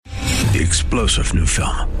The explosive new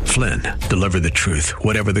film, Flynn, deliver the truth,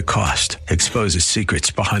 whatever the cost, exposes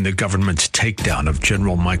secrets behind the government's takedown of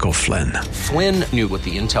General Michael Flynn. Flynn knew what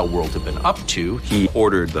the intel world had been up to. He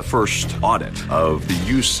ordered the first audit of the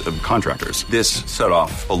use of contractors. This set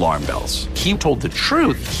off alarm bells. He told the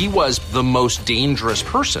truth. He was the most dangerous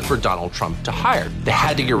person for Donald Trump to hire. They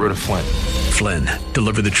had to get rid of Flynn. Flynn,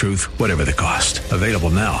 deliver the truth, whatever the cost. Available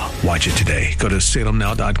now. Watch it today. Go to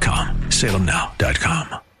salemnow.com.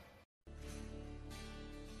 salemnow.com.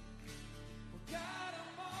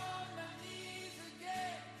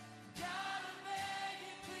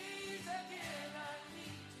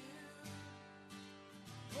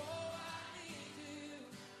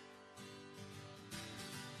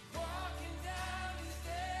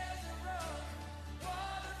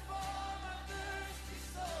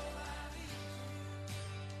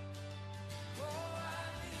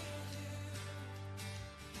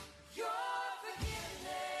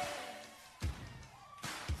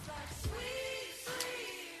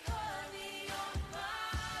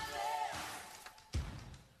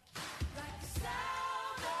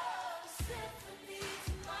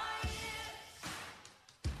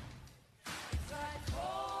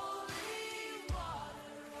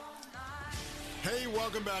 Hey,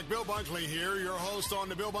 welcome back. Bill Bunkley here, your host on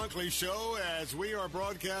the Bill Bunkley Show, as we are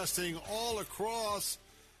broadcasting all across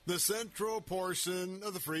the central portion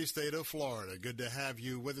of the free state of Florida. Good to have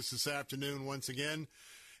you with us this afternoon once again.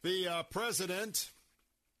 The president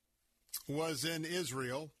was in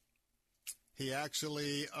Israel. He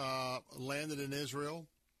actually landed in Israel,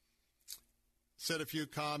 said a few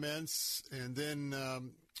comments, and then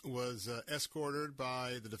was escorted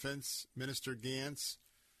by the Defense Minister Gantz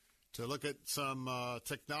to look at some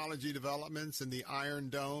technology developments in the Iron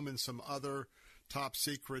Dome and some other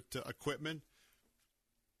top-secret equipment.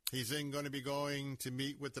 He's then going to be going to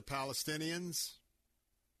meet with the Palestinians,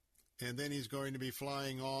 and then he's going to be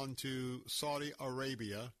flying on to Saudi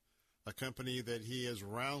Arabia, a company that he has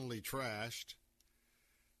roundly trashed,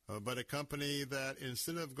 but a company that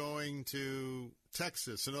instead of going to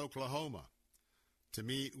Texas and Oklahoma to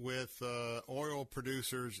meet with oil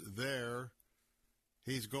producers there,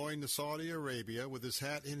 he's going to Saudi Arabia with his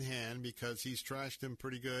hat in hand because he's trashed them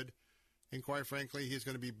pretty good. And quite frankly, he's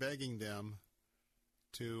going to be begging them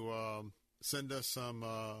to send us some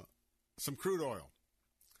crude oil.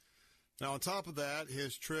 Now, on top of that,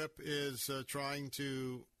 his trip is trying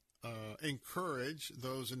to encourage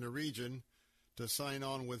those in the region to sign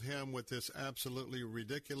on with him with this absolutely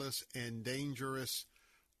ridiculous and dangerous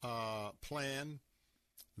plan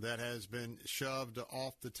that has been shoved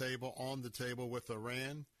off the table, on the table with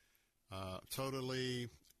Iran, totally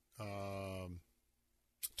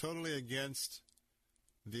against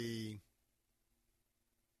the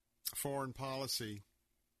foreign policy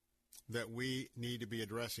that we need to be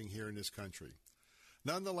addressing here in this country.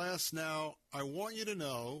 Nonetheless, now, I want you to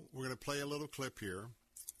know, we're going to play a little clip here.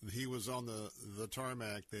 He was on the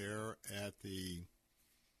tarmac there at the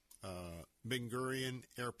Ben Gurion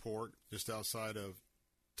Airport just outside of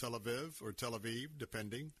Tel Aviv or Tel Aviv,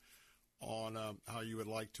 depending on how you would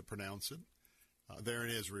like to pronounce it, there in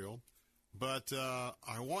Israel. But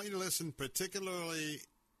I want you to listen, particularly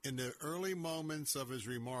in the early moments of his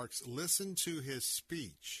remarks, listen to his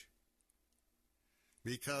speech.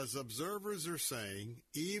 Because observers are saying,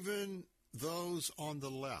 even those on the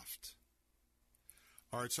left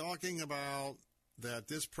are talking about that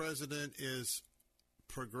this president is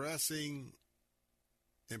progressing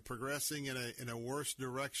in a worse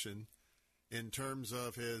direction in terms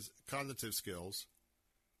of his cognitive skills.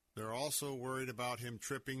 They're also worried about him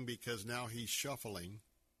tripping because now he's shuffling,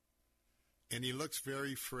 and he looks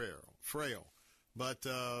very frail. But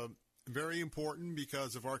very important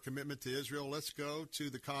because of our commitment to Israel. Let's go to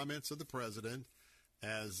the comments of the president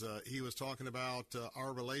as he was talking about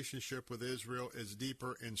our relationship with Israel is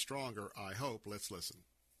deeper and stronger, I hope. Let's listen.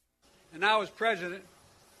 And now as president,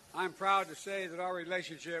 I'm proud to say that our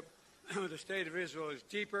relationship with the State of Israel is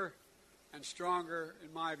deeper and stronger,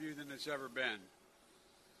 in my view, than it's ever been.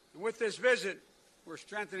 And with this visit, we're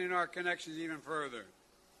strengthening our connections even further.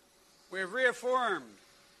 We have reaffirmed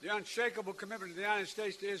the unshakable commitment of the United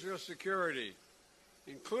States to Israel's security,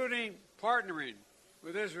 including partnering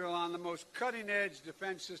with Israel on the most cutting-edge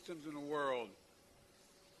defense systems in the world.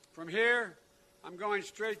 From here, I'm going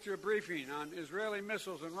straight to a briefing on Israeli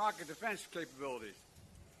missiles and rocket defense capabilities,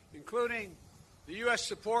 including the U.S.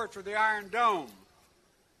 support for the Iron Dome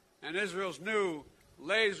and Israel's new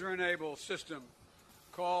laser-enabled system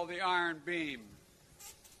called the Iron Beam.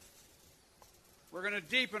 We're going to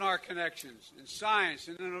deepen our connections in science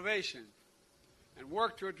and innovation and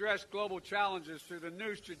work to address global challenges through the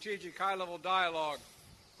new strategic high-level dialogue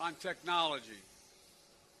on technology.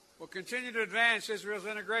 We'll continue to advance Israel's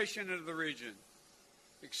integration into the region,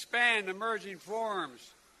 expand emerging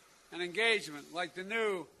forums and engagement like the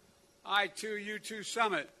new I2U2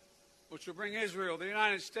 Summit, which will bring Israel, the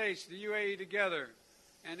United States, the UAE together,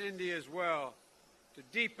 and India as well, to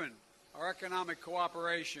deepen our economic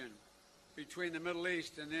cooperation between the Middle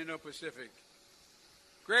East and the Indo-Pacific.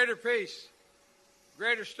 Greater peace,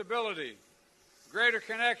 greater stability, greater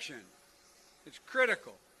connection. It's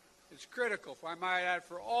critical, if I might add,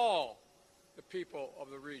 for all the people of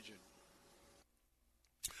the region.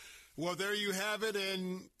 Well, there you have it,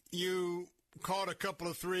 and you caught a couple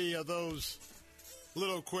of three of those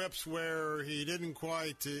little quips where he didn't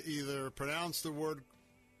quite either pronounce the word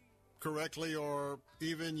correctly or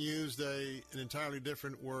even used an entirely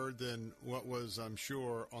different word than what was, I'm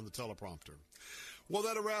sure, on the teleprompter. Well,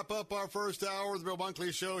 that'll wrap up our first hour of the Bill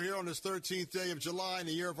Bunkley Show here on this 13th day of July in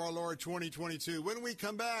the year of our Lord 2022. When we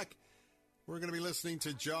come back, we're going to be listening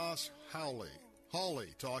to Josh Hawley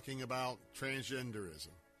talking about transgenderism.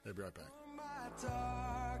 We'll be right back.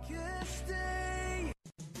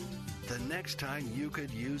 The next time you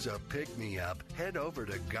could use a pick-me-up, head over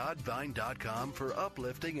to Godvine.com for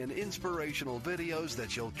uplifting and inspirational videos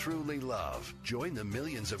that you'll truly love. Join the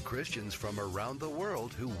millions of Christians from around the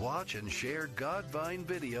world who watch and share Godvine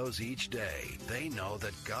videos each day. They know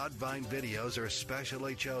that Godvine videos are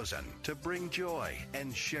specially chosen to bring joy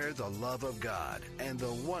and share the love of God and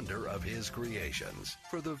the wonder of His creations.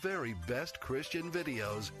 For the very best Christian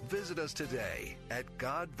videos, visit us today at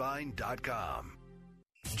Godvine.com.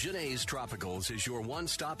 Janae's Tropicals is your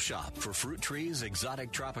one-stop shop for fruit trees,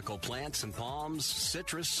 exotic tropical plants and palms,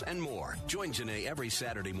 citrus, and more. Join Janae every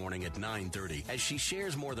Saturday morning at 9:30 as she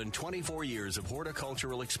shares more than 24 years of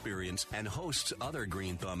horticultural experience and hosts other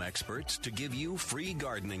Green Thumb experts to give you free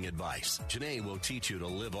gardening advice. Janae will teach you to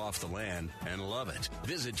live off the land and love it.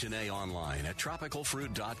 Visit Janae online at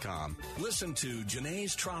tropicalfruit.com. Listen to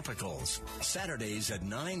Janae's Tropicals, Saturdays at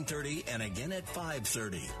 9:30 and again at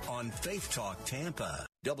 5:30 on Faith Talk Tampa.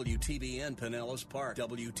 WTBN Pinellas Park,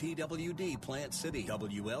 WTWD Plant City,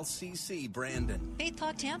 WLCC Brandon. Faith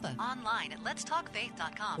Talk Tampa. Online at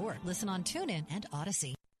letstalkfaith.com. Or listen on TuneIn and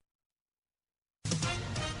Odyssey.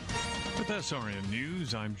 With SRN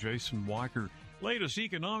News, I'm Jason Walker. Latest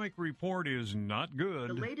economic report is not good.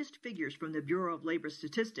 The latest figures from the Bureau of Labor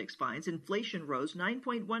Statistics finds inflation rose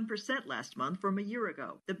 9.1% last month from a year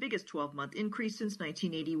ago, the biggest 12-month increase since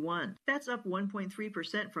 1981. That's up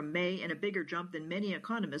 1.3% from May and a bigger jump than many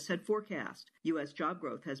economists had forecast. U.S. job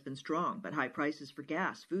growth has been strong, but high prices for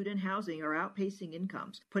gas, food, and housing are outpacing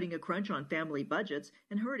incomes, putting a crunch on family budgets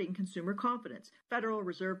and hurting consumer confidence. Federal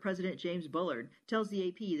Reserve President James Bullard tells the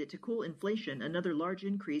AP that to cool inflation, another large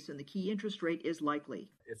increase in the key interest rate is likely.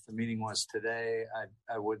 If the meeting was today,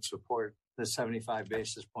 I would support the 75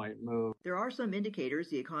 basis point move. There are some indicators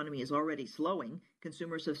the economy is already slowing.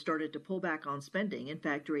 Consumers have started to pull back on spending and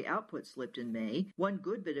factory output slipped in May. One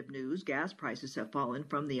good bit of news, gas prices have fallen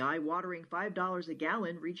from the eye-watering $5 a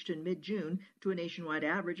gallon reached in mid-June to a nationwide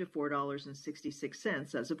average of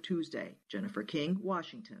 $4.66 as of Tuesday. Jennifer King,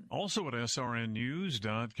 Washington. Also at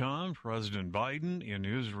SRNnews.com, President Biden in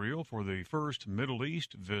Israel for the first Middle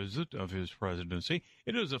East visit of his presidency.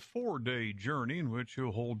 It is a 4-day journey in which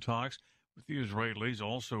he'll hold talks with the Israelis,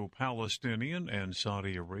 also Palestinian and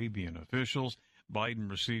Saudi Arabian officials. Biden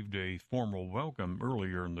received a formal welcome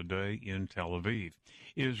earlier in the day in Tel Aviv.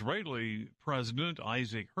 Israeli President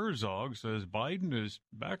Isaac Herzog says Biden is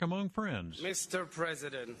back among friends. Mr.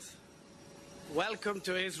 President, welcome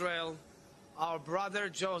to Israel, our brother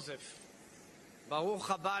Joseph. Baruch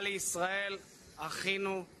haba Israel,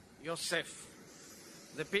 Achinu Yosef.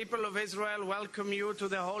 The people of Israel welcome you to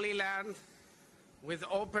the Holy Land with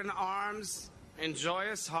open arms and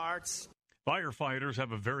joyous hearts. Firefighters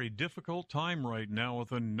have a very difficult time right now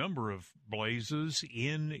with a number of blazes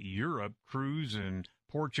in Europe. Crews in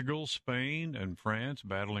Portugal, Spain, and France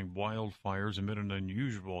battling wildfires amid an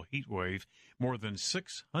unusual heat wave. More than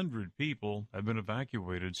 600 people have been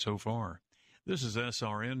evacuated so far. This is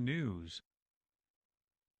SRN News.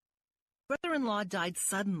 Brother-in-law died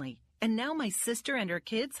suddenly, and now my sister and her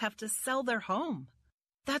kids have to sell their home.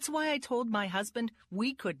 That's why I told my husband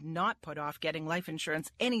we could not put off getting life insurance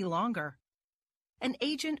any longer. An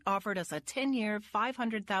agent offered us a 10-year,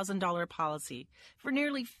 $500,000 policy for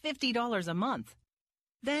nearly $50 a month.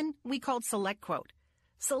 Then we called SelectQuote.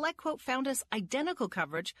 SelectQuote found us identical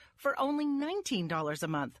coverage for only $19 a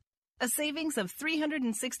month, a savings of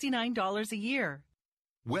 $369 a year.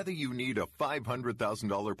 Whether you need a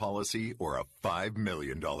 $500,000 policy or a $5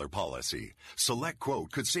 million policy,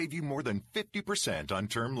 SelectQuote could save you more than 50% on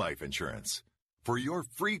term life insurance. For your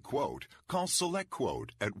free quote, call SelectQuote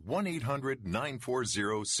at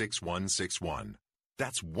 1-800-940-6161.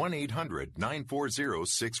 That's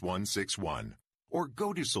 1-800-940-6161. Or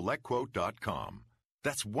go to SelectQuote.com.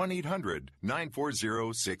 That's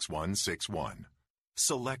 1-800-940-6161.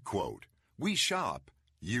 SelectQuote. We shop.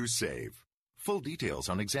 You save. Full details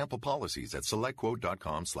on example policies at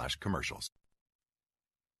SelectQuote.com/commercials.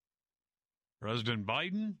 President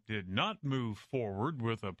Biden did not move forward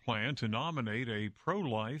with a plan to nominate a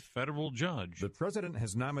pro-life federal judge. The president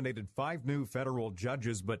has nominated 5 new federal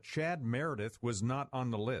judges, but Chad Meredith was not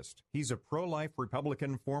on the list. He's a pro-life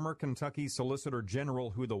Republican former Kentucky Solicitor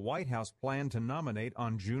General who the White House planned to nominate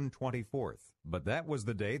on June 24th. But that was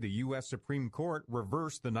the day the U.S. Supreme Court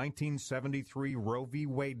reversed the 1973 Roe v.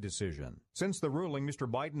 Wade decision. Since the ruling, Mr.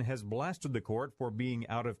 Biden has blasted the court for being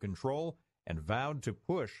out of control and vowed to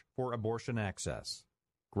push for abortion access.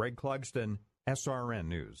 Greg Clugston, SRN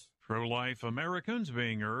News. Pro-life Americans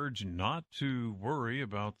being urged not to worry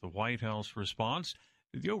about the White House response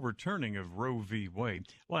to the overturning of Roe v. Wade.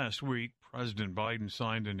 Last week, President Biden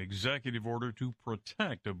signed an executive order to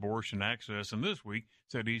protect abortion access, and this week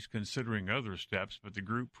said he's considering other steps, but the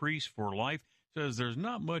group Priests for Life says there's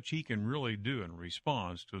not much he can really do in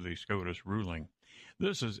response to the SCOTUS ruling.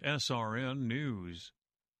 This is SRN News.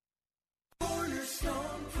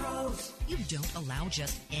 Cornerstone Pros. You don't allow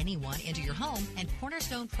just anyone into your home, and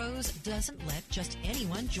Cornerstone Pros doesn't let just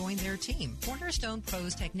anyone join their team. Cornerstone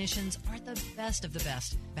Pros technicians are the best of the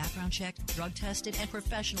best. Background checked, drug tested, and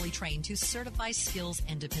professionally trained to certify skills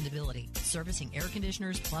and dependability. Servicing air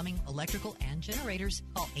conditioners, plumbing, electrical, and generators.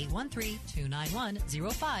 Call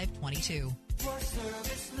 813-291-0522. For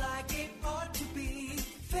service like it ought to be.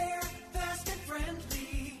 Fair, fast, and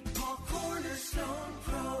friendly. Call Cornerstone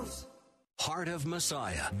Pros. Heart of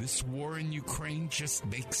Messiah. This war in Ukraine just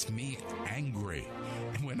makes me angry.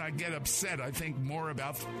 And when I get upset, I think more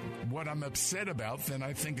about what I'm upset about than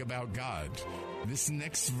I think about God. This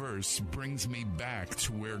next verse brings me back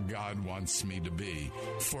to where God wants me to be.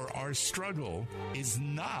 For our struggle is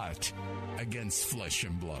not against flesh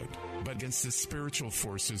and blood, but against the spiritual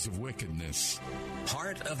forces of wickedness.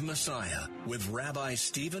 Heart of Messiah with Rabbi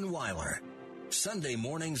Stephen Weiler. Sunday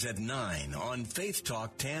mornings at 9 on Faith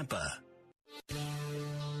Talk Tampa.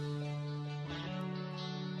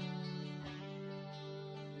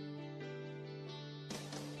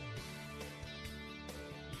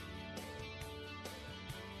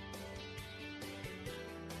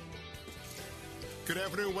 Good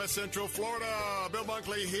afternoon, West Central Florida. Bill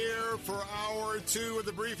Bunkley here for hour 2 of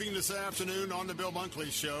the briefing this afternoon on the Bill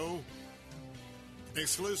Bunkley Show.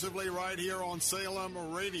 Exclusively right here on Salem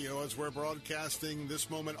Radio as we're broadcasting this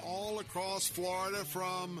moment all across Florida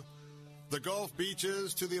from the Gulf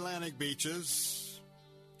beaches to the Atlantic beaches,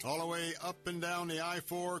 all the way up and down the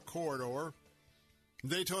I-4 corridor,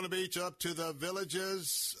 Daytona Beach up to the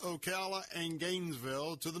villages, Ocala and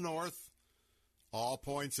Gainesville to the north, all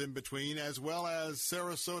points in between, as well as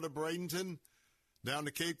Sarasota, Bradenton, down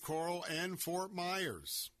to Cape Coral and Fort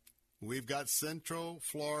Myers. We've got Central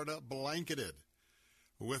Florida blanketed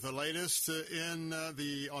with the latest on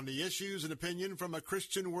the issues and opinion from a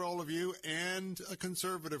Christian worldview and a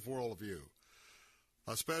conservative worldview.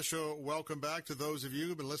 A special welcome back to those of you who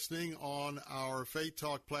have been listening on our Faith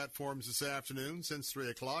Talk platforms this afternoon since 3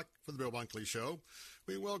 o'clock for the Bill Bunkley Show.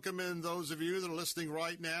 We welcome in those of you that are listening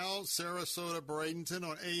right now, Sarasota, Bradenton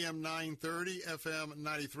on AM 930, FM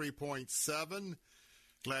 93.7.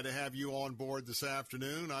 Glad to have you on board this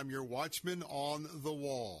afternoon. I'm your watchman on the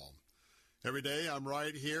wall. Every day I'm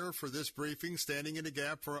right here for this briefing, standing in the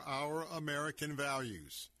gap for our American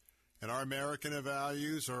values. And our American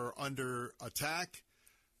values are under attack.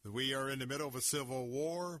 We are in the middle of a civil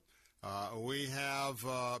war. We have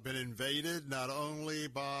been invaded not only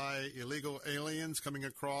by illegal aliens coming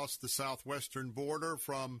across the southwestern border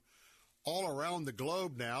from all around the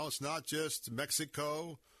globe now. It's not just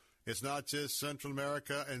Mexico. It's not just Central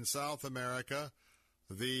America and South America.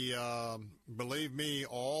 Believe me,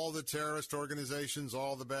 all the terrorist organizations,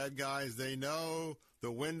 all the bad guys, they know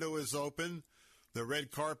the window is open. The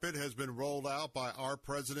red carpet has been rolled out by our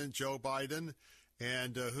President Joe Biden.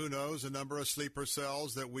 And who knows, a number of sleeper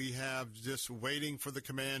cells that we have just waiting for the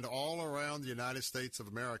command all around the United States of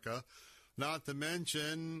America. Not to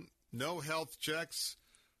mention no health checks,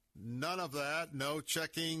 none of that, no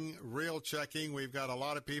checking, real checking. We've got a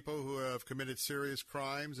lot of people who have committed serious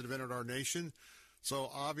crimes that have entered our nation.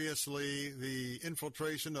 So obviously the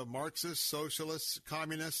infiltration of Marxists, socialists,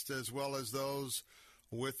 communists, as well as those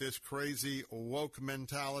with this crazy woke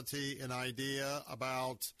mentality and idea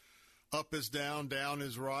about up is down, down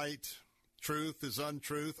is right, truth is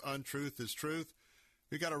untruth, untruth is truth.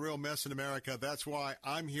 We got a real mess in America. That's why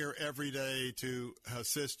I'm here every day to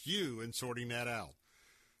assist you in sorting that out.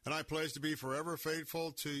 And I pledge to be forever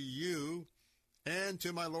faithful to you and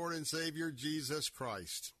to my Lord and Savior, Jesus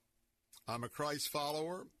Christ. I'm a Christ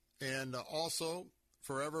follower and also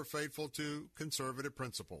forever faithful to conservative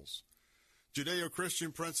principles.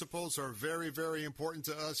 Judeo-Christian principles are very, very important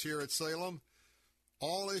to us here at Salem.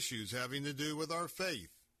 All issues having to do with our faith,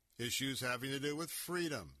 issues having to do with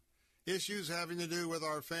freedom, issues having to do with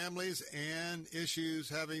our families, and issues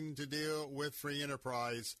having to deal with free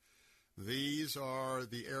enterprise. These are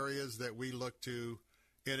the areas that we look to,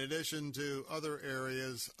 in addition to other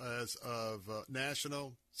areas as of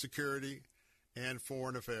national security and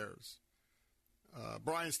foreign affairs.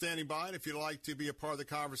 Brian standing by, and if you'd like to be a part of the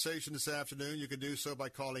conversation this afternoon, you can do so by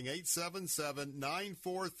calling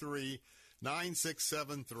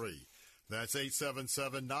 877-943-9673. That's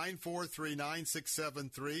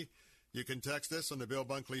 877-943-9673. You can text us on the Bill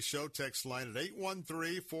Bunkley Show text line at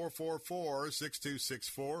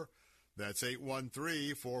 813-444-6264. That's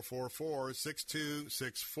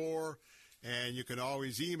 813-444-6264. And you can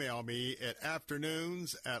always email me at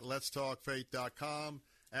afternoons@letstalkfaith.com,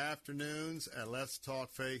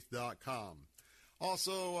 afternoons@letstalkfaith.com.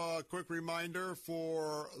 Also, a quick reminder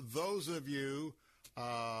for those of you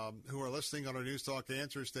who are listening on our News Talk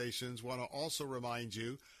answer stations, want to also remind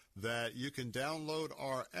you that you can download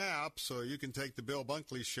our app so you can take the Bill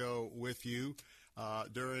Bunkley Show with you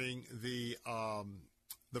during the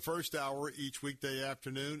first hour each weekday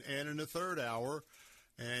afternoon and in the third hour.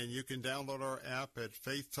 And you can download our app at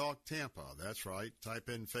Faith Talk Tampa. That's right. Type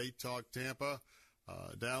in Faith Talk Tampa,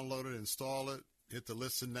 download it, install it, hit the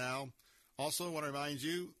listen now. Also, I want to remind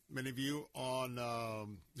you, many of you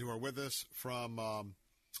on who are with us from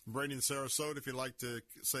Brady and Sarasota, if you'd like to,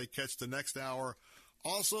 say, catch the next hour.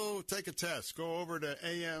 Also, take a test. Go over to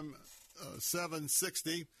AM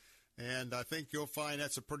 760, and I think you'll find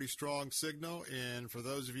that's a pretty strong signal. And for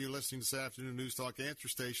those of you listening this afternoon, News Talk answer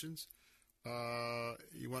stations,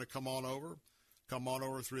 you want to come on over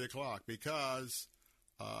at 3 o'clock, because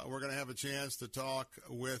we're going to have a chance to talk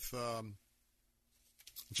with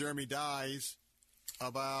Jeremy Dies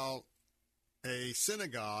about a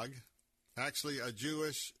synagogue, actually a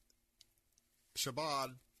Jewish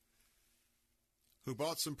Chabad, who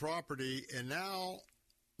bought some property, and now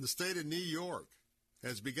the state of New York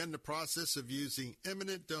has begun the process of using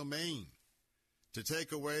eminent domain to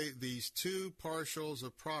take away these two parcels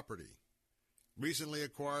of property recently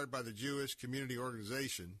acquired by the Jewish Community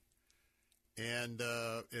Organization, and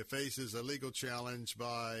it faces a legal challenge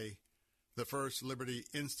by the First Liberty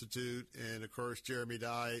Institute. And, of course, Jeremy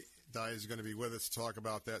Dye is going to be with us to talk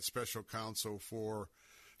about that, special counsel for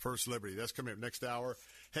First Liberty. That's coming up next hour.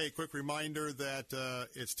 Hey, quick reminder that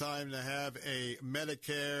it's time to have a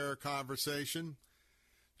Medicare conversation.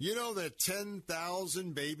 You know that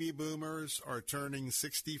 10,000 baby boomers are turning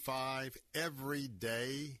 65 every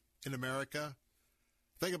day in America?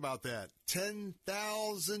 Think about that.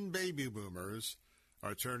 10,000 baby boomers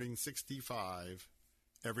are turning 65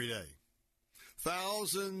 every day.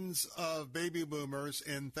 Thousands of baby boomers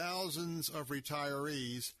and thousands of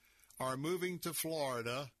retirees are moving to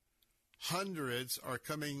Florida. Hundreds are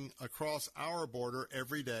coming across our border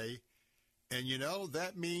every day. And, you know,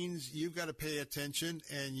 that means you've got to pay attention,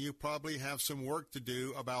 and you probably have some work to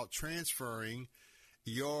do about transferring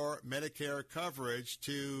your Medicare coverage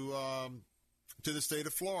to the state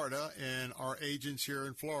of Florida and our agents here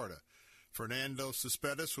in Florida. Fernando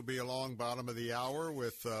Cespedes will be along bottom of the hour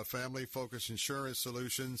with Family Focus Insurance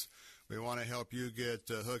Solutions. We want to help you get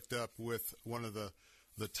hooked up with one of the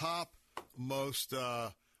top, most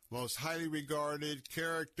highly regarded,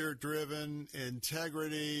 character-driven,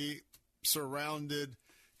 integrity-surrounded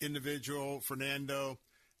individual, Fernando,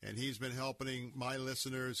 and he's been helping my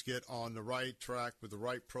listeners get on the right track with the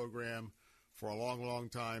right program for a long, long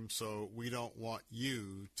time, so we don't want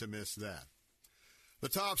you to miss that. The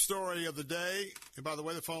top story of the day, and by the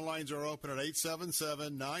way, the phone lines are open at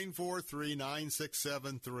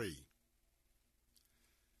 877-943-9673.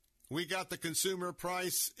 We got the Consumer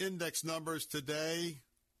Price Index numbers today,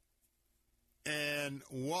 and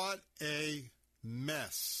what a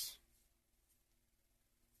mess.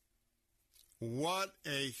 What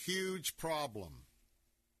a huge problem.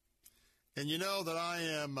 And you know that I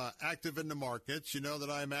am active in the markets. You know that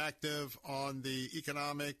I'm active on the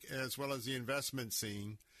economic as well as the investment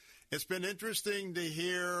scene. It's been interesting to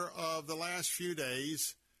hear of the last few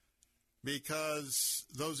days, because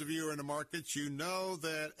those of you who are in the markets, you know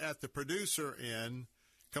that at the producer end,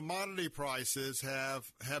 commodity prices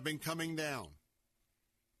have been coming down.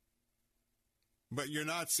 But you're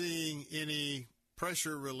not seeing any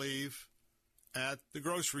pressure relief at the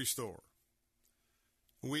grocery store.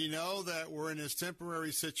 We know that we're in this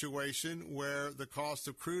temporary situation where the cost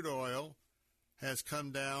of crude oil has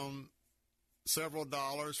come down several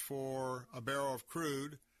dollars for a barrel of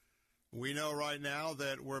crude. We know right now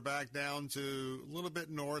that we're back down to a little bit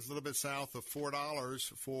north, a little bit south of $4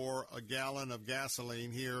 for a gallon of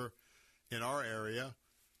gasoline here in our area.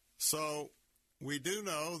 So we do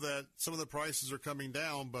know that some of the prices are coming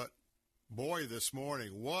down, but boy, this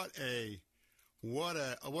morning, what a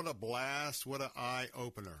blast, what an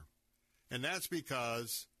eye-opener. And that's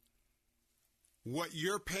because what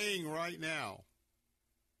you're paying right now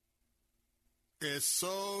is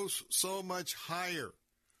so much higher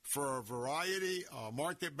for a variety,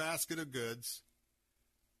 market basket of goods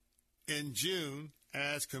in June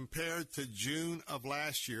as compared to June of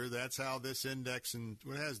last year. That's how this index, and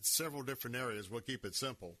it has several different areas. We'll keep it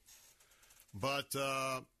simple. But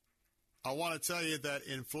I want to tell you that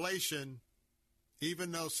inflation,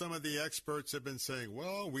 even though some of the experts have been saying,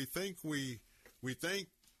 well, we think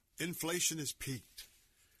inflation is peaked.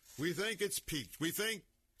 We think it's peaked. We think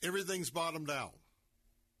everything's bottomed out.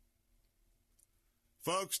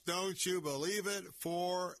 Folks, don't you believe it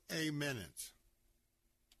for a minute.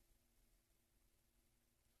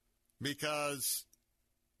 Because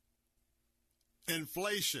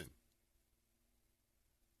inflation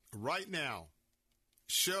right now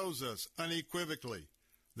shows us unequivocally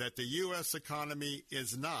that the U.S. economy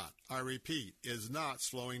is not, I repeat, is not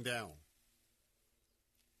slowing down.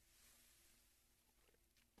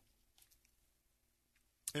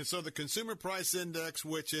 And so the Consumer Price Index,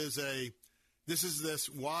 which is this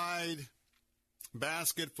wide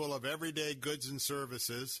basket full of everyday goods and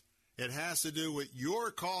services. It has to do with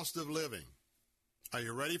your cost of living. Are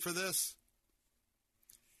you ready for this?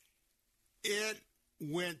 It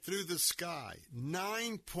went through the sky,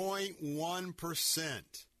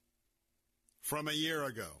 9.1% from a year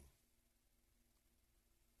ago.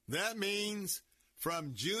 That means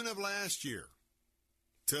from June of last year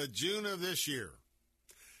to June of this year.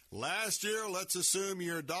 Last year, let's assume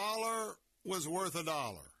your dollar was worth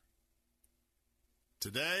 $1.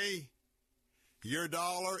 Today, your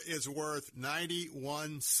dollar is worth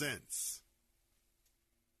 91 cents.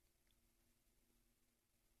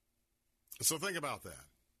 So think about that.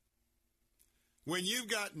 When you've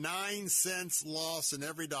got 9 cents loss in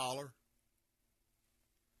every dollar,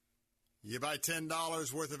 you buy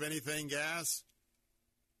 $10 worth of anything gas,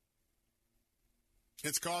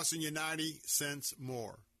 it's costing you 90 cents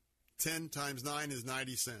more. 10 times 9 is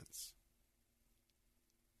 90 cents.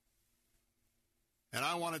 And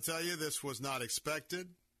I want to tell you, this was not expected.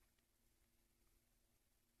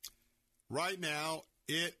 Right now,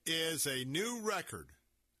 it is a new record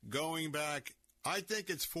going back, I think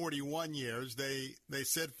it's 41 years. They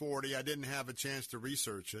said 40. I didn't have a chance to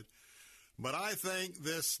research it. But I think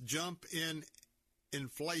this jump in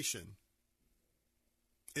inflation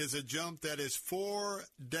is a jump that is 4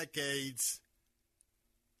 decades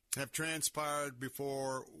have transpired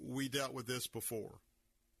before we dealt with this before.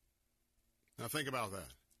 Now, think about that.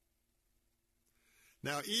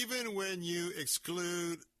 Now, even when you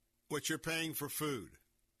exclude what you're paying for food,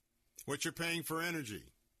 what you're paying for energy,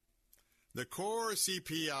 the core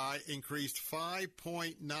CPI increased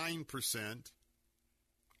 5.9%,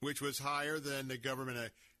 which was higher than the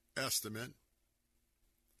government estimate.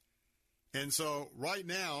 And so right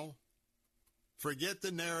now, forget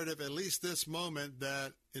the narrative, at least this moment,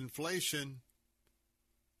 that inflation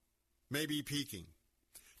may be peaking.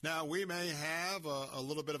 Now, we may have a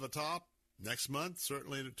little bit of a top next month,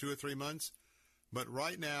 certainly in 2 or 3 months. But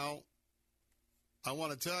right now, I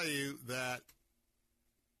want to tell you that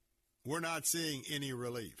we're not seeing any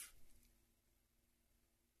relief.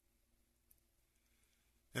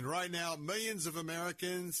 And right now, millions of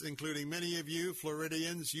Americans, including many of you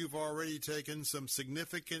Floridians, you've already taken some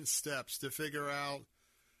significant steps to figure out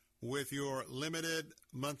with your limited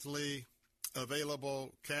monthly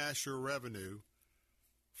available cash or revenue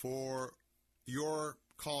for your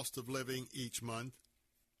cost of living each month.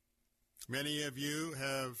 Many of you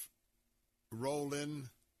have rolled in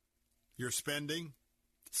your spending.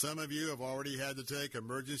 Some of you have already had to take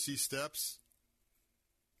emergency steps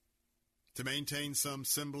to maintain some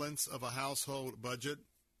semblance of a household budget.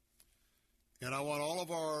 And I want all of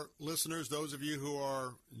our listeners, those of you who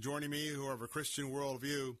are joining me who have a Christian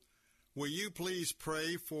worldview, will you please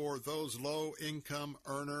pray for those low-income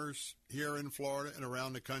earners here in Florida and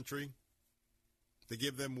around the country to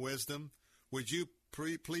give them wisdom? Would you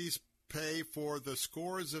please pay for the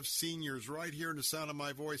scores of seniors right here in the sound of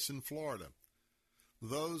my voice in Florida,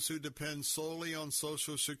 those who depend solely on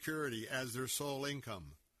Social Security as their sole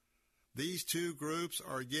income, these two groups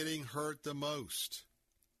are getting hurt the most.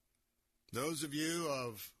 Those of you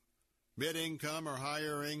of mid-income or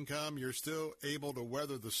higher income, you're still able to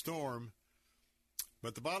weather the storm.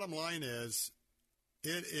 But the bottom line is,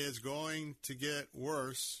 it is going to get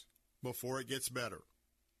worse before it gets better.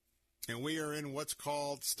 And we are in what's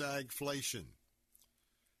called stagflation.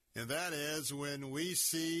 And that is when we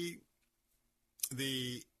see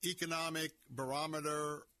the economic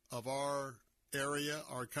barometer of our area,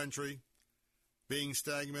 our country, being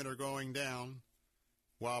stagnant or going down,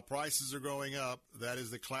 while prices are going up. That is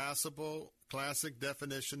the classic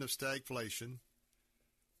definition of stagflation.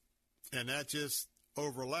 And that just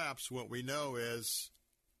overlaps what we know is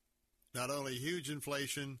not only huge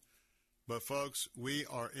inflation, but, folks, we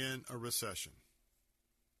are in a recession.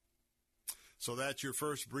 So that's your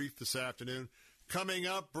first brief this afternoon. Coming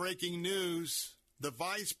up, breaking news, the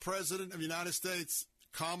Vice President of the United States,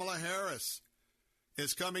 Kamala Harris,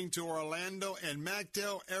 is coming to Orlando and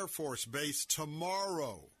MacDill Air Force Base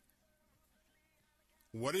tomorrow.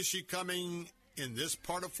 What is she coming in this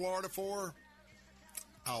part of Florida for?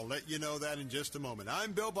 I'll let you know that in just a moment.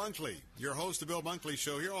 I'm Bill Bunkley, your host of the Bill Bunkley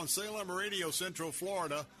Show here on Salem Radio, Central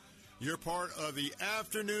Florida. You're part of the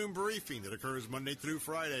afternoon briefing that occurs Monday through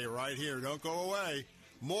Friday right here. Don't go away.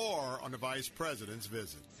 More on the Vice President's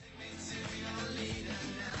visit.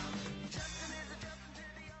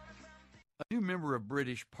 A new member of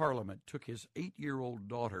British Parliament took his 8-year-old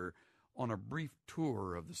daughter on a brief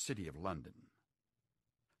tour of the City of London.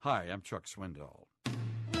 Hi, I'm Chuck Swindoll.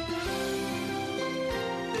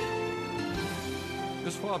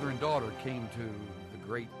 This father and daughter came to the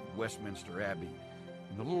great Westminster Abbey,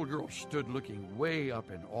 and the little girl stood looking way up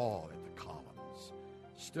in awe at the columns,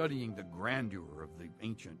 studying the grandeur of the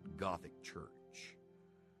ancient Gothic church.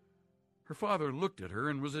 Her father looked at her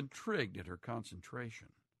and was intrigued at her concentration.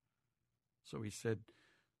 So he said,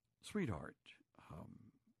 "Sweetheart,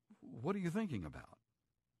 what are you thinking about?"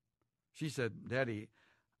 She said, "Daddy,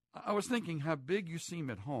 I was thinking how big you seem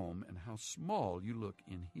at home and how small you look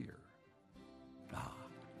in here." Ah,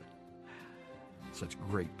 such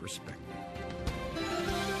great perspective.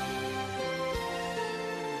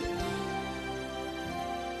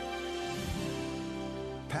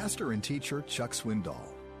 Pastor and teacher Chuck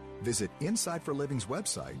Swindoll. Visit Insight for Living's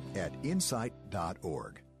website at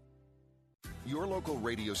insight.org. Your local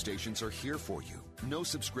radio stations are here for you. No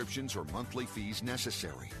subscriptions or monthly fees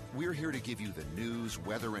necessary. We're here to give you the news,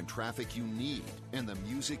 weather, and traffic you need and the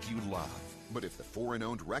music you love. But if the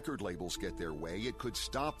foreign-owned record labels get their way, it could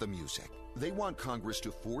stop the music. They want Congress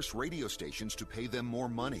to force radio stations to pay them more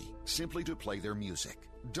money simply to play their music.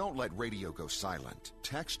 Don't let radio go silent.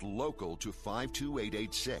 Text LOCAL to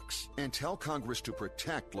 52886 and tell Congress to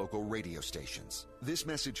protect local radio stations. This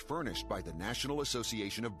message furnished by the National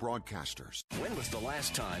Association of Broadcasters. When was the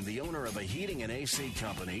last time the owner of a heating and AC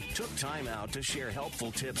company took time out to share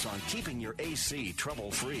helpful tips on keeping your AC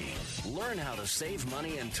trouble-free? Learn how to save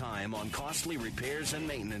money and time on costly repairs and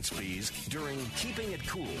maintenance fees during Keeping It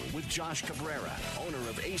Cool with Josh Cabrera, owner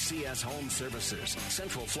of ACS Home Services,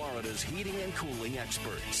 Central Florida's heating and cooling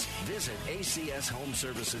experts. Visit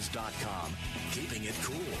acshomeservices.com. Keeping It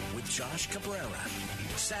Cool with Josh Cabrera.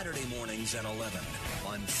 Saturday mornings at 11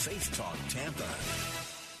 on Faith Talk Tampa.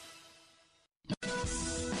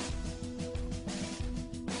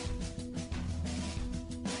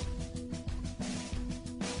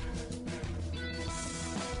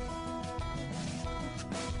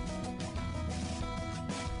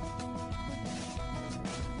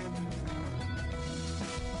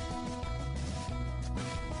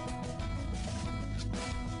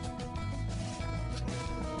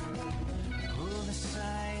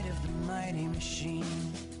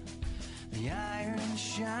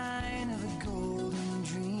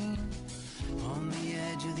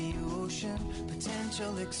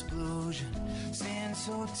 Explosion, stand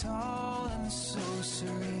so tall and so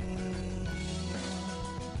serene,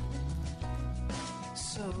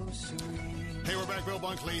 so serene. Hey, we're back. Bill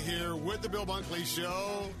Bunkley here with the Bill Bunkley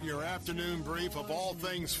Show, your afternoon brief of all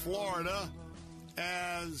things Florida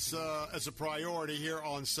as a priority here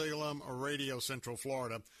on Salem Radio, Central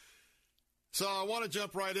Florida. So I want to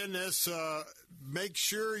jump right in this. Make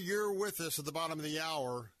sure you're with us at the bottom of the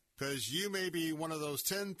hour, because you may be one of those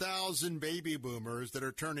 10,000 baby boomers that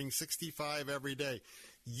are turning 65 every day.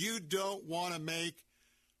 You don't want to make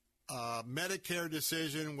a Medicare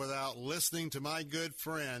decision without listening to my good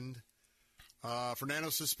friend,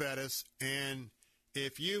 Fernando Cespedes. And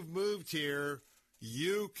if you've moved here,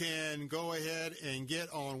 you can go ahead and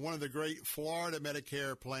get on one of the great Florida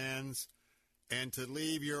Medicare plans and to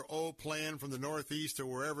leave your old plan from the Northeast or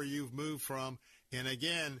wherever you've moved from. And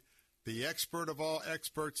again, the expert of all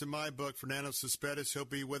experts in my book, Fernando Cespedes. He'll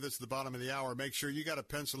be with us at the bottom of the hour. Make sure you got a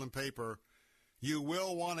pencil and paper. You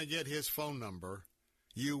will want to get his phone number.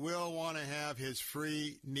 You will want to have his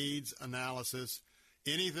free needs analysis.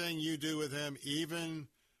 Anything you do with him, even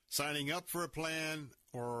signing up for a plan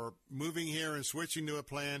or moving here and switching to a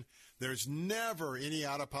plan, there's never any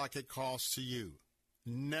out-of-pocket cost to you.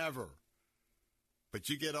 Never. But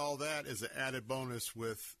you get all that as an added bonus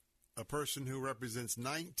with a person who represents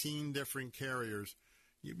 19 different carriers.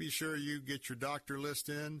 You be sure you get your doctor list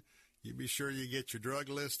in. You be sure you get your drug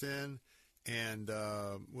list in. And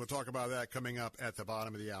we'll talk about that coming up at the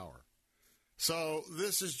bottom of the hour. So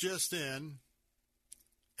this is just in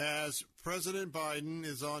as President Biden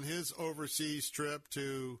is on his overseas trip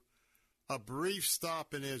to a brief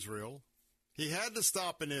stop in Israel. He had to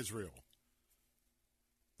stop in Israel.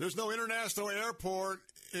 There's no international airport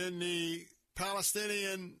in the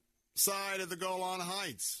Palestinian side of the Golan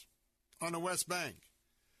Heights on the West Bank.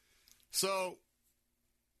 So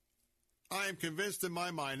I am convinced in my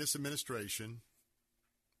mind this administration,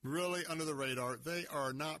 really under the radar, they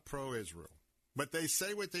are not pro-Israel. But they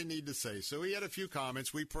say what they need to say. So he had a few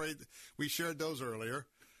comments. We shared those earlier.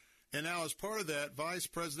 And now as part of that, Vice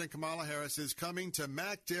President Kamala Harris is coming to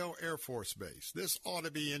MacDill Air Force Base. This ought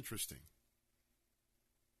to be interesting.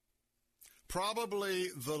 Probably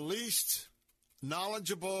the least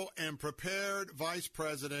knowledgeable and prepared vice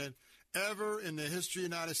president ever in the history of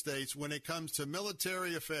the United States when it comes to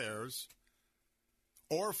military affairs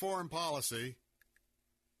or foreign policy.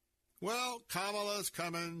 Well, Kamala's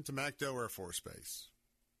coming to MacDill Air Force Base.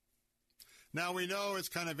 Now, we know it's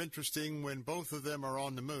kind of interesting when both of them are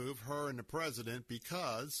on the move, her and the president,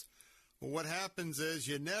 because what happens is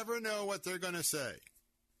you never know what they're going to say.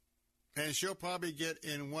 And she'll probably get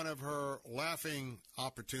in one of her laughing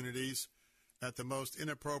opportunities at the most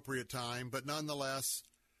inappropriate time. But nonetheless,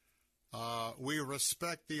 we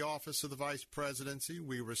respect the office of the vice presidency.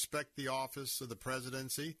 We respect the office of the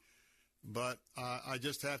presidency. But I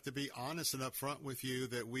just have to be honest and upfront with you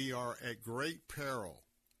that we are at great peril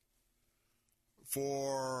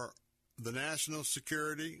for the national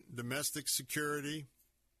security, domestic security,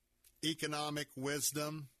 economic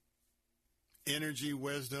wisdom, energy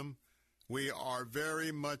wisdom. We are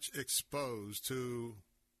very much exposed to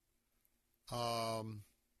a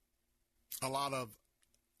lot of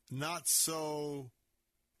not so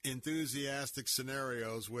enthusiastic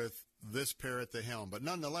scenarios with this pair at the helm. But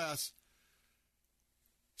nonetheless,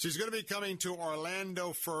 she's going to be coming to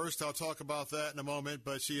Orlando first. I'll talk about that in a moment.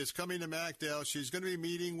 But she is coming to MacDill. She's going to be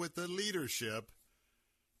meeting with the leadership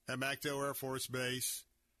at MacDill Air Force Base.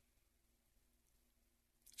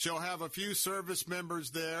 She'll have a few service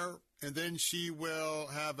members there, and then she will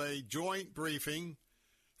have a joint briefing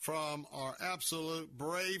from our absolute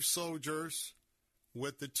brave soldiers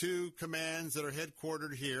with the two commands that are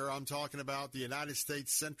headquartered here. I'm talking about the United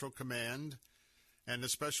States Central Command and the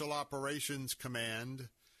Special Operations Command.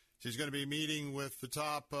 She's going to be meeting with the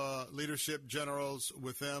top leadership generals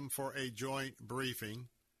with them for a joint briefing.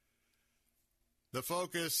 The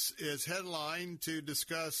focus is headlined to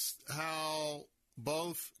discuss how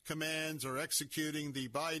both commands are executing the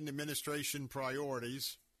Biden administration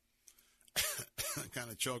priorities.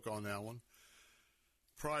 Kind of choke on that one.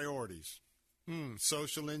 Priorities.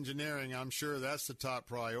 Social engineering, I'm sure that's the top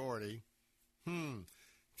priority.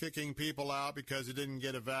 Kicking people out because they didn't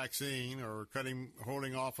get a vaccine or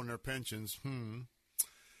holding off on their pensions. And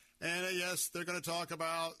yes, they're going to talk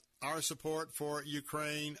about our support for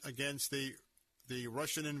Ukraine against the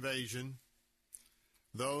Russian invasion.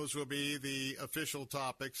 Those will be the official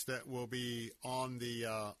topics that will be on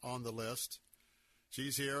the list.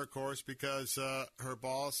 She's here, of course, because her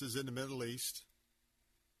boss is in the Middle East.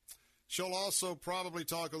 She'll also probably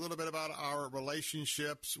talk a little bit about our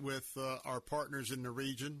relationships with our partners in the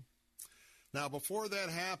region. Now, before that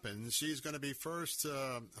happens, she's going to be first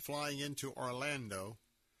flying into Orlando.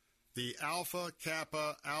 The Alpha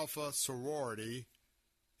Kappa Alpha sorority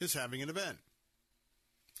is having an event.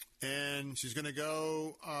 And she's going to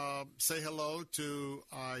go say hello to,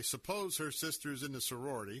 I suppose, her sisters in the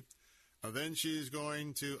sorority. Then she's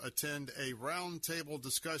going to attend a roundtable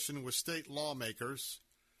discussion with state lawmakers.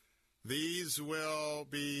 These will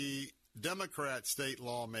be Democrat state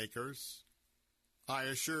lawmakers, I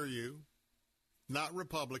assure you, not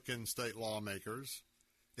Republican state lawmakers.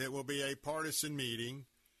 It will be a partisan meeting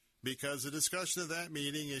because the discussion of that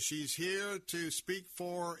meeting is she's here to speak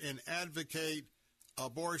for and advocate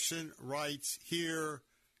abortion rights here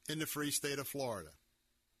in the free state of Florida.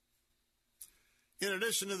 In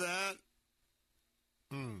addition to that,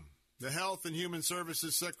 the Health and Human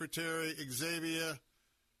Services Secretary, Xavier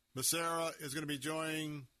Becerra, is going to be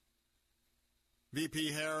joining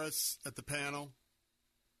VP Harris at the panel.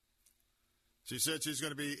 She said she's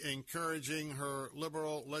going to be encouraging her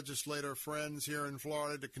liberal legislator friends here in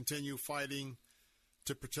Florida to continue fighting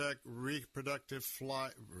to protect reproductive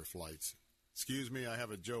flights. Excuse me, I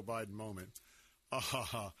have a Joe Biden moment.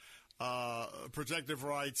 Protective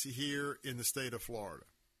rights here in the state of Florida.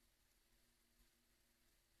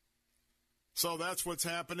 So that's what's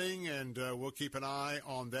happening, and we'll keep an eye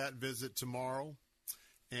on that visit tomorrow.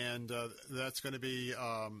 And that's going to be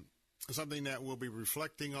something that we'll be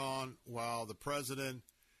reflecting on while the president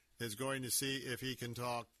is going to see if he can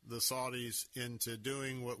talk the Saudis into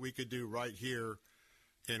doing what we could do right here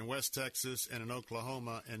in West Texas and in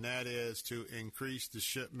Oklahoma, and that is to increase the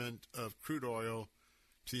shipment of crude oil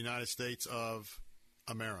to the United States of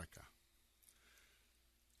America.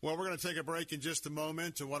 Well, we're going to take a break in just a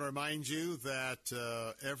moment. I want to remind you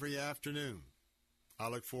that every afternoon, I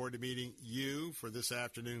look forward to meeting you for this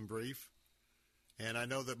afternoon brief. And I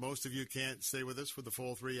know that most of you can't stay with us for the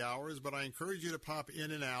full 3 hours, but I encourage you to pop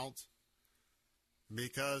in and out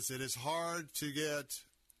because it is hard to get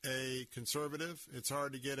a conservative. It's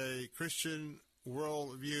hard to get a Christian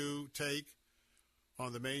worldview take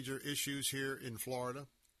on the major issues here in Florida.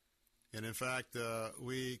 And, in fact,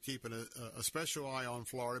 we keep a special eye on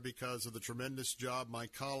Florida because of the tremendous job my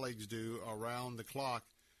colleagues do around the clock,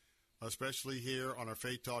 especially here on our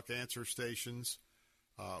Faith Talk answer stations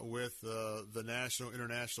with the national,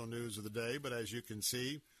 international news of the day. But as you can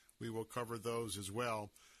see, we will cover those as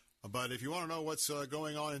well. But if you want to know what's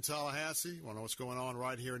going on in Tallahassee, want to know what's going on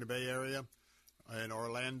right here in the Bay Area, in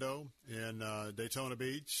Orlando, in Daytona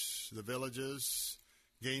Beach, the Villages,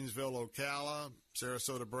 Gainesville, Ocala,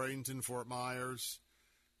 Sarasota, Bradenton, Fort Myers,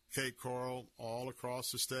 Cape Coral, all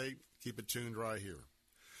across the state, keep it tuned right here.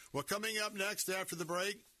 Well, coming up next after the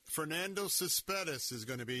break, Fernando Cespedes is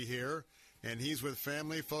going to be here, and he's with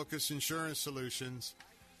Family Focus Insurance Solutions.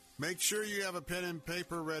 Make sure you have a pen and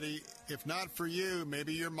paper ready. If not for you,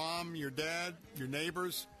 maybe your mom, your dad, your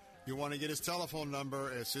neighbors. You want to get his telephone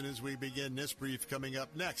number as soon as we begin this brief coming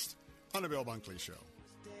up next on The Bill Bunkley Show.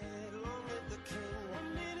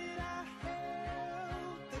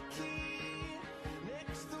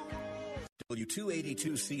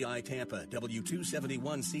 W282CI Tampa,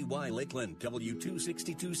 W271CY Lakeland,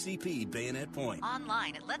 W262CP Bayonet Point.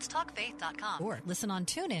 Online at letstalkfaith.com. Or listen on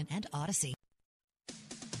TuneIn and Odyssey.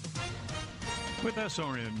 With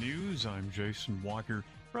SRN News, I'm Jason Walker.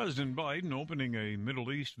 President Biden opening a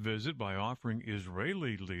Middle East visit by offering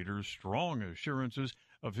Israeli leaders strong assurances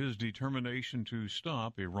of his determination to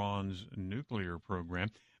stop Iran's nuclear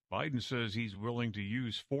program. Biden says he's willing to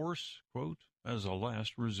use force, quote, as a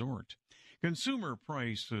last resort. Consumer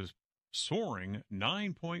prices soaring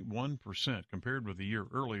 9.1% compared with a year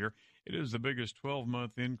earlier. It is the biggest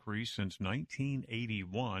 12-month increase since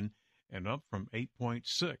 1981 and up from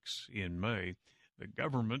 8.6 in May. The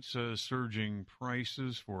government says surging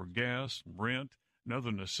prices for gas, rent, and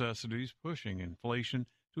other necessities pushing inflation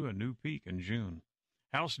to a new peak in June.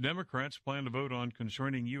 House Democrats plan to vote on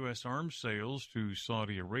constraining U.S. arms sales to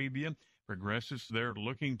Saudi Arabia. Progressives there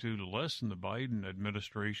looking to lessen the Biden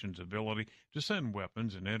administration's ability to send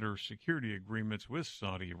weapons and enter security agreements with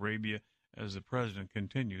Saudi Arabia as the president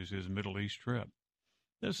continues his Middle East trip.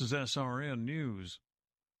 This is SRN News.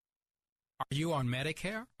 Are you on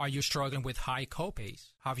Medicare? Are you struggling with high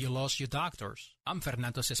copays? Have you lost your doctors? I'm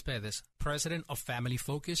Fernando Cespedes, president of Family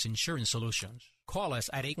Focus Insurance Solutions. Call us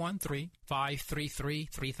at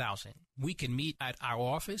 813-533-3000. We can meet at our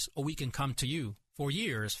office or we can come to you. For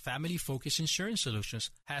years, Family Focus Insurance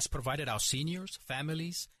Solutions has provided our seniors,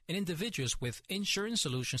 families, and individuals with insurance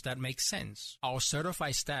solutions that make sense. Our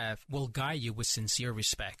certified staff will guide you with sincere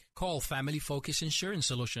respect. Call Family Focus Insurance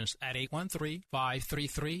Solutions at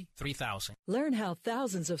 813-533-3000. Learn how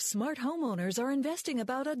thousands of smart homeowners are investing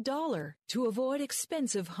about $1 to avoid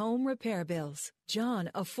expensive home repair bills.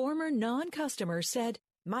 John, a former non-customer, said,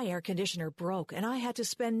 "My air conditioner broke and I had to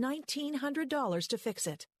spend $1,900 to fix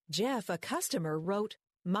it." Jeff, a customer, wrote,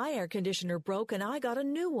 "My air conditioner broke and I got a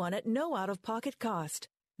new one at no out-of-pocket cost."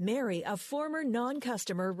 Mary, a former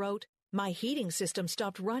non-customer, wrote, "My heating system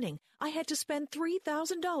stopped running. I had to spend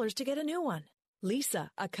 $3,000 to get a new one."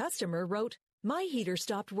 Lisa, a customer, wrote, "My heater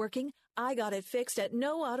stopped working. I got it fixed at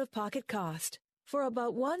no out-of-pocket cost." For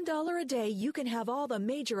about $1 a day, you can have all the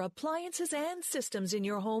major appliances and systems in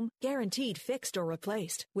your home guaranteed fixed or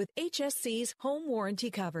replaced with HSC's home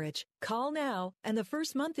warranty coverage. Call now, and the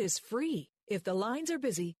first month is free. If the lines are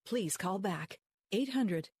busy, please call back.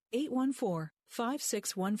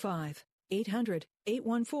 800-814-5615.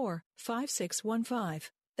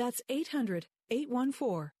 800-814-5615. That's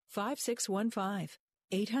 800-814-5615.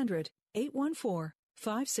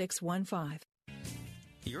 800-814-5615.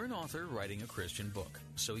 You're an author writing a Christian book,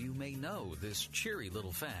 so you may know this cheery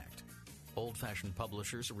little fact. Old-fashioned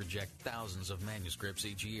publishers reject thousands of manuscripts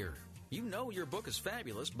each year. You know your book is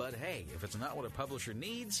fabulous, but hey, if it's not what a publisher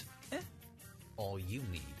needs, all you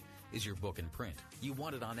need is your book in print. You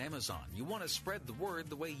want it on Amazon. You want to spread the word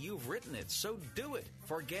the way you've written it, so do it.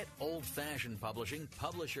 Forget old-fashioned publishing.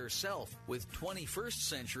 Publish yourself with 21st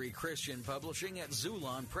century Christian publishing at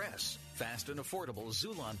Zulon Press. Fast and affordable,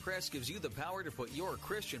 Zulon Press gives you the power to put your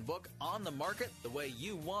Christian book on the market the way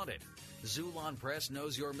you want it. Zulon Press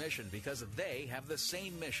knows your mission because they have the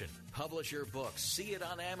same mission. Publish your book. See it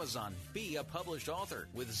on Amazon. Be a published author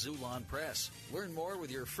with Zulon Press. Learn more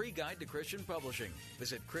with your free guide to Christian publishing.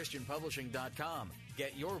 Visit ChristianPublishing.com.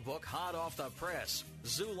 Get your book hot off the press.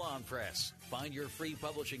 Zulon Press. Find your free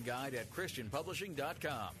publishing guide at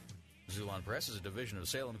ChristianPublishing.com. Zulon Press is a division of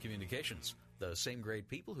Salem Communications, the same great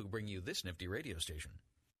people who bring you this nifty radio station.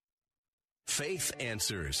 Faith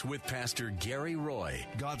Answers with Pastor Gary Roy.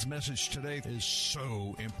 God's message today is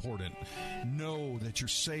so important. Know that you're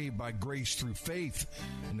saved by grace through faith,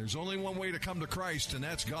 and there's only one way to come to Christ, and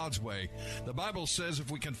that's God's way. The Bible says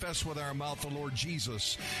if we confess with our mouth the Lord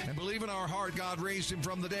Jesus and believe in our heart God raised him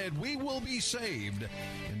from the dead, we will be saved,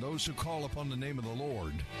 and those who call upon the name of the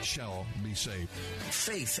Lord shall be saved.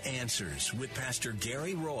 Faith Answers with Pastor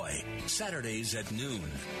Gary Roy, Saturdays at noon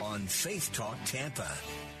on Faith Talk Tampa.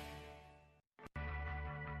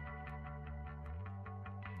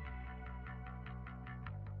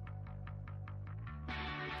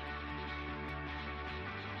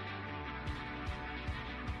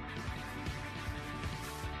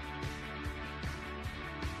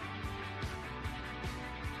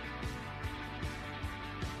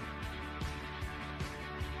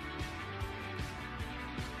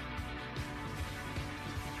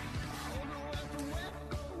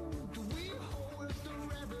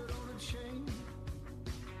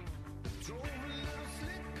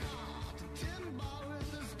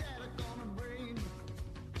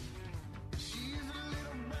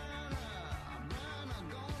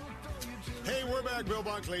 Hey, we're back. Bill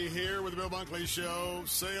Bunkley here with the Bill Bunkley Show,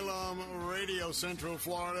 Salem Radio, Central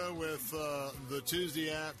Florida, with the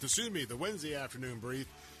Wednesday afternoon brief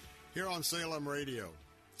here on Salem Radio.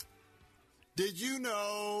 Did you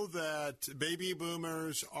know that baby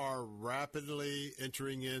boomers are rapidly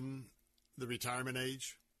entering in the retirement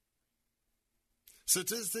age?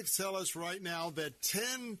 Statistics tell us right now that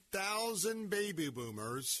 10,000 baby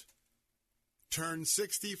boomers turn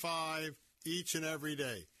 65 each and every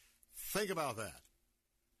day. Think about that.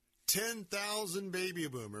 10,000 baby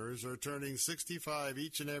boomers are turning 65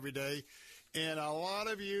 each and every day, and a lot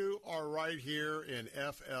of you are right here in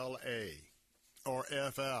FLA or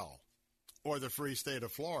FL or the Free State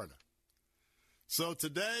of Florida. So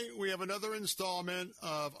today we have another installment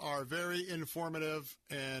of our very informative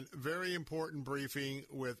and very important briefing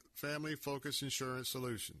with Family Focus Insurance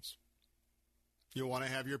Solutions. You'll want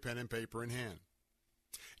to have your pen and paper in hand.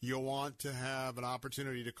 You'll want to have an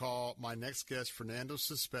opportunity to call my next guest, Fernando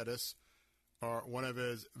Cespedes, or one of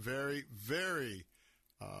his very, very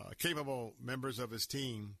capable members of his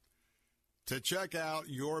team, to check out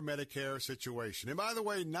your Medicare situation. And by the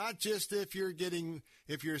way, not just if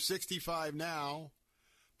you're 65 now,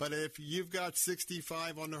 but if you've got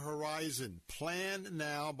 65 on the horizon, plan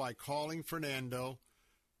now by calling Fernando,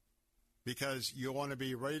 because you'll want to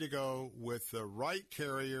be ready to go with the right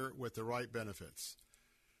carrier with the right benefits.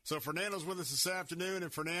 So Fernando's with us this afternoon,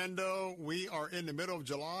 and Fernando, we are in the middle of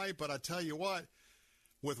July, but I tell you what,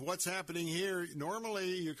 with what's happening here,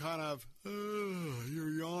 normally you kind of, you're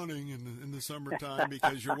yawning in the summertime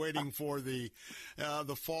because you're waiting for the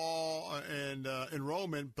fall and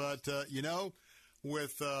enrollment, but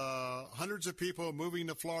with hundreds of people moving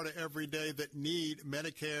to Florida every day that need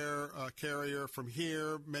Medicare carrier from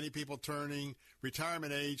here, many people turning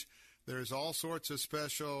retirement age, there's all sorts of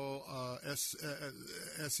special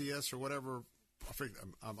SES or whatever.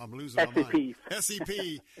 I'm losing my mind.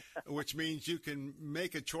 SEP, which means you can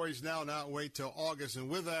make a choice now, not wait till August. And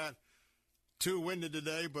with that, too winded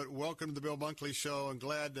today, but welcome to the Bill Bunkley Show. I'm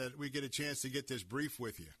glad that we get a chance to get this brief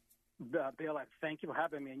with you. Bill, thank you for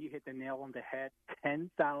having me. And you hit the nail on the head.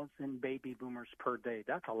 10,000 baby boomers per day.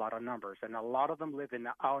 That's a lot of numbers. And a lot of them live in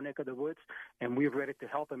our neck of the woods, and we're ready to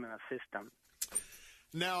help them and assist them.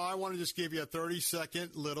 Now, I want to just give you a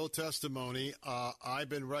 30-second little testimony. I've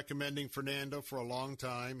been recommending Fernando for a long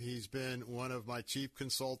time. He's been one of my chief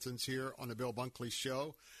consultants here on the Bill Bunkley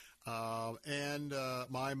Show. And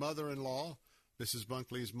my mother-in-law, Mrs.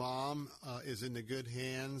 Bunkley's mom, is in the good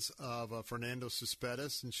hands of Fernando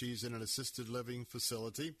Cespedes, and she's in an assisted living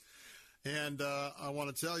facility. And I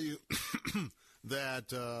want to tell you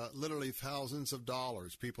that literally thousands of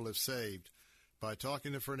dollars people have saved by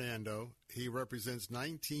talking to Fernando. He represents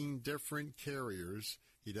 19 different carriers.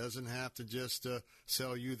 He doesn't have to just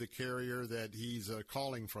sell you the carrier that he's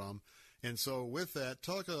calling from. And so with that,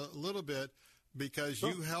 talk a little bit, because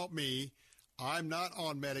you helped me. I'm not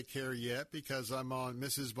on Medicare yet because I'm on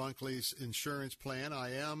Mrs. Bunkley's insurance plan.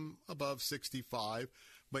 I am above 65,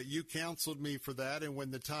 but you counseled me for that. And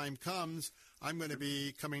when the time comes, I'm going to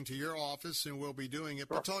be coming to your office and we'll be doing it.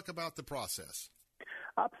 But talk about the process.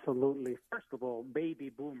 Absolutely. First of all,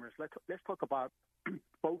 baby boomers. Let's talk about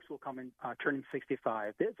folks who are coming turning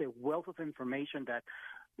 65. There's a wealth of information that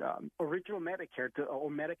original Medicare or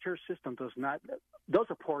Medicare system does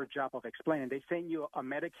a poor job of explaining. They send you a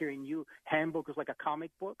Medicare and you handbook is like a comic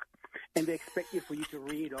book, and they expect you for you to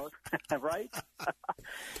read it, right?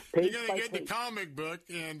 You're going to get the comic book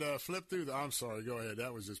and flip through the. I'm sorry, go ahead.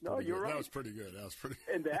 That was just pretty good. Right. That was pretty good.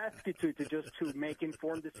 And they ask you to make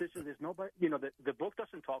informed decisions. There's nobody, the book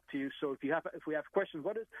doesn't talk to you. So if we have questions,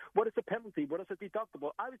 what is the penalty? What is the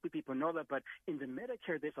deductible? Obviously, people know that, but in the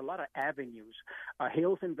Medicare, there's a lot of avenues,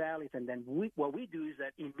 hills and valleys. And then what we do is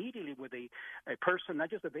that immediately with a person, not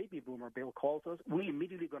just a baby boomer, Bill calls us, we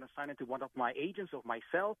immediately going to sign it to one of my agents or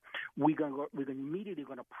myself. We're immediately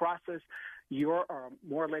going to process your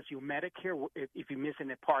more or less your Medicare if you're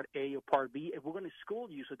missing a Part A or Part B. And we're going to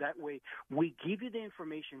school you so that way we give you the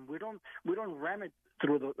information. We don't ram it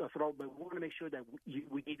through the throat, but we want to make sure that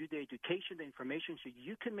we give you the education, the information, so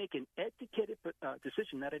you can make an educated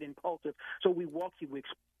decision, not an impulsive. So we walk you, we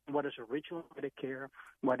explain what is original Medicare,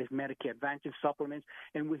 what is Medicare Advantage supplements,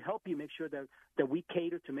 and we help you make sure that we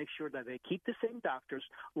cater to make sure that they keep the same doctors,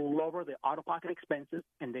 lower the out-of-pocket expenses,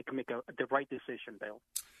 and they can make the right decision, Bill.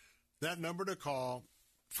 That number to call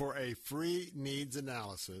for a free needs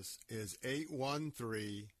analysis is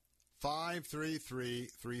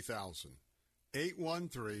 813-533-3000.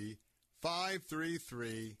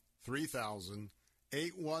 813-533-3000.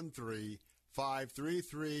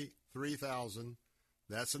 813-533-3000.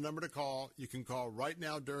 That's the number to call. You can call right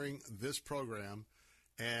now during this program,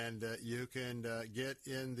 and you can get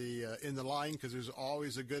in the line, because there's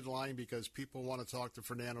always a good line because people want to talk to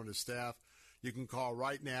Fernando and his staff. You can call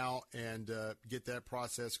right now and get that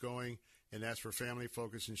process going, and that's for Family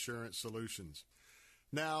Focus Insurance Solutions.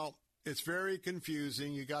 Now, it's very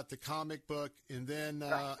confusing. You got the comic book, and then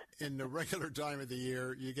in the regular time of the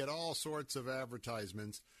year, you get all sorts of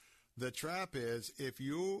advertisements. The trap is, if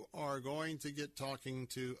you are going to get talking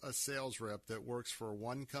to a sales rep that works for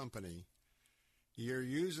one company, you're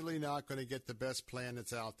usually not going to get the best plan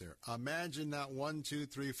that's out there. Imagine not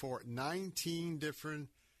 19 different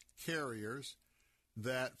carriers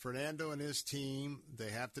that Fernando and his team, they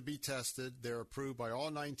have to be tested. They're approved by all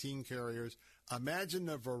 19 carriers. Imagine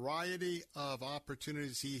the variety of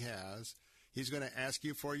opportunities he has. He's going to ask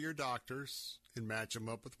you for your doctors and match them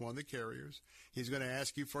up with one of the carriers. He's going to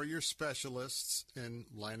ask you for your specialists and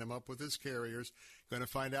line them up with his carriers. Going to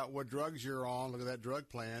find out what drugs you're on. Look at that drug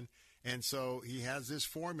plan. And so he has this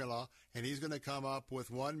formula, and he's going to come up with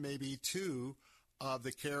one, maybe two of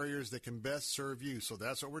the carriers that can best serve you. So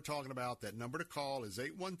that's what we're talking about. That number to call is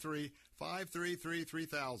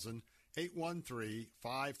 813-533-3000,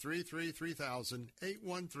 813-533-3000,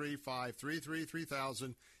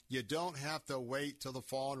 813-533-3000. You don't have to wait till the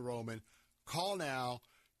fall enrollment. Call now,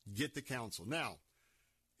 get the counsel. Now,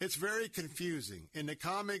 it's very confusing, and the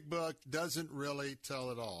comic book doesn't really tell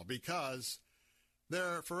it all, because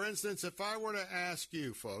there, for instance, if I were to ask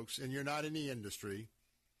you folks, and you're not in the industry,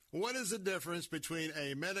 what is the difference between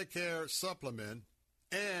a Medicare supplement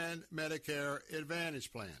and Medicare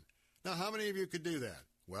Advantage plan? Now, how many of you could do that?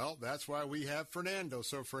 Well, that's why we have Fernando.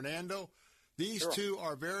 So, Fernando, these two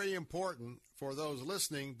are very important for those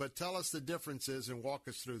listening, but tell us the differences and walk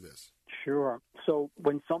us through this. Sure. So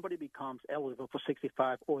when somebody becomes eligible for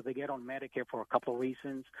 65 or they get on Medicare for a couple of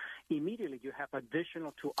reasons, immediately you have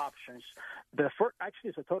additional two options. The first, actually,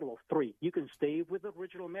 it's a total of three. You can stay with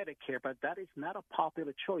original Medicare, but that is not a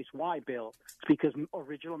popular choice. Why, Bill? It's because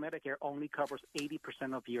original Medicare only covers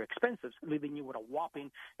 80% of your expenses, leaving you with a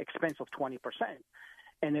whopping expense of 20%.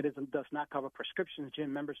 And it does not cover prescriptions,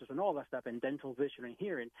 gym memberships, and all that stuff, and dental, vision, and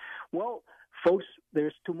hearing. Well, folks,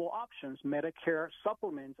 there's two more options. Medicare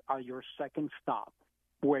supplements are your second stop.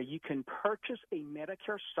 where you can purchase a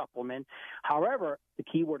Medicare supplement. However, the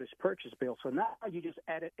key word is purchase, Bill. So now you just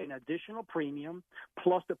added an additional premium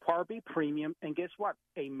plus the Part B premium, and guess what?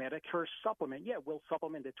 A Medicare supplement. Yeah, we'll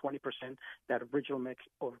supplement the 20% that original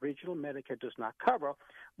Medicare does not cover,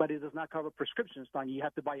 but it does not cover prescriptions. Now you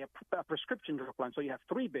have to buy a prescription drug plan, so you have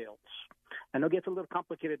 3 bills. And it gets a little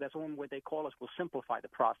complicated. That's one way they call us. We'll simplify the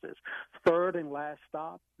process. Third and last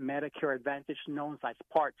stop, Medicare Advantage, known as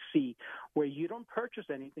Part C, where you don't purchase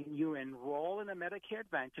anything. You enroll in a Medicare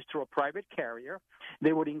Advantage through a private carrier.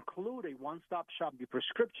 They would include a one-stop shop, your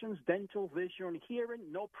prescriptions, dental, vision, hearing,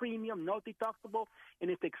 no premium, no deductible. And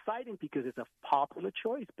it's exciting because it's a popular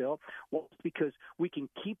choice, Bill. Well, it's because we can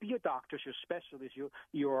keep your doctors, your specialists,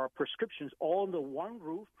 your prescriptions all under one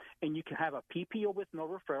roof, and you can have a PPO with no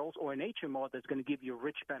referrals or an HMO that's going to give you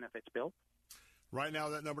rich benefits, Bill. Right now,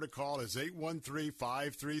 that number to call is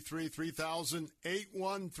 813-533-3000,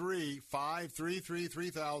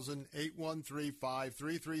 813-533-3000,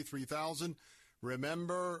 813-533-3000.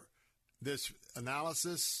 Remember, this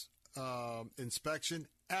analysis inspection,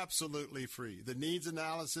 absolutely free. The needs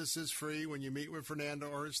analysis is free when you meet with Fernando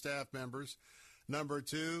or his staff members. Number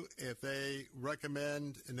 2, if they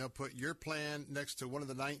recommend, and they'll put your plan next to one of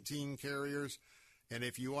the 19 carriers, and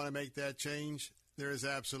if you want to make that change, there is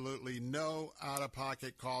absolutely no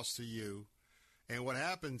out-of-pocket cost to you. And what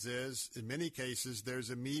happens is, in many cases, there's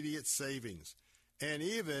immediate savings. And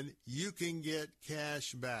even you can get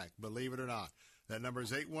cash back, believe it or not. That number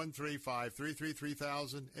is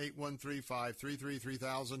 813-533-3000,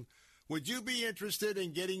 813-533-3000. Would you be interested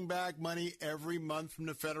in getting back money every month from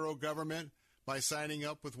the federal government by signing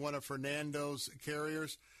up with one of Fernando's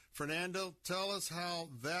carriers? Fernando, tell us how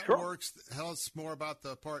that works. Tell us more about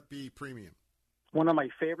the Part B premium. One of my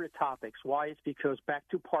favorite topics. Why? It's because back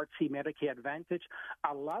to Part C, Medicare Advantage,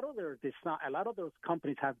 a lot of those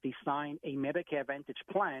companies have designed a Medicare Advantage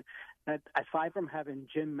plan that, aside from having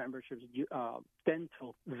gym memberships,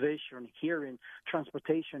 dental, vision, hearing,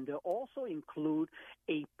 transportation, they also include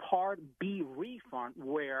a Part B refund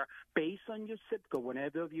where, based on your zip code,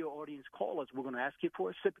 whenever your audience calls us, we're going to ask you for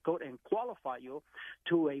a zip code and qualify you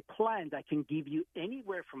to a plan that can give you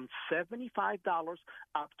anywhere from $75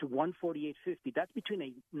 up to $148.50. That's between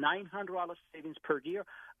a $900 savings per year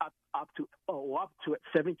up to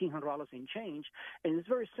 $1,700 in change. And it's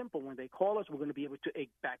very simple. When they call us, we're going to be able to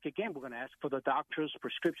back again. We're going to ask for the doctor's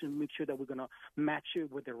prescription, make sure that we're going to match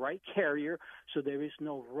it with the right carrier so there is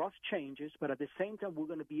no rough changes. But at the same time, we're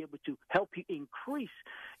going to be able to help you increase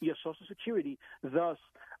your Social Security. Thus,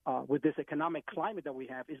 with this economic climate that we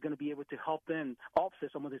have, is going to be able to help them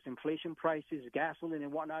offset some of this inflation prices, gasoline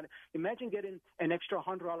and whatnot. Imagine getting an extra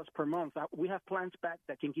 $100 per month. We have plans back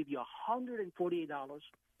that can give you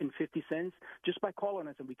 $148.50 just by calling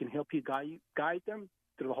us, and we can help you guide them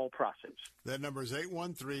through the whole process. That number is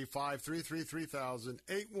 813-533-3000,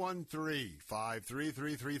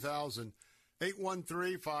 813-533-3000,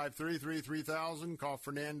 813-533-3000. Call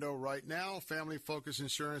Fernando right now. Family Focus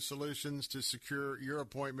Insurance Solutions to secure your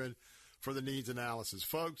appointment for the needs analysis.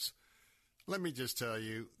 Folks, let me just tell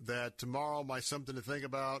you that tomorrow my Something to Think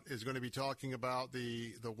About is going to be talking about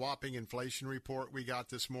the whopping inflation report we got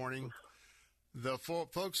this morning. The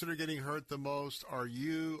folks that are getting hurt the most are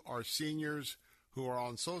you, our seniors who are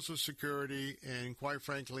on Social Security, and quite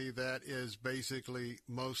frankly, that is basically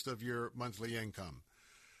most of your monthly income.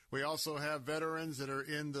 We also have veterans that are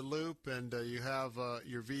in the loop, and you have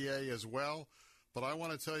your VA as well. But I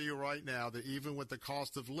want to tell you right now that even with the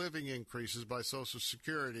cost of living increases by Social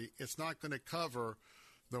Security, it's not going to cover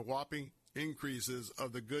the whopping increases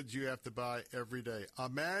of the goods you have to buy every day.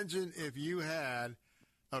 Imagine if you had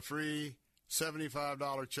a free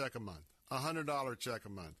 $75 check a month, $100 check a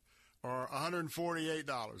month, or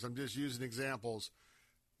 $148. I'm just using examples.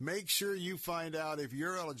 Make sure you find out if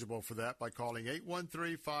you're eligible for that by calling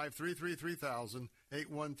 813-533-3000,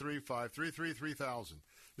 813-533-3000.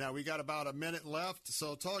 Now, we got about a minute left,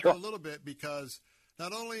 so talk a little bit, because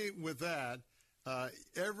not only with that,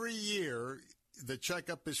 every year the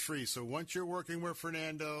checkup is free. So once you're working with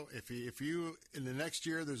Fernando, if you in the next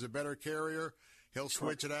year there's a better carrier, he'll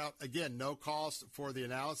switch it out. Again, no cost for the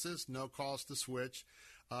analysis, no cost to switch.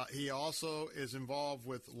 He also is involved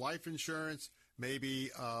with life insurance, maybe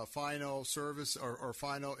final service or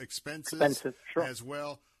final expenses as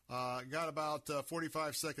well. Got about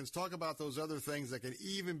 45 seconds. Talk about those other things that can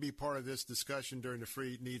even be part of this discussion during the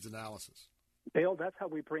free needs analysis. Bill, that's how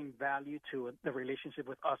we bring value to the relationship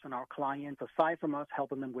with us and our clients. Aside from us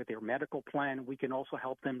helping them with their medical plan, we can also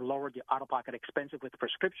help them lower the out-of-pocket expenses with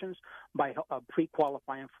prescriptions by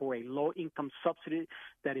pre-qualifying for a low-income subsidy.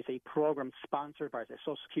 That is a program sponsored by the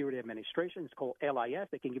Social Security Administration. It's called LIS.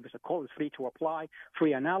 They can give us a call. It's free to apply,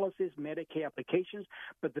 free analysis, Medicaid applications.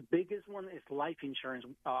 But the biggest one is life insurance.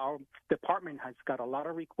 Our department has got a lot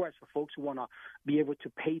of requests for folks who want to be able to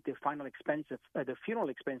pay the final expenses, the funeral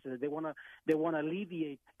expenses. They want to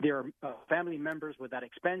alleviate their family members with that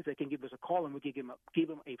expense. They can give us a call and we can give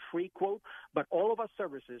them a free quote. But all of our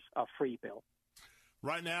services are free, Bill.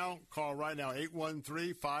 Right now, call right now,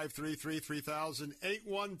 813-533-3000,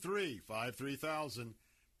 813-533-3000,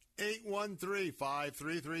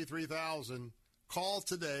 813-533-3000. Call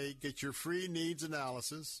today, get your free needs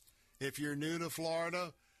analysis. If you're new to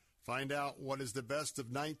Florida, find out what is the best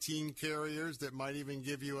of 19 carriers that might even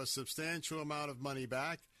give you a substantial amount of money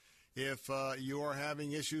back. If you are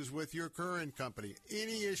having issues with your current company,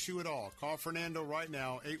 any issue at all, call Fernando right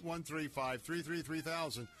now,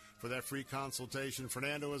 813-533-3000 for that free consultation.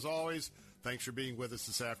 Fernando, as always, thanks for being with us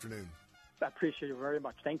this afternoon. I appreciate it very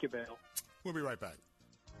much. Thank you, Bill. We'll be right back.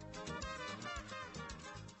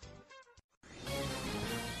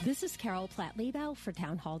 This is Carol Platt-Liebau for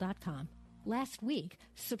townhall.com. Last week,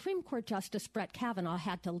 Supreme Court Justice Brett Kavanaugh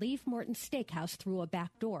had to leave Morton's Steakhouse through a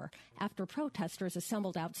back door after protesters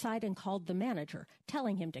assembled outside and called the manager,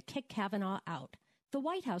 telling him to kick Kavanaugh out. The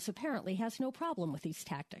White House apparently has no problem with these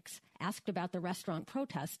tactics. Asked about the restaurant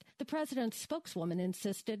protest, the president's spokeswoman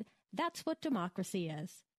insisted that's what democracy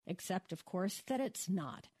is. Except, of course, that it's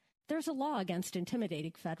not. There's a law against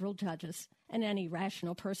intimidating federal judges, and any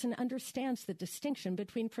rational person understands the distinction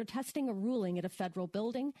between protesting a ruling at a federal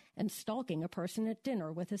building and stalking a person at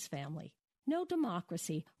dinner with his family. No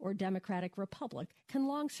democracy or democratic republic can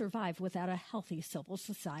long survive without a healthy civil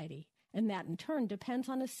society, and that in turn depends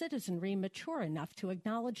on a citizenry mature enough to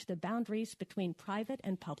acknowledge the boundaries between private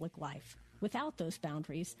and public life. Without those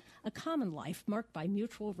boundaries, a common life marked by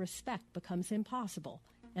mutual respect becomes impossible,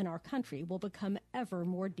 and our country will become ever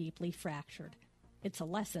more deeply fractured. It's a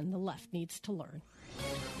lesson the left needs to learn.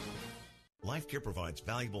 LifeCare provides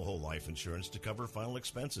valuable whole life insurance to cover final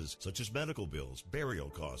expenses such as medical bills, burial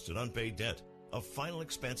costs, and unpaid debt. A final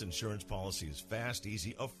expense insurance policy is fast,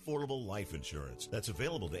 easy, affordable life insurance that's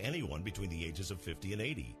available to anyone between the ages of 50 and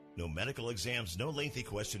 80. No medical exams, no lengthy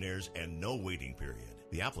questionnaires, and no waiting period.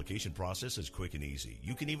 The application process is quick and easy.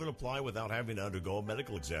 You can even apply without having to undergo a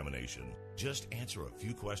medical examination. Just answer a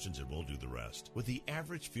few questions and we'll do the rest. With the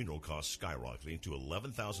average funeral cost skyrocketing to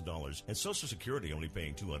 $11,000 and Social Security only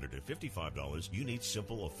paying $255, you need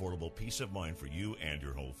simple, affordable peace of mind for you and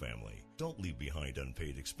your whole family. Don't leave behind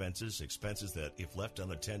unpaid expenses that, if left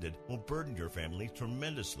unattended, will burden your family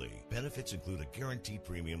tremendously. Benefits include a guaranteed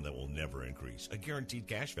premium that will never increase, a guaranteed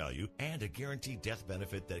cash value, and a guaranteed death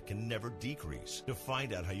benefit that can never decrease. To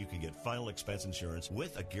find out how you can get final expense insurance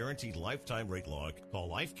with a guaranteed lifetime rate lock, call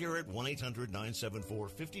LifeCare at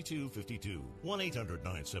 1-800-974-5252.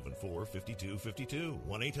 1-800-974-5252.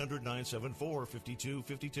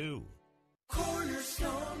 1-800-974-5252.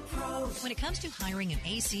 Cornerstone Pros. When it comes to hiring an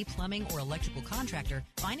AC, plumbing, or electrical contractor,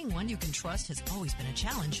 finding one you can trust has always been a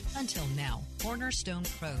challenge until now. Cornerstone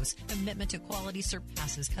Pros. Commitment to quality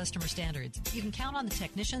surpasses customer standards. You can count on the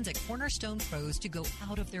technicians at Cornerstone Pros to go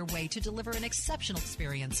out of their way to deliver an exceptional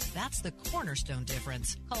experience. That's the Cornerstone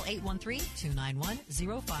difference. Call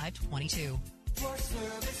 813-291-0522. For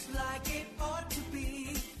service like it ought to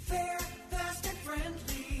be, fair, fast, and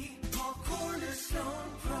friendly. Call Cornerstone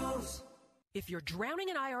Pros. If you're drowning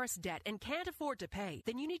in IRS debt and can't afford to pay,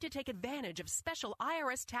 then you need to take advantage of special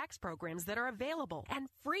IRS tax programs that are available and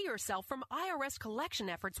free yourself from IRS collection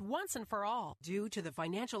efforts once and for all. Due to the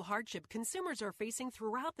financial hardship consumers are facing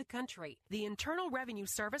throughout the country, the Internal Revenue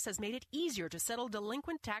Service has made it easier to settle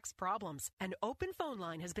delinquent tax problems. An open phone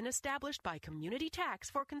line has been established by Community Tax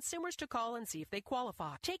for consumers to call and see if they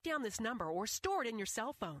qualify. Take down this number or store it in your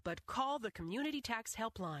cell phone, but call the Community Tax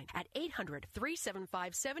Helpline at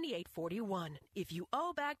 800-375-7841. If you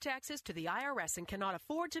owe back taxes to the IRS and cannot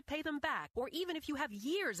afford to pay them back, or even if you have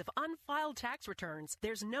years of unfiled tax returns,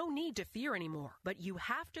 there's no need to fear anymore. But you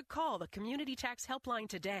have to call the Community Tax Helpline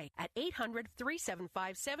today at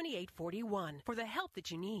 800-375-7841 for the help that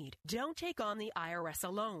you need. Don't take on the IRS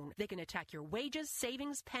alone. They can attack your wages,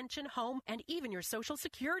 savings, pension, home, and even your Social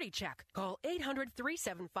Security check. Call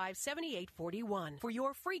 800-375-7841 for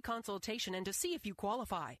your free consultation and to see if you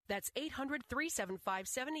qualify. That's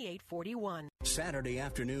 800-375-7841. Saturday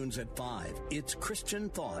afternoons at 5, it's Christian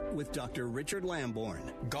Thought with Dr. Richard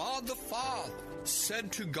Lamborn. God the Father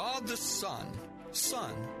said to God the Son,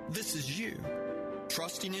 Son, this is you.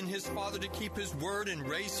 Trusting in his Father to keep his word and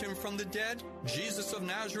raise him from the dead, Jesus of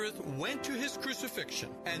Nazareth went to his crucifixion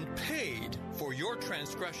and paid for your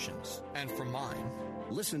transgressions and for mine.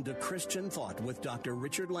 Listen to Christian Thought with Dr.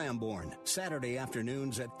 Richard Lamborn, Saturday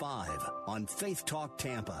afternoons at 5 on Faith Talk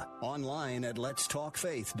Tampa, online at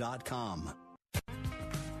letstalkfaith.com.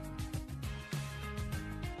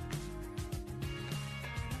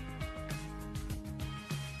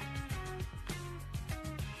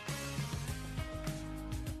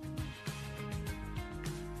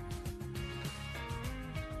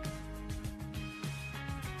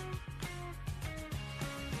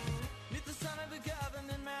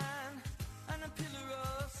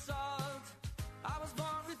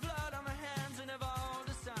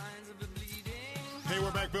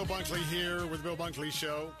 Bill Bunkley here with the Bill Bunkley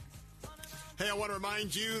Show. Hey, I want to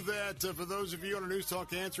remind you that for those of you on our News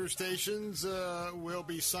Talk answer stations, we'll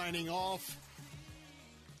be signing off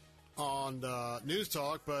on News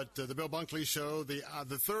Talk, but the Bill Bunkley Show,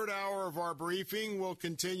 the third hour of our briefing will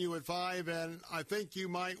continue at 5, and I think you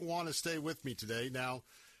might want to stay with me today. Now,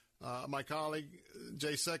 my colleague,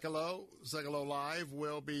 Jay Sekulow Live,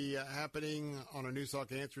 will be happening on our News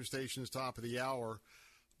Talk answer stations top of the hour.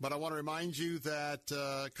 But I want to remind you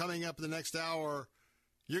that coming up in the next hour,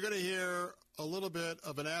 you're going to hear a little bit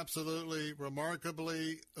of an absolutely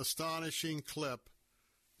remarkably astonishing clip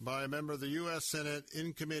by a member of the U.S. Senate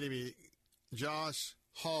in committee, Josh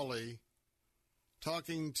Hawley,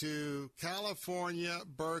 talking to California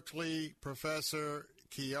Berkeley professor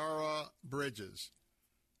Khiara Bridges.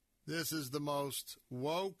 This is the most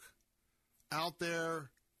woke, out there,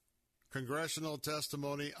 congressional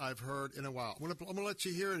testimony I've heard in a while. I'm going to let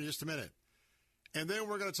you hear it in just a minute. And then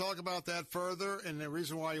we're going to talk about that further, and the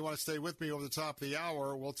reason why you want to stay with me over the top of the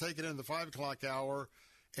hour, we'll take it into the 5 o'clock hour,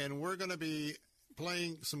 and we're going to be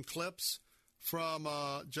playing some clips from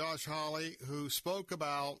Josh Hawley, who spoke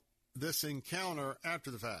about this encounter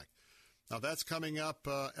after the fact. Now, that's coming up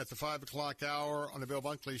at the 5 o'clock hour on the Bill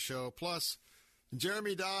Bunkley Show. Plus,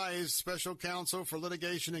 Jeremy Dys, Special Counsel for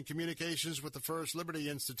Litigation and Communications with the First Liberty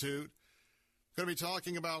Institute, going to be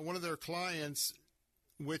talking about one of their clients,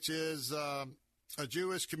 which is a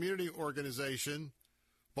Jewish community organization,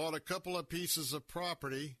 bought a couple of pieces of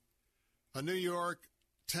property. A New York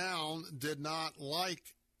town did not like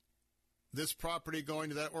this property going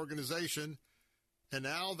to that organization, and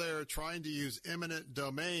now they're trying to use eminent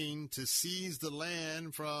domain to seize the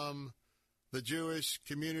land from the Jewish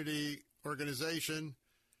community organization.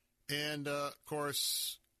 And, of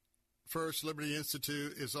course, First Liberty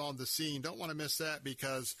Institute is on the scene. Don't want to miss that,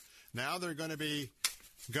 because now there are going to be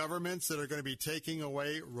governments that are going to be taking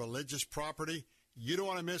away religious property. You don't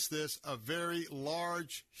want to miss this. A very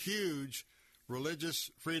large, huge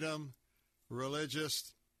religious freedom,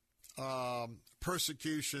 religious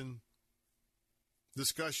persecution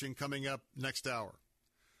discussion coming up next hour.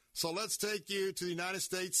 So let's take you to the United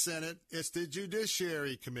States Senate. It's the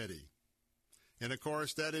Judiciary Committee. And, of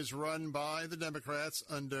course, that is run by the Democrats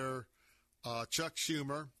under Chuck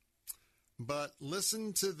Schumer. But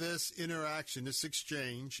listen to this interaction, this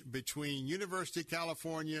exchange between University of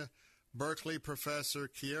California Berkeley professor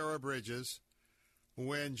Khiara Bridges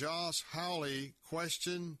when Josh Hawley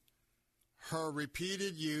questioned her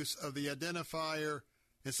repeated use of the identifier.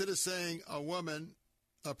 Instead of saying a woman,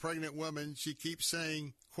 a pregnant woman, she keeps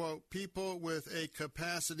saying, quote, people with a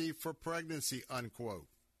capacity for pregnancy, unquote.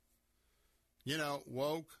 You know,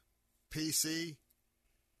 woke, PC.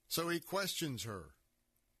 So he questions her.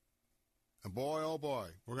 And boy, oh boy,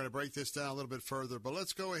 we're going to break this down a little bit further. But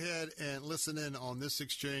let's go ahead and listen in on this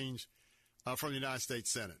exchange from the United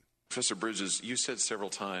States Senate. Professor Bridges, you said several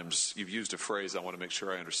times, you've used a phrase, I want to make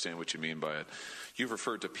sure I understand what you mean by it. You've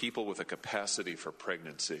referred to people with a capacity for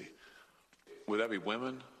pregnancy. Would that be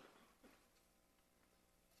women?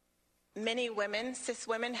 Many women, cis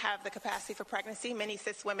women, have the capacity for pregnancy. Many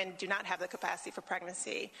cis women do not have the capacity for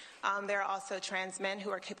pregnancy. There are also trans men who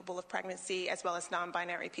are capable of pregnancy, as well as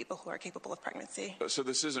non-binary people who are capable of pregnancy. So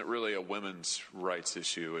this isn't really a women's rights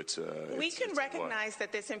issue. We can recognize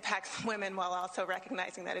that this impacts women while also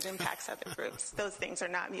recognizing that it impacts other groups. Those things are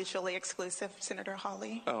not mutually exclusive, Senator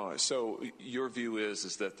Hawley. Oh, so your view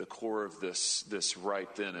is that the core of this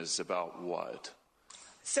right then is about what?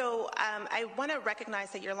 So I want to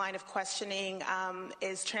recognize that your line of questioning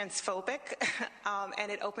is transphobic,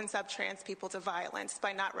 and it opens up trans people to violence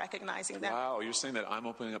by not recognizing that. Wow, you're saying that I'm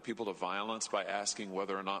opening up people to violence by asking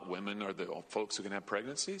whether or not women are the folks who can have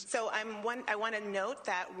pregnancies? So I want to note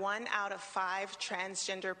that 1 out of 5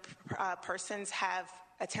 transgender persons have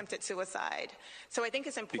attempted suicide. So I think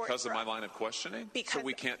it's important because of my line of questioning. So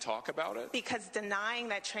we can't talk about it. Because denying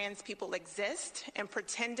that trans people exist and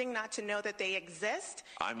pretending not to know that they exist.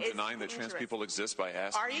 I'm denying that trans people exist by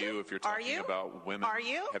asking you if you're talking about women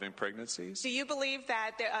having pregnancies. Do you believe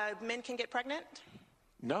that men can get pregnant?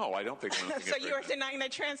 No, I don't think women can get pregnant. So you're denying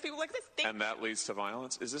that trans people exist? And that leads to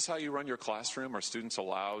violence? Is this how you run your classroom? Are students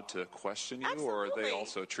allowed to question you? Absolutely. Or are they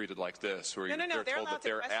also treated like this, where No, they're told that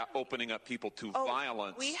they're question. Opening up people to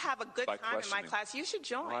violence? We have a good time in my class. You should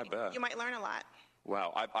join. Oh, I bet. You might learn a lot.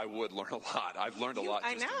 Wow, I would learn a lot. I've learned a lot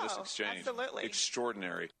just in this exchange. Absolutely.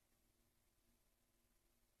 Extraordinary.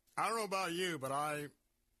 I don't know about you, but I've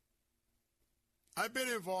been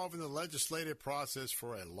involved in the legislative process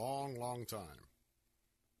for a long, long time.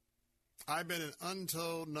 I've been in an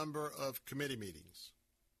untold number of committee meetings.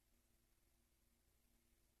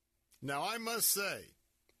 Now, I must say,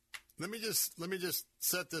 let me just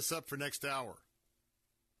set this up for next hour.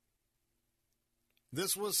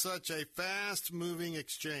 This was such a fast-moving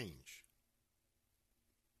exchange.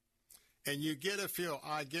 And you get a feel,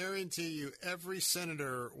 I guarantee you, every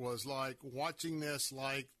senator was like watching this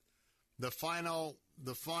like the final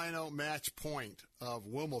match point of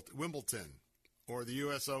Wimbledon or the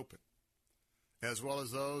U.S. Open, as well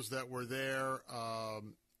as those that were there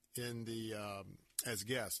as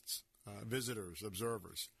guests, visitors,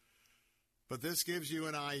 observers. But this gives you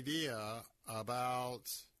an idea about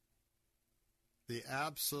the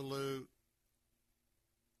absolute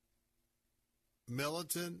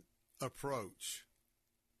militant approach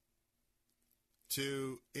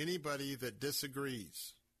to anybody that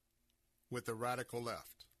disagrees with the radical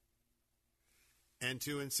left. And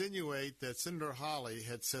to insinuate that Senator Hawley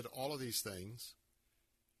had said all of these things,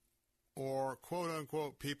 or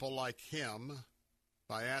quote-unquote people like him,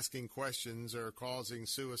 by asking questions or causing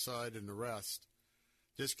suicide and arrest,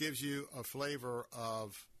 just gives you a flavor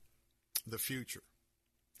of the future.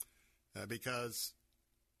 Because,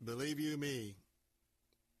 believe you me,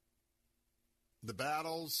 the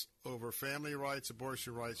battles over family rights,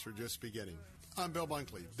 abortion rights are just beginning. I'm Bill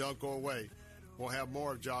Bunkley. Don't go away. We'll have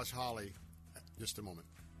more of Josh Hawley in just a moment.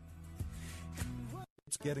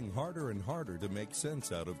 It's getting harder and harder to make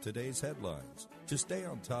sense out of today's headlines. To stay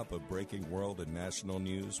on top of breaking world and national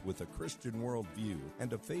news with a Christian worldview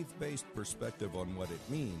and a faith-based perspective on what it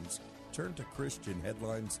means, turn to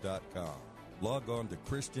ChristianHeadlines.com. Log on to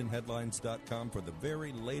ChristianHeadlines.com for the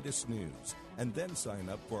very latest news, and then sign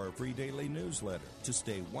up for our free daily newsletter to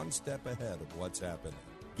stay one step ahead of what's happening.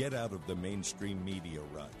 Get out of the mainstream media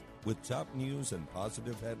rut with top news and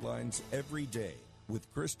positive headlines every day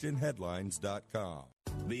with ChristianHeadlines.com.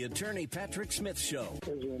 The Attorney Patrick Smith Show.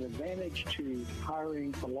 There's an advantage to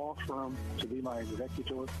hiring a law firm to be my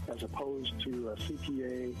executor as opposed to a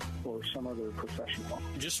CPA or some other professional.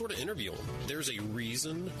 Just sort of interview them. There's a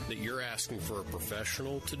reason that you're asking for a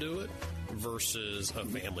professional to do it versus a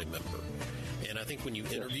family member. And I think when you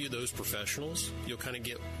interview those professionals, you'll kind of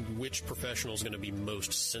get which professional is going to be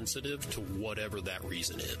most sensitive to whatever that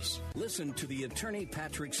reason is. Listen to the Attorney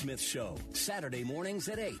Patrick Smith Show, Saturday mornings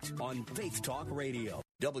at 8 on Faith Talk Radio.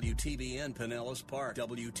 WTBN Pinellas Park,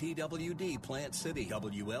 WTWD Plant City,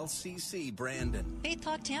 WLCC Brandon. Faith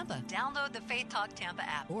Talk Tampa. Download the Faith Talk Tampa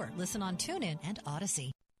app or listen on TuneIn and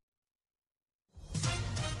Odyssey.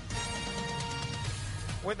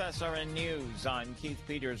 With SRN News, I'm Keith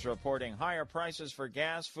Peters reporting higher prices for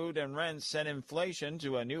gas, food, and rent sent inflation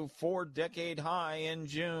to a new 4-decade high in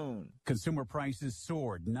June. Consumer prices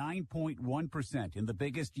soared 9.1% in the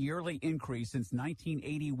biggest yearly increase since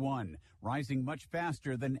 1981, rising much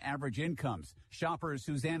faster than average incomes. Shopper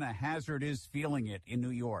Susanna Hazard is feeling it in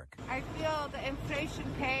New York. I feel the inflation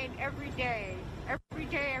pain every day. Every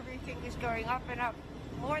day everything is going up and up.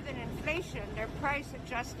 More than inflation, they're price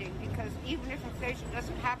adjusting because even if inflation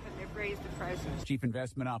doesn't happen, they've raised the prices. Chief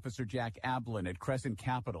Investment Officer Jack Ablin at Crescent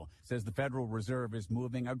Capital says the Federal Reserve is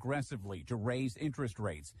moving aggressively to raise interest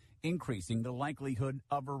rates, increasing the likelihood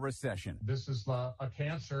of a recession. This is a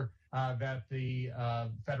cancer that the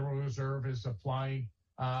Federal Reserve is applying,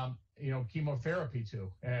 chemotherapy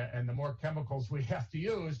to. And the more chemicals we have to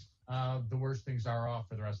use, the worse things are off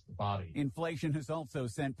for the rest of the body. Inflation has also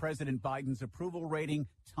sent President Biden's approval rating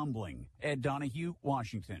tumbling. Ed Donahue,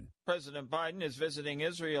 Washington. President Biden is visiting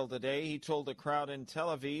Israel today. He told a crowd in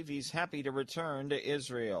Tel Aviv he's happy to return to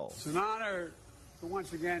Israel. It's an honor to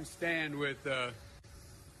once again stand with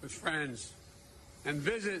friends and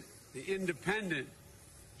visit the independent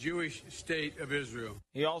Jewish state of Israel.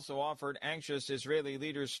 He also offered anxious Israeli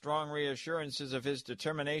leaders strong reassurances of his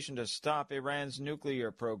determination to stop Iran's nuclear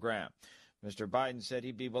program. Mr. Biden said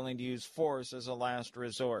he'd be willing to use force as a last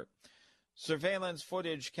resort. Surveillance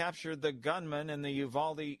footage captured the gunman in the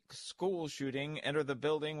Uvalde school shooting enter the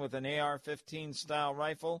building with an AR-15 style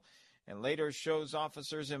rifle and later shows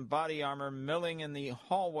officers in body armor milling in the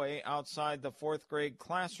hallway outside the fourth grade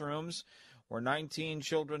classrooms where 19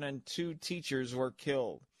 children and 2 teachers were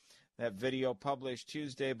killed. That video published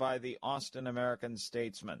Tuesday by the Austin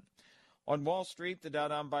American-Statesman. On Wall Street, the Dow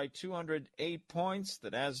down by 208 points. The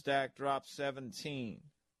Nasdaq dropped 17.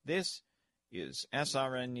 This is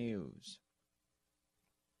SRN News.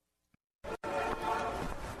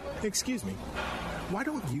 Excuse me, why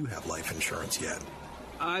don't you have life insurance yet?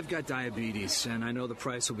 I've got diabetes, and I know the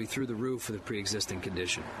price will be through the roof for the pre-existing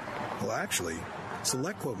condition. Well, actually,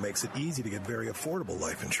 SelectQuote makes it easy to get very affordable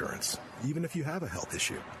life insurance, even if you have a health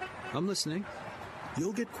issue. I'm listening.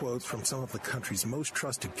 You'll get quotes from some of the country's most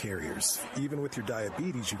trusted carriers. Even with your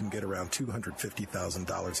diabetes, you can get around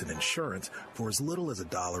 $250,000 in insurance for as little as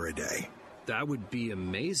 $1 a day. That would be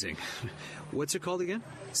amazing. What's it called again?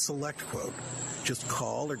 SelectQuote. Just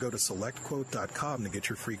call or go to SelectQuote.com to get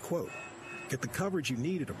your free quote. Get the coverage you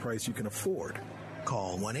need at a price you can afford.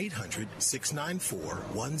 Call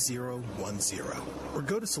 1-800-694-1010 or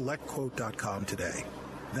go to SelectQuote.com today.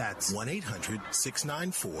 That's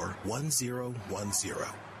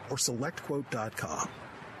 1-800-694-1010 or SelectQuote.com.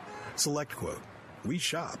 SelectQuote. We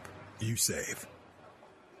shop. You save.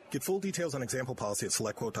 Get full details on example policy at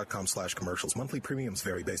SelectQuote.com/commercials. Monthly premiums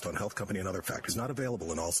vary based on health company and other factors. Not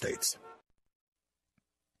available in all states.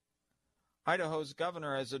 Idaho's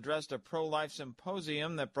governor has addressed a pro-life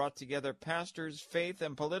symposium that brought together pastors, faith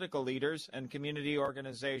and political leaders, and community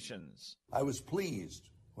organizations. I was pleased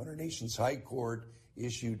when our nation's high court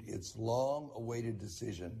issued its long-awaited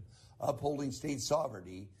decision upholding state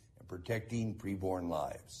sovereignty and protecting preborn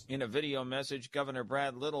lives. In a video message, Governor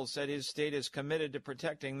Brad Little said his state is committed to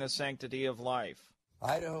protecting the sanctity of life.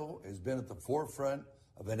 Idaho has been at the forefront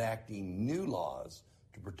of enacting new laws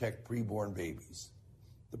to protect preborn babies.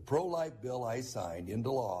 The pro-life bill I signed into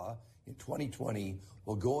law in 2020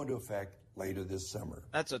 will go into effect later this summer.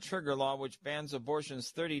 That's a trigger law which bans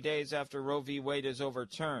abortions 30 days after Roe v. Wade is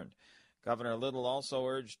overturned. Governor Little also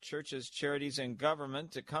urged churches, charities, and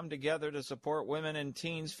government to come together to support women and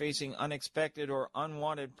teens facing unexpected or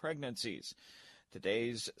unwanted pregnancies.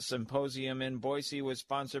 Today's symposium in Boise was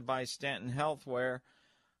sponsored by Stanton Healthware,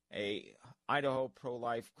 a Idaho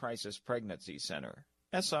pro-life crisis pregnancy center.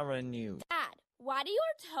 SRN News. Dad, why do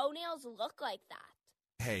your toenails look like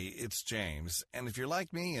that? Hey, it's James, and if you're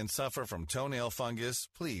like me and suffer from toenail fungus,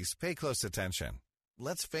 please pay close attention.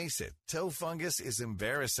 Let's face it, toe fungus is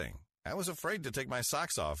embarrassing. I was afraid to take my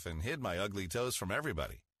socks off and hid my ugly toes from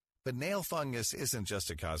everybody. But nail fungus isn't just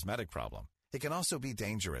a cosmetic problem. It can also be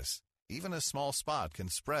dangerous. Even a small spot can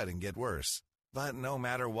spread and get worse. But no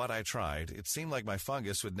matter what I tried, it seemed like my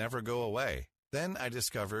fungus would never go away. Then I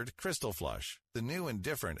discovered Crystal Flush, the new and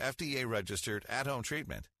different FDA-registered at-home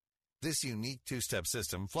treatment. This unique two-step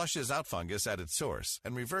system flushes out fungus at its source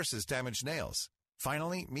and reverses damaged nails.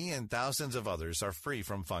 Finally, me and thousands of others are free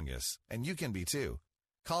from fungus, and you can be too.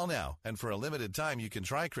 Call now, and for a limited time, you can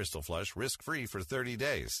try Crystal Flush risk-free for 30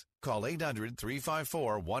 days. Call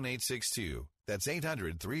 800-354-1862. That's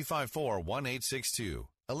 800-354-1862.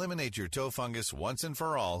 Eliminate your toe fungus once and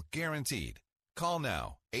for all, guaranteed. Call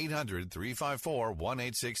now,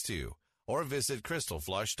 800-354-1862, or visit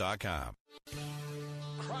crystalflush.com.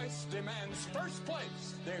 Christ demands first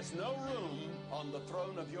place. There's no room on the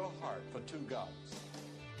throne of your heart for two gods.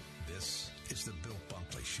 This is the Bill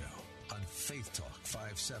Bunkley Show on Faith Talk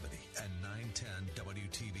 570 and 910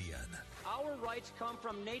 WTBN. Our rights come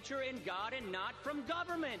from nature and God and not from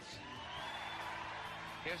government.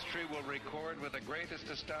 History will record with the greatest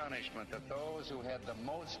astonishment that those who had the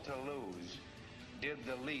most to lose did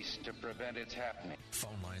the least to prevent its happening.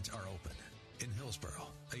 Phone lines are open. In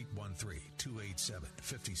Hillsborough,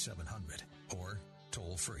 813-287-5700 or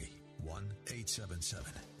toll free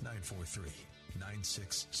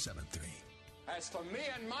 1-877-943-9673. As for me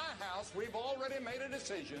and my house, we've already made a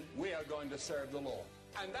decision. We are going to serve the Lord.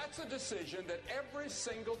 And that's a decision that every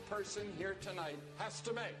single person here tonight has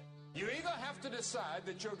to make. You either have to decide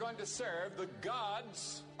that you're going to serve the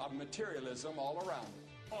gods of materialism all around you,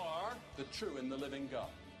 or the true and the living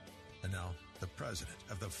God. And now, the president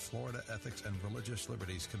of the Florida Ethics and Religious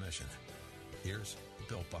Liberties Commission. Here's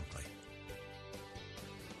Bill Bunkley.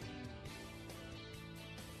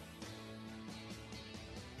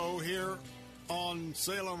 Here on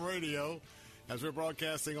Salem Radio, as we're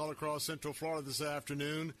broadcasting all across Central Florida this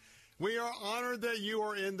afternoon, we are honored that you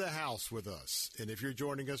are in the house with us. And if you're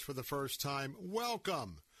joining us for the first time,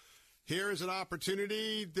 welcome. Here is an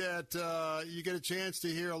opportunity that you get a chance to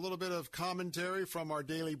hear a little bit of commentary from our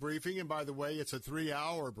daily briefing. And by the way, it's a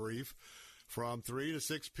 3-hour brief from 3 to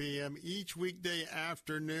 6 p.m. each weekday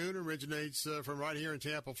afternoon. Originates from right here in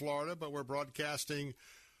Tampa, Florida, but we're broadcasting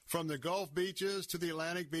from the Gulf beaches to the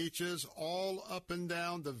Atlantic beaches, all up and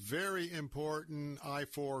down the very important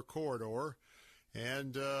I-4 corridor,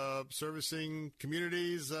 and servicing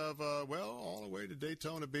communities of, all the way to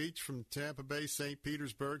Daytona Beach, from Tampa Bay, St.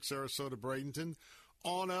 Petersburg, Sarasota, Bradenton,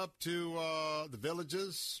 on up to the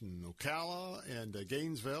villages, Ocala and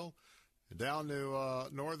Gainesville, down to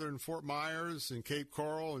northern Fort Myers and Cape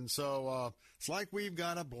Coral. And so it's like we've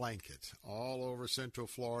got a blanket all over Central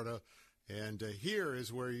Florida. And here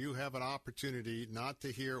is where you have an opportunity not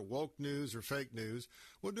to hear woke news or fake news.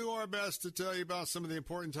 We'll do our best to tell you about some of the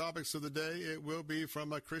important topics of the day. It will be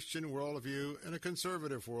from a Christian worldview and a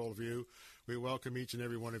conservative worldview. We welcome each and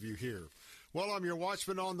every one of you here. Well, I'm your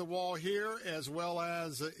watchman on the wall here, as well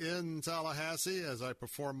as in Tallahassee, as I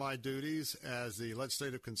perform my duties as the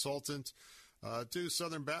legislative consultant to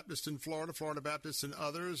Southern Baptist in Florida, Florida Baptist and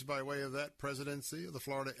others, by way of that presidency of the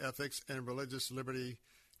Florida Ethics and Religious Liberty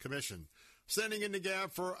Commission, standing in the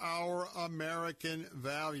gap for our American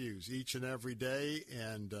values each and every day.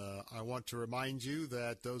 And I want to remind you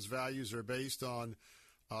that those values are based on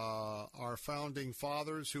our founding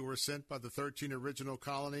fathers who were sent by the 13 original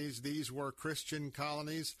colonies. These were Christian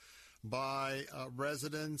colonies by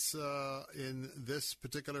residents in this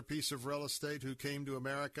particular piece of real estate who came to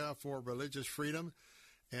America for religious freedom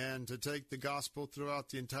and to take the gospel throughout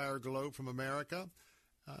the entire globe from America.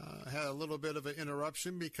 Had a little bit of an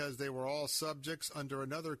interruption because they were all subjects under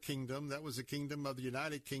another kingdom. That was the kingdom of the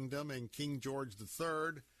United Kingdom, and King George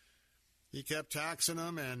III, he kept taxing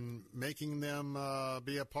them and making them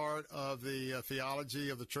be a part of the theology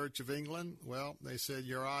of the Church of England. Well, they said,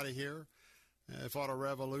 you're out of here. They fought a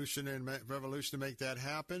revolution to make that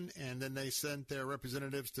happen, and then they sent their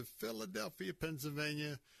representatives to Philadelphia,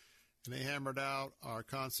 Pennsylvania, and they hammered out our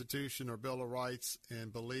Constitution, or Bill of Rights,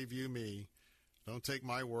 and believe you me, don't take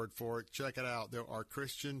my word for it. Check it out. There are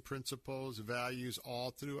Christian principles, values all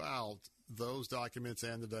throughout those documents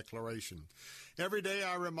and the Declaration. Every day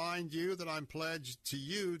I remind you that I'm pledged to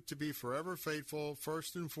you to be forever faithful,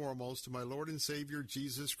 first and foremost, to my Lord and Savior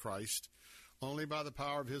Jesus Christ, only by the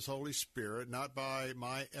power of his Holy Spirit, not by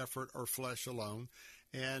my effort or flesh alone.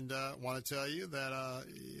 And I want to tell you that,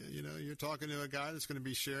 you're talking to a guy that's going to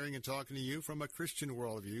be sharing and talking to you from a Christian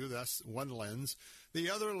worldview. That's one lens. The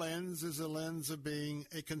other lens is a lens of being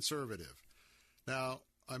a conservative. Now,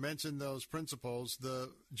 I mentioned those principles.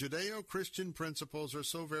 The Judeo-Christian principles are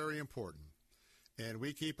so very important. And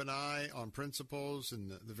we keep an eye on principles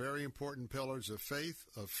and the very important pillars of faith,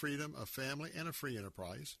 of freedom, of family, and of free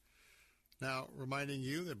enterprise. Now, reminding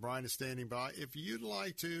you that Brian is standing by. If you'd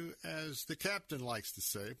like to, as the captain likes to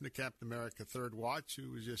say, from the Captain America Third Watch, who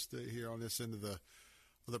was just here on this end of the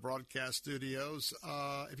broadcast studios,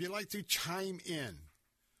 if you'd like to chime in,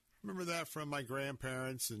 remember that from my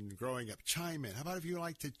grandparents and growing up, chime in. How about if you'd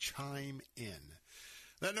like to chime in?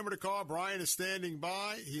 That number to call, Brian is standing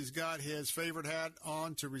by. He's got his favorite hat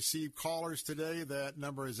on to receive callers today. That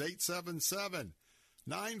number is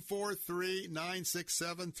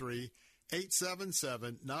 877-943-9673.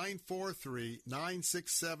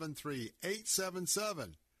 877-943-9673,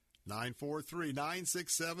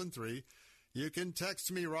 877-943-9673. You can text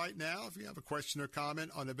me right now if you have a question or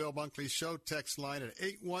comment on the Bill Bunkley Show. Text line at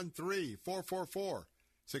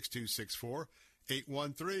 813-444-6264,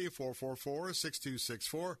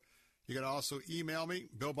 813-444-6264. You can also email me,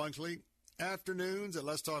 Bill Bunkley, afternoons at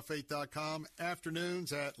letstalkfaith.com,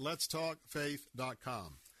 afternoons at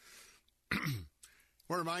letstalkfaith.com.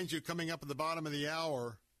 I want to remind you, coming up at the bottom of the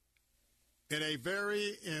hour, in a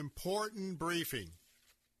very important briefing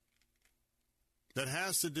that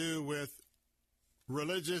has to do with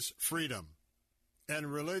religious freedom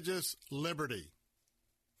and religious liberty,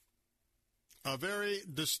 a very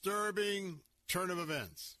disturbing turn of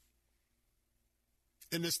events.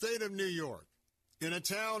 In the state of New York, in a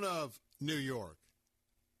town of New York,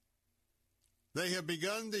 they have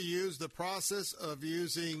begun to use the process of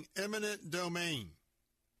using eminent domain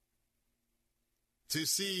to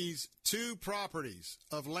seize 2 properties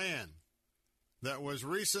of land that was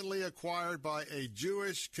recently acquired by a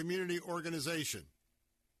Jewish community organization.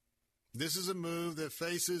 This is a move that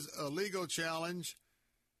faces a legal challenge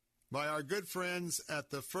by our good friends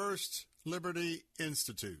at the First Liberty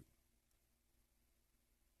Institute.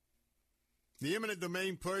 The eminent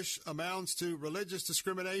domain push amounts to religious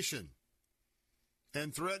discrimination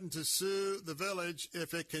and threatens to sue the village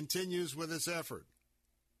if it continues with its effort.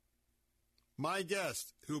 My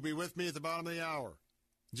guest, who will be with me at the bottom of the hour,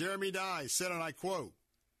 Jeremy Dye said, and I quote,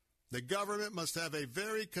 "The government must have a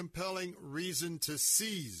very compelling reason to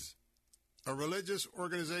seize a religious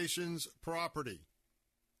organization's property.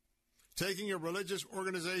 Taking a religious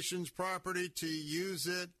organization's property to use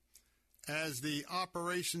it as the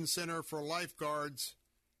operation center for lifeguards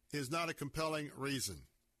is not a compelling reason."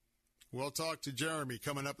 We'll talk to Jeremy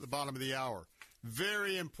coming up at the bottom of the hour.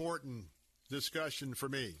 Very important discussion for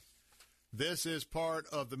me. This is part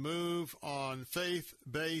of the move on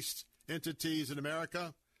faith-based entities in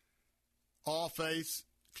America. All faiths,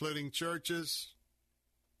 including churches,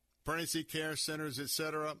 pregnancy care centers,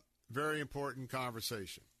 etc. Very important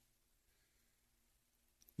conversation.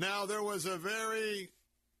 Now, there was a very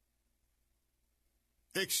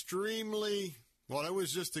extreme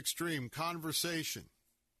conversation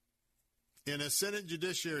in a Senate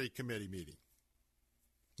Judiciary Committee meeting.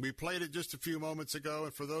 We played it just a few moments ago,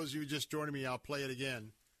 and for those of you just joining me, I'll play it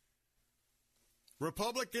again.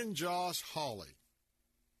 Republican Josh Hawley.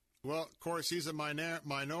 Well, of course, he's a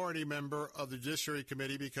minority member of the Judiciary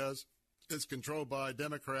Committee because it's controlled by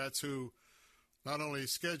Democrats who not only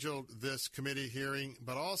scheduled this committee hearing,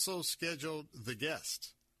 but also scheduled the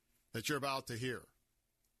guest that you're about to hear.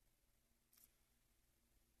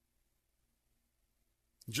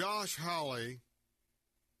 Josh Hawley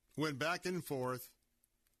went back and forth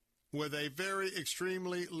with a very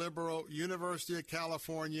extremely liberal University of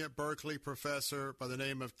California, Berkeley professor by the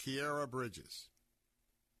name of Khiara Bridges.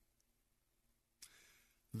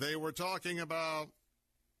 They were talking about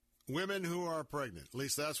women who are pregnant. At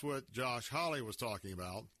least that's what Josh Hawley was talking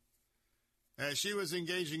about. As she was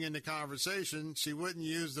engaging in the conversation, she wouldn't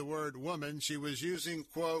use the word woman. She was using,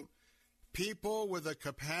 quote, people with a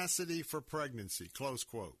capacity for pregnancy, close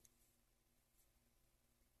quote.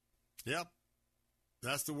 Yep.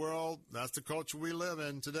 That's the world, that's the culture we live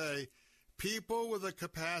in today. People with a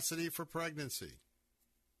capacity for pregnancy.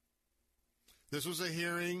 This was a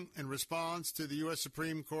hearing in response to the U.S.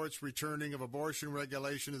 Supreme Court's returning of abortion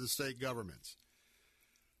regulation to the state governments.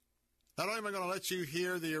 Not only am I going to let you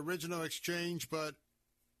hear the original exchange, but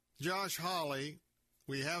Josh Hawley,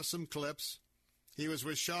 we have some clips. He was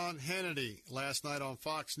with Sean Hannity last night on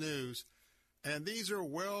Fox News, and these are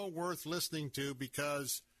well worth listening to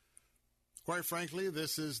because, quite frankly,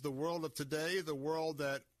 this is the world of today, the world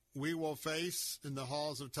that we will face in the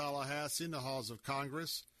halls of Tallahassee, in the halls of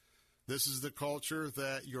Congress. This is the culture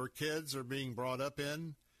that your kids are being brought up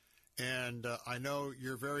in, and I know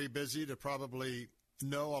you're very busy to probably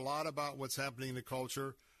know a lot about what's happening in the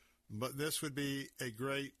culture, but this would be a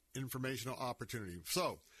great informational opportunity.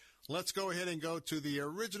 So let's go ahead and go to the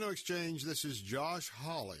original exchange. This is Josh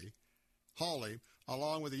Hawley,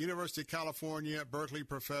 along with the University of California, Berkeley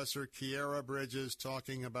professor Khiara Bridges,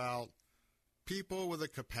 talking about people with a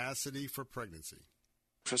capacity for pregnancy.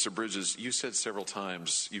 Professor Bridges, you said several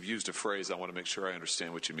times, you've used a phrase, I want to make sure I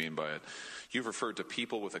understand what you mean by it. You've referred to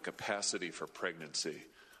people with a capacity for pregnancy.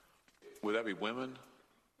 Would that be women?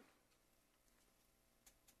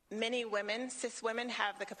 Many women, cis women,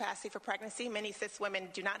 have the capacity for pregnancy. Many cis women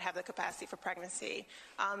do not have the capacity for pregnancy.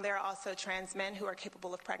 There are also trans men who are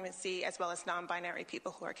capable of pregnancy, as well as non-binary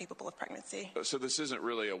people who are capable of pregnancy. So this isn't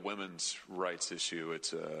really a women's rights issue.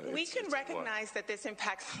 We can recognize that this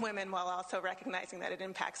impacts women while also recognizing that it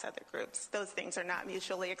impacts other groups. Those things are not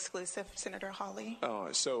mutually exclusive, Senator Hawley.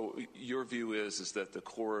 Oh, so your view is that the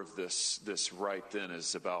core of this right then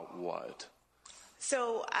is about what?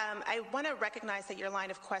 So I want to recognize that your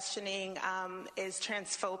line of questioning is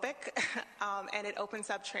transphobic, and it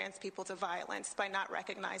opens up trans people to violence by not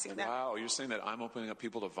recognizing that. Wow, you're saying that I'm opening up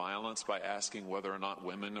people to violence by asking whether or not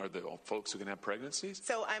women are the folks who can have pregnancies?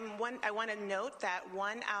 So I want to note that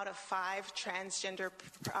 1 out of 5 transgender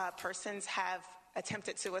persons have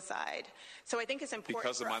attempted suicide. So I think it's important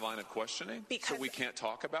because of my line of questioning? So we can't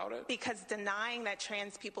talk about it? Because denying that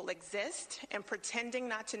trans people exist and pretending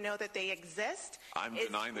not to know that they exist I'm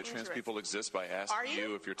denying that trans people exist by asking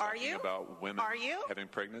you if you're talking about women having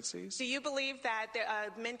pregnancies? Do you believe that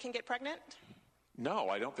men can get pregnant? No,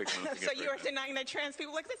 I don't think women can get So you are denying that trans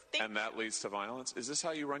people exist? And that leads to violence? Is this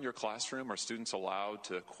how you run your classroom? Are students allowed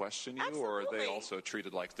to question you? Absolutely. Or are they also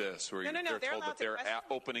treated like this, where No, they're told that they're question.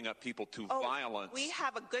 opening up people to violence? We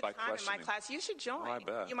have a good time in my class. You should join. I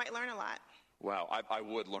bet. You might learn a lot. Wow, I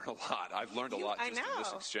would learn a lot. I've learned a lot just in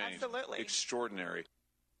this exchange. Absolutely. Extraordinary.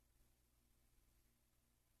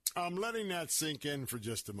 I'm letting that sink in for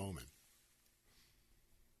just a moment.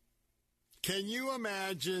 Can you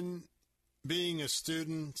imagine being a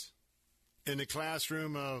student in the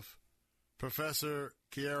classroom of Professor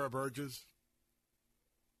Khiara Bridges?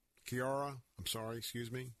 Khiara, I'm sorry,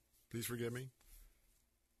 excuse me. Please forgive me.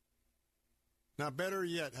 Now, better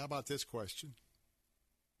yet, how about this question?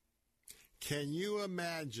 Can you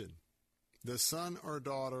imagine the son or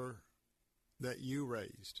daughter that you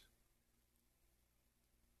raised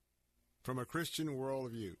from a Christian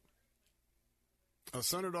worldview? A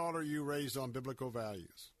son or daughter you raised on biblical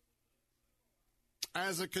values.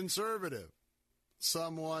 As a conservative,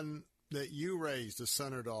 someone that you raised, a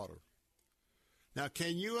son or daughter. Now,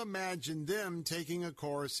 can you imagine them taking a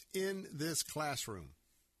course in this classroom?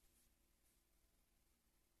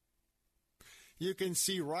 You can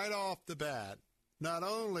see right off the bat not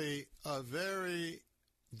only a very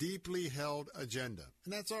deeply held agenda,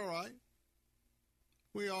 and that's all right.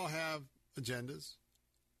 We all have agendas.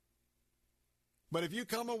 But if you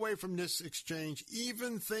come away from this exchange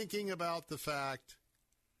even thinking about the fact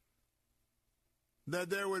that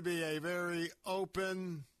there would be a very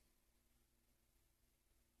open,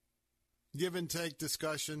 give and take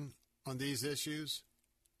discussion on these issues,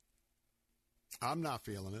 I'm not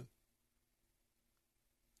feeling it.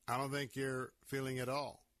 I don't think you're feeling it at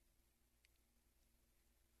all.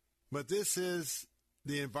 But this is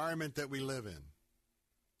the environment that we live in.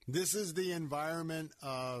 This is the environment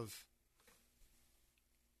of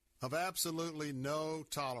absolutely no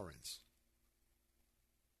tolerance.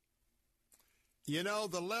 You know,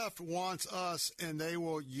 the left wants us, and they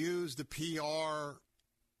will use the PR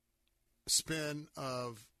spin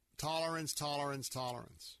of tolerance, tolerance,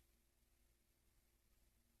 tolerance.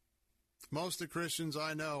 Most of the Christians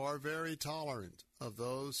I know are very tolerant of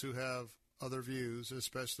those who have other views,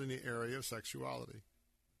 especially in the area of sexuality.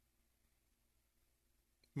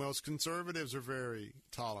 Most conservatives are very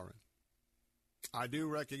tolerant. I do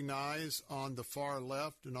recognize on the far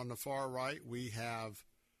left and on the far right we have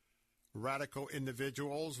radical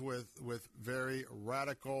individuals with very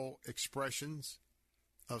radical expressions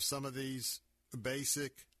of some of these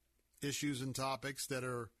basic issues and topics that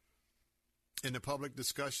are in the public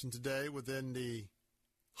discussion today within the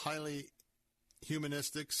highly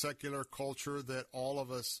humanistic, secular culture that all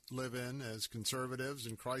of us live in as conservatives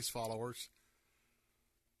and Christ followers.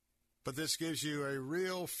 But this gives you a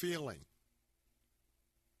real feeling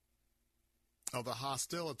of the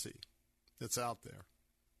hostility that's out there.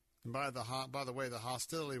 And by the way, the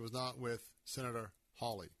hostility was not with Senator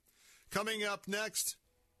Hawley. Coming up next,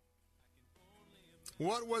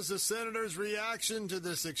 what was the senator's reaction to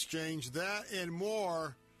this exchange? That and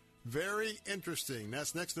more. Very interesting.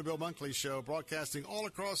 That's next to the Bill Bunkley Show, broadcasting all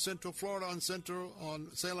across Central Florida on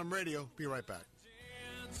Salem Radio. Be right back.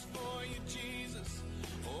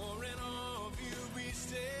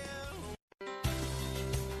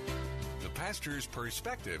 The Pastor's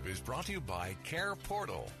Perspective is brought to you by Care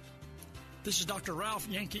Portal. This is Dr. Ralph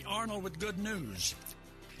Yankee Arnold with good news.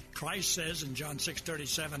 Christ says in John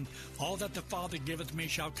 6:37, all that the Father giveth me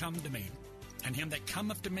shall come to me, and him that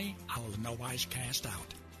cometh to me I will in no wise cast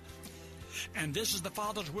out. And this is the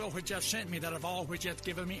Father's will which hath sent me, that of all which hath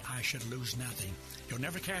given me I should lose nothing. He'll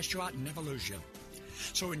never cast you out and never lose you.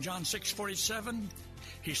 So in John 6:47,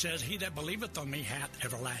 he says, he that believeth on me hath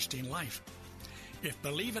everlasting life. If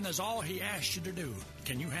believing is all he asks you to do,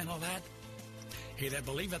 can you handle that? He that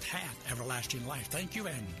believeth hath everlasting life. Thank you,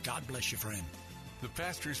 and God bless you, friend. The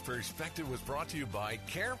Pastor's Perspective was brought to you by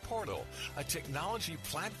Care Portal, a technology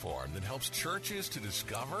platform that helps churches to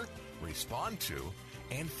discover, respond to,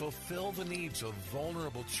 and fulfill the needs of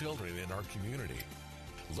vulnerable children in our community.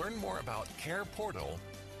 Learn more about Care Portal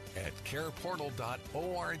at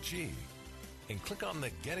careportal.org and click on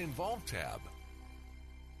the Get Involved tab.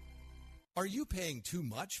 Are you paying too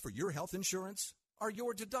much for your health insurance? Are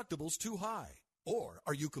your deductibles too high? Or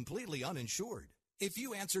are you completely uninsured? If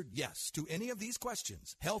you answered yes to any of these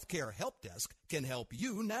questions, Healthcare Help Desk can help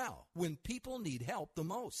you now when people need help the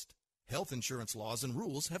most. Health insurance laws and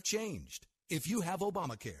rules have changed. If you have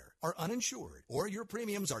Obamacare, are uninsured, or your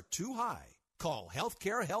premiums are too high, call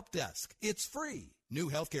Healthcare Help Desk. It's free. New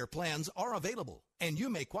healthcare plans are available, and you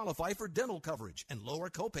may qualify for dental coverage and lower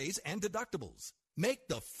copays and deductibles. Make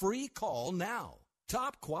the free call now.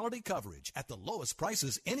 Top quality coverage at the lowest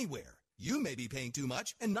prices anywhere. You may be paying too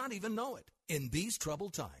much and not even know it. In these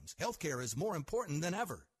troubled times, healthcare is more important than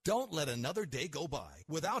ever. Don't let another day go by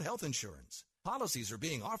without health insurance. Policies are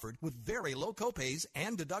being offered with very low copays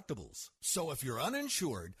and deductibles. So if you're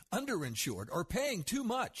uninsured, underinsured, or paying too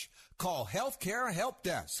much, call Healthcare Help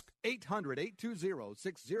Desk.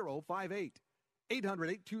 800-820-6058.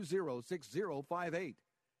 800-820-6058.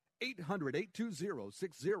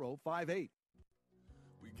 800-820-6058.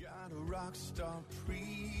 We got a rock star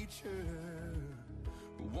preacher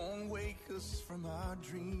who won't wake us from our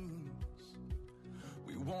dreams.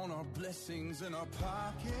 We want our blessings in our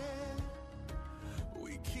pocket.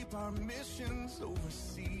 We keep our missions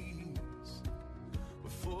overseas.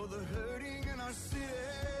 But for the hurting in our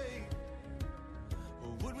city,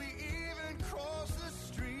 Would we even cross the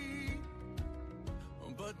street?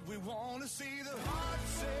 But we want to see the heart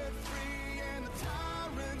set free and the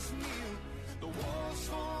tyrants kneel. The walls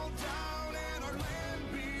fall down and our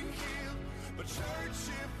land be healed. But church,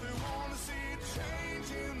 if we want to see a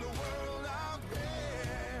change in the world out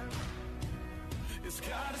there, it's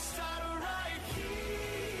got to start right here.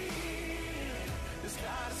 It's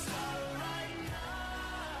got to start right now.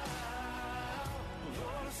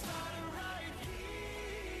 Lord, it's starting right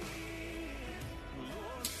here.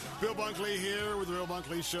 Lord, Bill Bunkley here with the Bill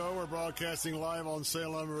Bunkley Show. We're broadcasting live on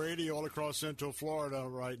Salem Radio all across Central Florida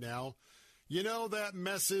right now. You know, that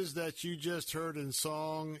message that you just heard in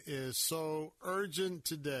song is so urgent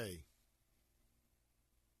today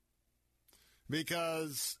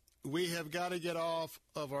because we have got to get off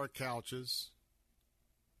of our couches.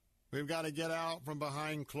 We've got to get out from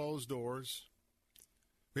behind closed doors.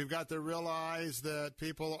 We've got to realize that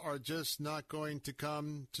people are just not going to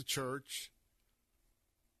come to church.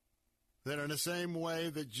 That in the same way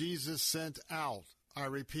that Jesus sent out, I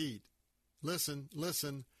repeat, listen,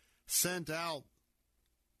 sent out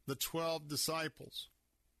the 12 disciples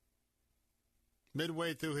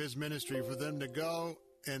midway through his ministry for them to go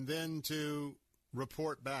and then to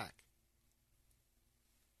report back.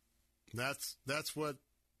 That's what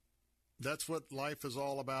life is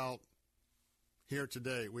all about here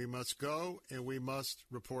today. We must go and we must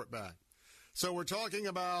report back. So we're talking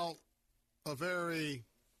about a very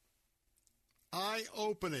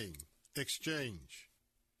eye-opening exchange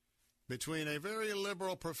between a very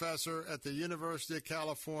liberal professor at the University of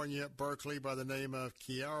California at Berkeley by the name of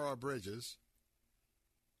Khiara Bridges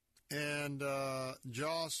and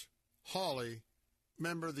Josh Hawley,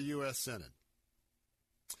 member of the U.S. Senate.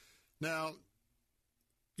 Now,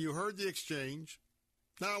 you heard the exchange.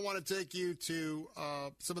 Now I want to take you to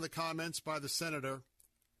some of the comments by the senator.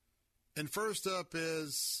 And first up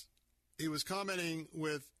is he was commenting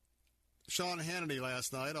with Sean Hannity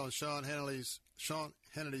last night on Sean Hannity's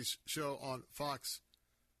show on Fox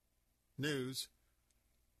News.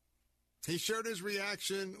 He shared his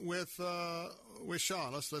reaction with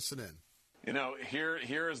Sean. Let's listen in. You know,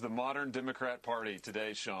 here is the modern Democrat Party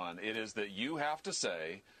today, Sean. It is that you have to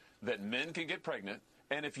say that men can get pregnant,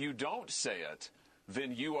 and if you don't say it,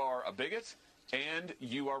 then you are a bigot and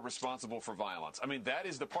you are responsible for violence. I mean, that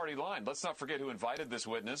is the party line. Let's not forget who invited this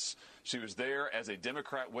witness. She was there as a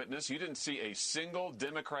Democrat witness. You didn't see a single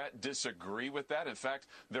Democrat disagree with that. In fact,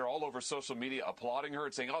 they're all over social media applauding her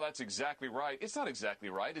and saying, oh, that's exactly right. It's not exactly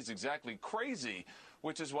right. It's exactly crazy,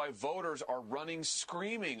 which is why voters are running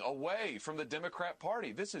screaming away from the Democrat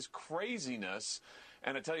Party. This is craziness.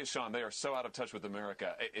 And I tell you, Sean, they are so out of touch with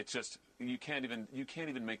America. It's just, you can't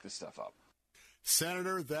even make this stuff up.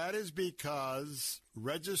 Senator, that is because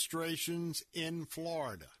registrations in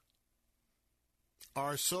Florida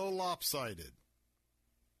are so lopsided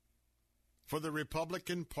for the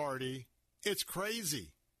Republican Party. It's crazy.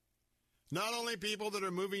 Not only people that are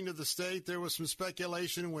moving to the state, there was some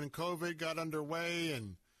speculation when COVID got underway,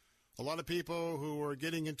 and a lot of people who were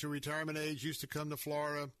getting into retirement age used to come to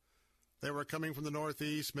Florida. They were coming from the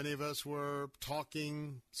Northeast. Many of us were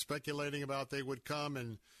talking, speculating about they would come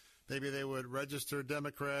and maybe they would register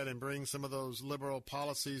Democrat and bring some of those liberal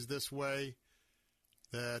policies this way.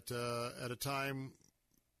 That at a time,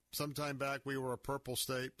 sometime back, we were a purple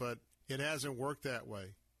state, but it hasn't worked that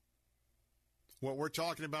way. What we're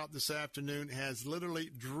talking about this afternoon has literally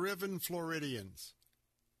driven Floridians,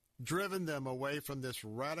 driven them away from this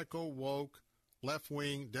radical, woke,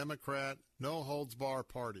 left-wing, Democrat, no-holds-bar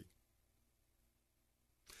party.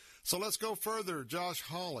 So let's go further. Josh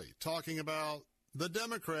Hawley talking about the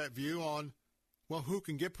Democrat view on, well, who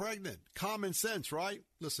can get pregnant? Common sense, right?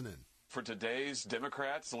 Listen in. For today's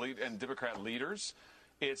Democrats and Democrat leaders,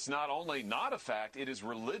 it's not only not a fact, it is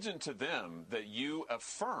religion to them that you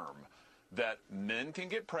affirm that men can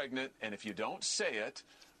get pregnant, and if you don't say it,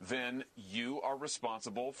 then you are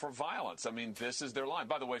responsible for violence. I mean, this is their line.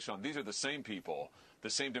 By the way, Sean, these are the same people, the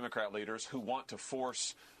same Democrat leaders who want to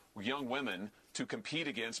force young women to compete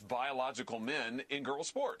against biological men in girls'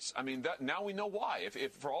 sports. I mean, that now we know why.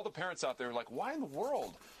 If for all the parents out there, like, why in the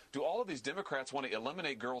world do all of these Democrats want to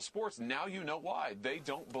eliminate girls' sports? Now you know why. They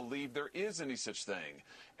don't believe there is any such thing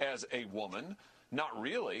as a woman. Not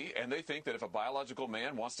really. And they think that if a biological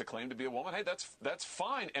man wants to claim to be a woman, hey, that's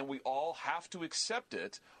fine. And we all have to accept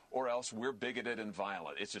it, or else we're bigoted and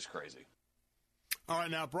violent. It's just crazy. All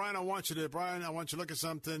right, now, Brian, I want you to look at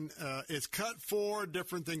something. Is cut 4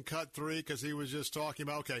 different than cut 3? Because he was just talking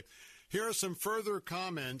about, okay, here are some further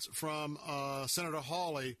comments from Senator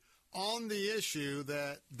Hawley on the issue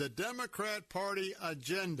that the Democrat Party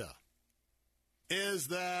agenda is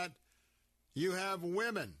that you have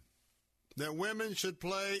women, that women should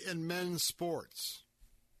play in men's sports.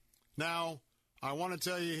 Now, I want to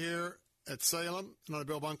tell you here at Salem, on the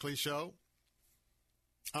Bill Bunkley Show,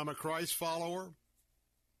 I'm a Christ follower.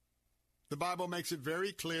 The Bible makes it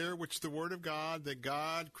very clear, which is the Word of God, that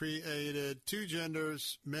God created two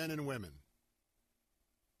genders, men and women.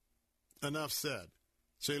 Enough said.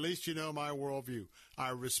 So at least you know my worldview.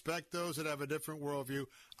 I respect those that have a different worldview.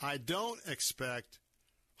 I don't expect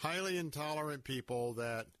highly intolerant people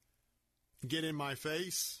that get in my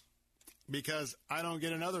face because I don't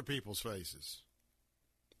get in other people's faces.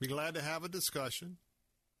 Be glad to have a discussion.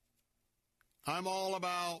 I'm all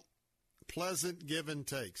about pleasant give and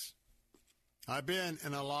takes. I've been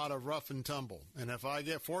in a lot of rough and tumble, and if I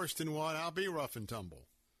get forced in one, I'll be rough and tumble.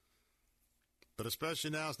 But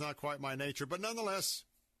especially now, it's not quite my nature. But nonetheless,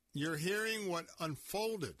 you're hearing what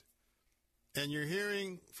unfolded, and you're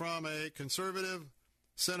hearing from a conservative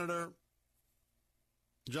Senator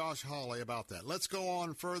Josh Hawley about that. Let's go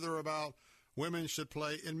on further about women should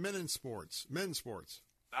play in men's sports.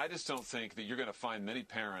 I just don't think that you're going to find many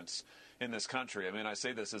parents in this country. I mean, I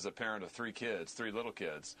say this as a parent of three little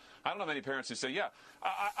kids. I don't know many parents who say, yeah,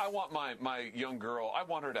 I want my young girl, I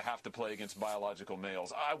want her to have to play against biological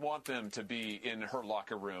males. I want them to be in her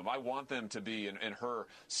locker room. I want them to be in her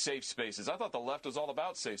safe spaces. I thought the left was all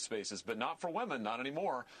about safe spaces, but not for women, not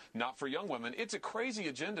anymore, not for young women. It's a crazy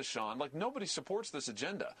agenda, Sean. Like, nobody supports this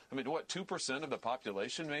agenda. I mean, what, 2% of the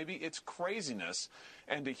population maybe? It's craziness.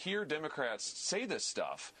 And to hear Democrats say this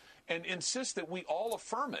stuff and insist that we all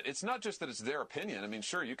affirm it. It's not just that it's their opinion. I mean,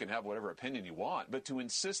 sure, you can have whatever opinion you want, but to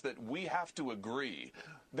insist that we have to agree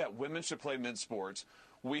that women should play men's sports,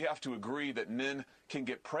 we have to agree that men can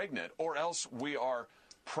get pregnant, or else we are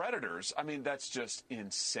predators. I mean, that's just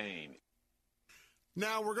insane.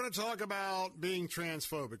 Now, we're going to talk about being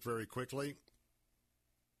transphobic very quickly.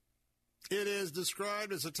 It is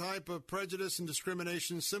described as a type of prejudice and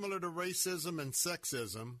discrimination similar to racism and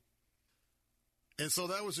sexism. And so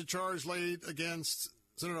that was a charge laid against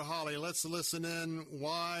Senator Hawley. Let's listen in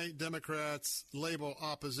why Democrats label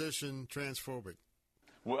opposition transphobic.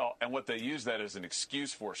 Well, and what they use that as an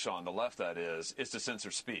excuse for, Sean, the left that is to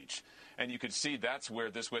censor speech. And you could see that's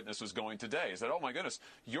where this witness was going today, is that, oh, my goodness,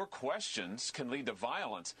 your questions can lead to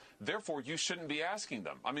violence. Therefore, you shouldn't be asking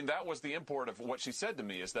them. I mean, that was the import of what she said to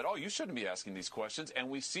me, is that, oh, you shouldn't be asking these questions.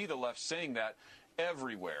 And we see the left saying that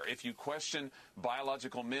everywhere. If you question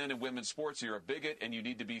biological men and women's sports, you're a bigot and you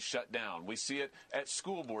need to be shut down. We see it at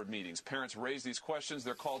school board meetings. Parents raise these questions.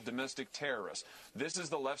 They're called domestic terrorists. This is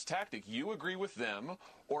the left's tactic. You agree with them,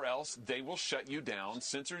 or else they will shut you down,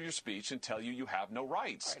 censor your speech, and tell you you have no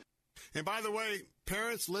rights. And by the way,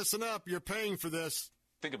 parents, listen up. You're paying for this.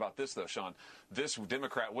 Think about this, though, Sean. This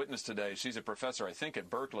Democrat witness today, she's a professor, I think, at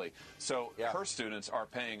Berkeley. So her students are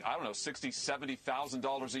paying, I don't know, $60,000,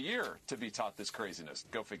 $70,000 a year to be taught this craziness.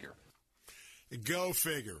 Go figure. Go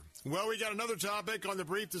figure. Well, we got another topic on the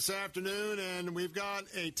brief this afternoon, and we've got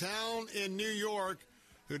a town in New York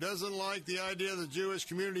who doesn't like the idea the Jewish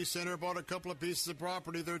Community Center bought a couple of pieces of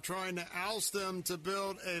property. They're trying to oust them to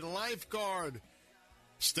build a lifeguard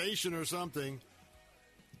station or something.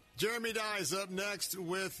 Jeremy Dye is up next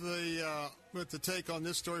with the take on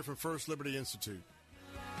this story from First Liberty Institute.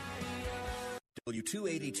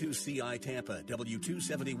 W282CI Tampa,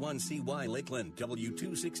 W271CY Lakeland,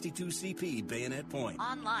 W262CP Bayonet Point.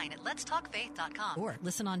 Online at letstalkfaith.com. Or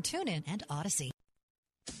listen on TuneIn and Odyssey.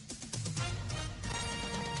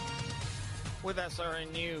 With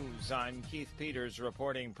SRN News, I'm Keith Peters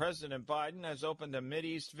reporting President Biden has opened a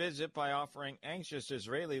Mideast visit by offering anxious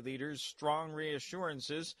Israeli leaders strong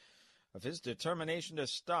reassurances of his determination to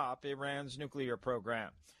stop Iran's nuclear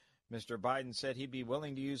program. Mr. Biden said he'd be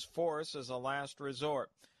willing to use force as a last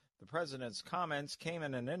resort. The president's comments came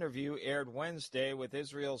in an interview aired Wednesday with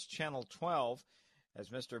Israel's Channel 12 as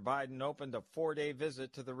Mr. Biden opened a 4-day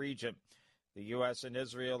visit to the region. The U.S. and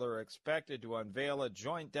Israel are expected to unveil a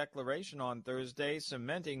joint declaration on Thursday,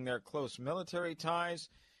 cementing their close military ties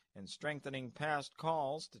and strengthening past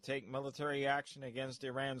calls to take military action against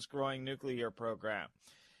Iran's growing nuclear program.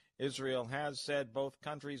 Israel has said both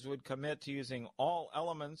countries would commit to using all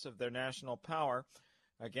elements of their national power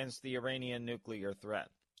against the Iranian nuclear threat.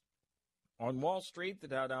 On Wall Street, the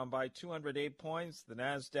Dow down by 208 points, the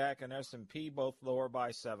NASDAQ and S&P both lower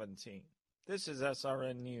by 17. This is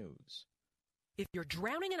SRN News. If you're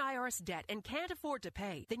drowning in IRS debt and can't afford to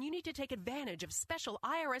pay, then you need to take advantage of special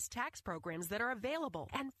IRS tax programs that are available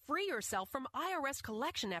and free yourself from IRS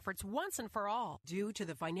collection efforts once and for all. Due to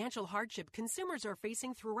the financial hardship consumers are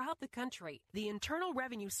facing throughout the country, the Internal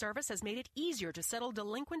Revenue Service has made it easier to settle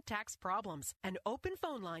delinquent tax problems. An open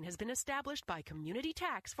phone line has been established by Community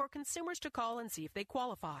Tax for consumers to call and see if they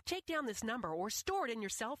qualify. Take down this number or store it in your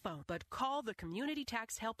cell phone, but call the Community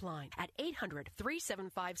Tax Helpline at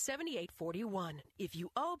 800-375-7841. If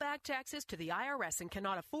you owe back taxes to the IRS and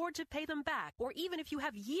cannot afford to pay them back, or even if you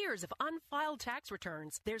have years of unfiled tax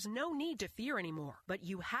returns, there's no need to fear anymore. But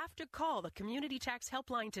you have to call the Community Tax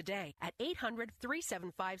Helpline today at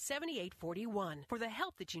 800-375-7841 for the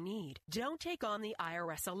help that you need. Don't take on the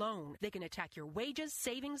IRS alone. They can attack your wages,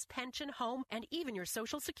 savings, pension, home, and even your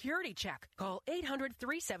Social Security check. Call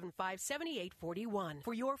 800-375-7841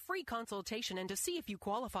 for your free consultation and to see if you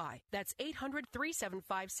qualify. That's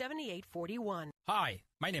 800-375-7841. Hi,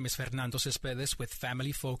 my name is Fernando Cespedes with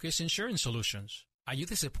Family Focus Insurance Solutions. Are you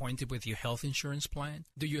disappointed with your health insurance plan?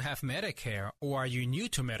 Do you have Medicare or are you new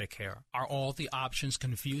to Medicare? Are all the options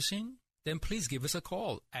confusing? Then please give us a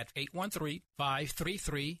call at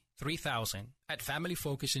 813-533-3000. At Family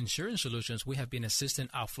Focus Insurance Solutions, we have been assisting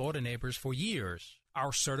our Florida neighbors for years.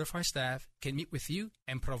 Our certified staff can meet with you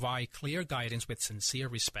and provide clear guidance with sincere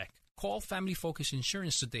respect. Call Family Focus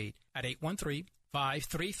Insurance today at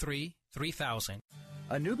 813-533-3000.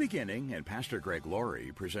 A New Beginning and Pastor Greg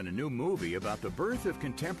Laurie present a new movie about the birth of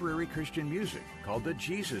contemporary Christian music called The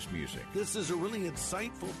Jesus Music. This is a really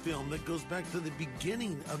insightful film that goes back to the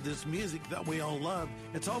beginning of this music that we all love.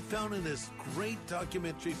 It's all found in this great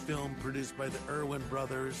documentary film produced by the Irwin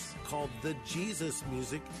brothers called The Jesus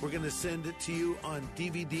Music. We're going to send it to you on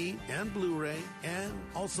DVD and Blu-ray and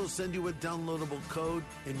also send you a downloadable code,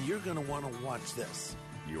 and you're going to want to watch this.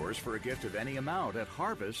 Yours for a gift of any amount at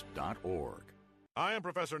harvest.org. I am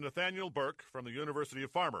Professor Nathaniel Burke from the University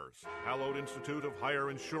of Farmers, Hallowed Institute of Higher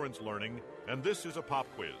Insurance Learning, and this is a pop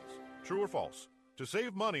quiz. True or false? To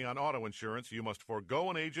save money on auto insurance, you must forego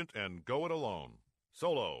an agent and go it alone.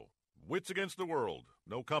 Solo. Wits against the world.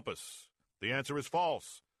 No compass. The answer is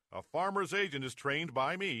false. A farmer's agent is trained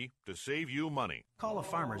by me to save you money. Call a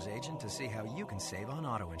farmer's agent to see how you can save on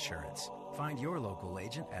auto insurance. Find your local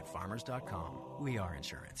agent at farmers.com. We are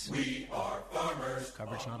insurance. We are farmers.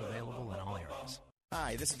 Coverage not available in all areas.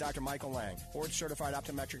 Hi, this is Dr. Michael Lang, board-certified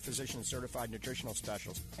optometric physician and certified nutritional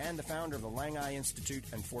specialist, and the founder of the Lang Eye Institute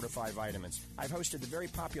and Fortify Vitamins. I've hosted the very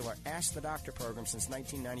popular Ask the Doctor program since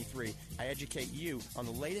 1993. I educate you on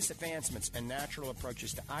the latest advancements and natural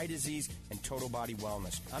approaches to eye disease and total body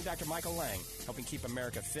wellness. I'm Dr. Michael Lang, helping keep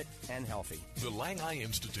America fit and healthy. The Lang Eye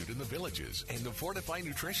Institute in the Villages and the Fortify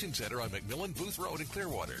Nutrition Center on McMillan Booth Road in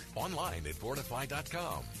Clearwater. Online at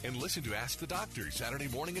fortify.com. And listen to Ask the Doctor Saturday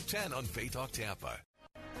morning at 10 on Faith Talk Tampa.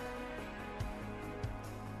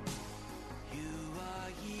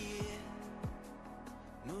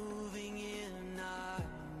 Moving in our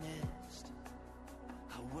midst,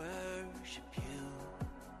 I worship you,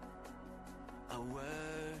 I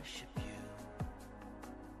worship you.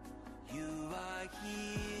 You are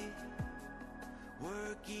here,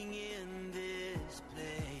 working in this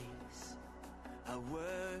place. I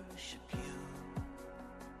worship you,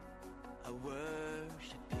 I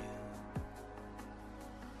worship you.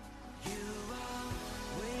 You are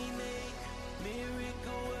waymaker,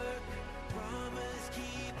 miracle worker, promise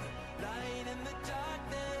keeper, light in the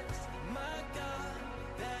darkness, my God,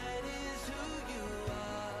 that is who you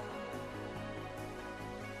are.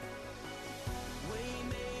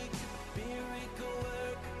 Waymaker, miracle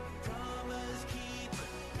worker, promise keeper,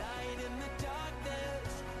 light in the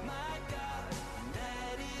darkness, my God,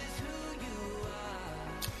 that is who you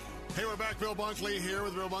are. Hey, we're back. Bill Bunkley here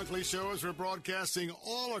with the Bill Bunkley Show as we're broadcasting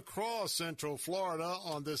all across Central Florida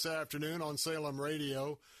on this afternoon on Salem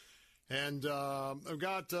Radio. And I've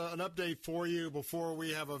got an update for you before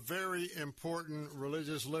we have a very important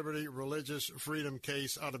religious liberty, religious freedom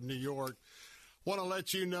case out of New York. Want to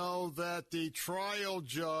let you know that the trial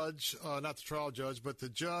judge, not the trial judge, but the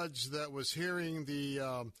judge that was hearing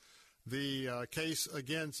the case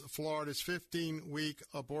against Florida's 15-week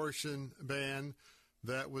abortion ban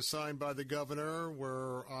that was signed by the governor,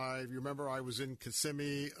 where I remember I was in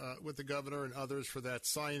Kissimmee with the governor and others for that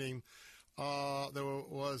signing.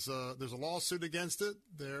 There's a lawsuit against it.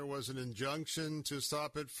 There was an injunction to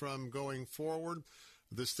stop it from going forward.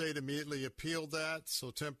 The state immediately appealed that, so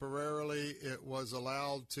temporarily it was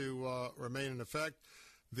allowed to remain in effect.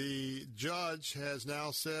 The judge has now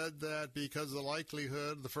said that because of the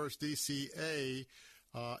likelihood, the first DCA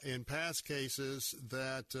in past cases,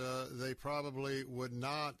 that they probably would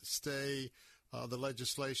not stay the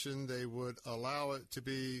legislation. They would allow it to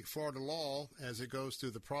be Florida law as it goes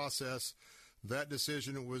through the process. That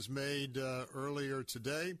decision was made earlier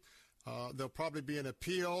today. There'll probably be an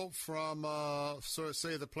appeal from,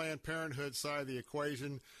 say, the Planned Parenthood side of the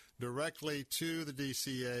equation directly to the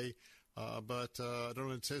DCA, but I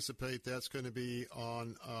don't anticipate that's going to be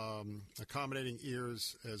on accommodating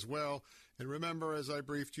ears as well. And remember, as I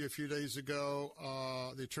briefed you a few days ago,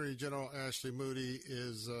 the Attorney General, Ashley Moody,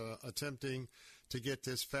 is attempting to get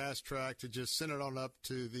this fast track to just send it on up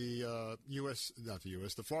to the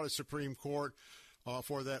the Florida Supreme Court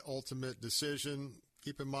for that ultimate decision.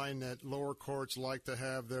 Keep in mind that lower courts like to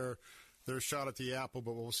have their shot at the apple,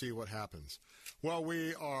 but we'll see what happens. Well,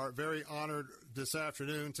 we are very honored this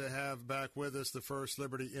afternoon to have back with us the First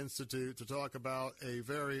Liberty Institute to talk about a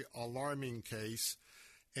very alarming case.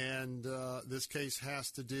 And this case has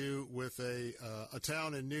to do with a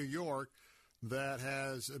town in New York that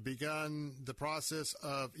has begun the process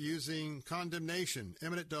of using condemnation,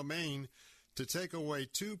 eminent domain, to take away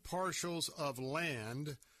 2 parcels of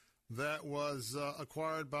land that was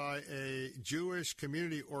acquired by a Jewish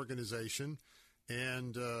community organization.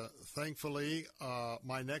 And thankfully,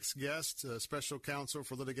 my next guest, Special Counsel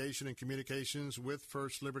for Litigation and Communications with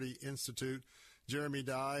First Liberty Institute, Jeremy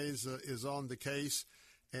Dyes, is on the case.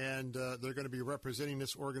 And they're going to be representing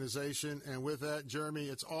this organization. And with that, Jeremy,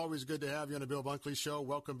 it's always good to have you on the Bill Bunkley Show.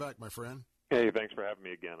 Welcome back, my friend. Hey, thanks for having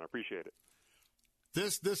me again. I appreciate it.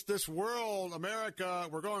 This world, America,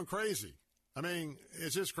 we're going crazy. I mean,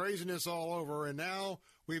 it's just craziness all over. And now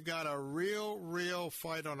we've got a real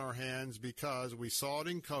fight on our hands because we saw it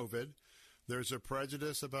in COVID. There's a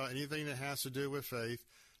prejudice about anything that has to do with faith.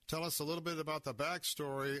 Tell us a little bit about the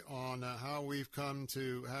backstory on how we've come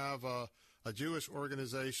to have a Jewish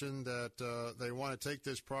organization that they want to take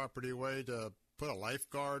this property away to put a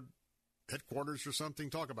lifeguard headquarters or something.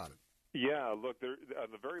 Talk about it. Yeah, look, there,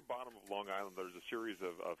 on the very bottom of Long Island, there's a series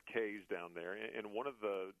of Ks down there, and one of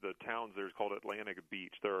the towns there is called Atlantic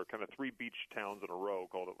Beach. There are kind of 3 beach towns in a row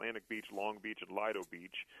called Atlantic Beach, Long Beach, and Lido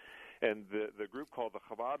Beach. And the group called the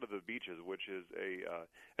Chabad of the Beaches, which is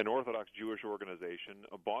an Orthodox Jewish organization,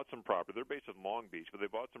 bought some property. They're based in Long Beach, but they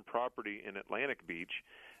bought some property in Atlantic Beach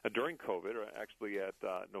during COVID. Actually, at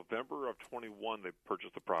November of 21, they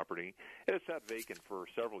purchased the property. It had sat vacant for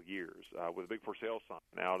several years with a big for sale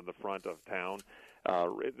sign out in the front of town.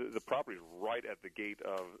 The property is right at the gate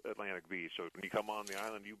of Atlantic Beach. So when you come on the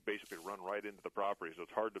island, you basically run right into the property. So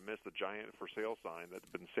it's hard to miss the giant for sale sign that's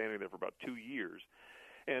been standing there for about 2 years.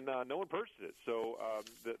 And no one purchased it. So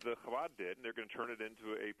the Chabad did, and they're going to turn it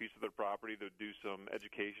into a piece of their property to do some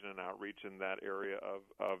education and outreach in that area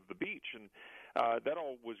of the beach. And that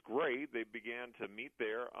all was great. They began to meet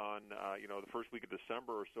there on, the first week of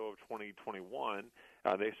December or so of 2021.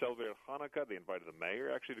 They celebrated Hanukkah. They invited the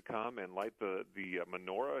mayor actually to come and light the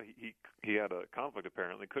menorah. He had a conflict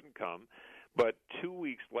apparently, couldn't come. But 2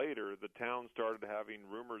 weeks later, the town started having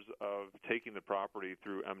rumors of taking the property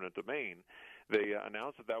through eminent domain. They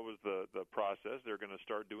announced that was the process. They're going to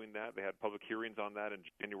start doing that. They had public hearings on that in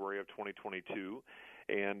January of 2022.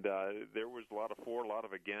 And there was a lot of for, a lot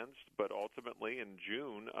of against. But ultimately, in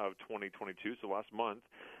June of 2022, so last month,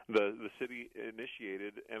 the city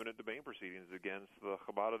initiated eminent domain proceedings against the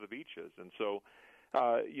Chabad of the Beaches. And so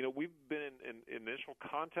we've been in initial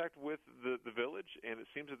contact with the village, and it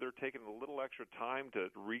seems that they're taking a little extra time to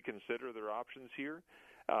reconsider their options here.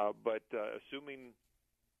 But assuming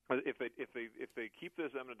if they keep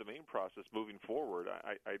this eminent domain process moving forward,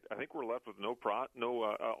 I think we're left with no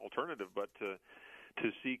alternative but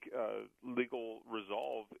to seek legal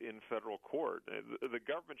resolve in federal court. The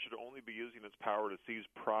government should only be using its power to seize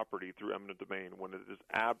property through eminent domain when it is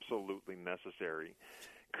absolutely necessary.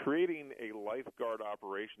 Creating a lifeguard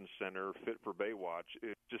operations center fit for Baywatch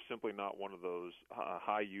is just simply not one of those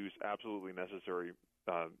high-use, absolutely necessary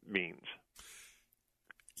means.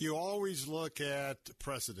 You always look at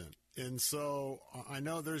precedent. And so I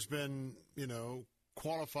know there's been,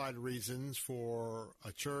 qualified reasons for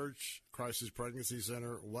a church, crisis pregnancy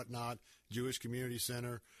center, whatnot, Jewish community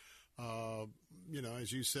center.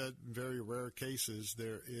 As you said, very rare cases,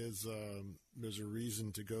 there's a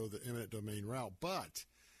reason to go the eminent domain route. But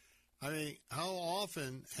I mean, how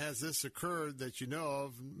often has this occurred that you know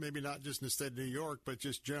of, maybe not just in the state of New York, but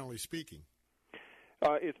just generally speaking?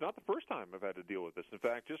 It's not the first time I've had to deal with this. In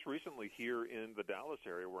fact, just recently here in the Dallas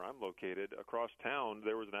area where I'm located, across town,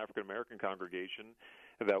 there was an African-American congregation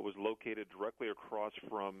that was located directly across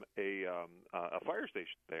from a fire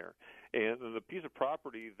station there. And the piece of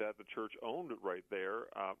property that the church owned right there,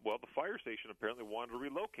 the fire station apparently wanted to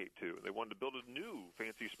relocate to. They wanted to build a new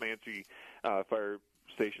fancy-smancy fire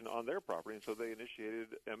station on their property, and so they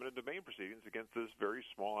initiated eminent domain proceedings against this very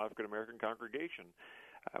small African-American congregation.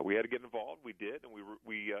 We had to get involved. We did, and we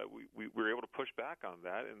were able to push back on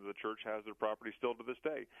that, and the church has their property still to this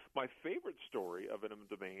day. My favorite story of eminent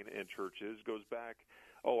domain and churches goes back,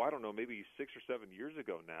 maybe 6 or 7 years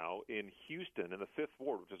ago now in Houston in the 5th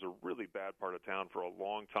Ward, which is a really bad part of town for a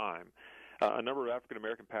long time. A number of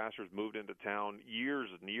African-American pastors moved into town years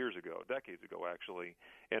and years ago, decades ago actually,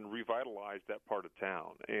 and revitalized that part of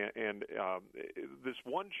town. And this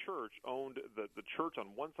one church owned the church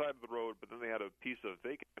on one side of the road, but then they had a piece of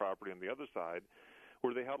vacant property on the other side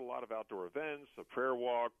where they held a lot of outdoor events, a prayer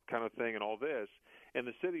walk kind of thing and all this. And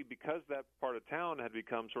the city, because that part of town had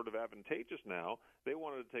become sort of advantageous now, they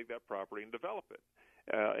wanted to take that property and develop it.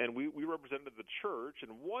 And we represented the church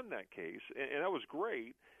and won that case, and that was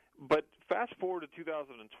great. But fast forward to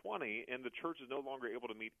 2020, and the church is no longer able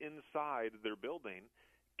to meet inside their building.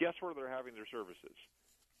 Guess where they're having their services?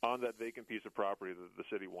 On that vacant piece of property that the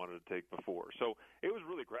city wanted to take before. So it was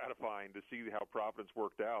really gratifying to see how Providence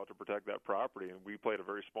worked out to protect that property, and we played a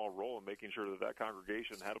very small role in making sure that that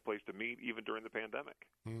congregation had a place to meet even during the pandemic.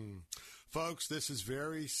 Folks, this is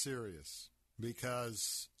very serious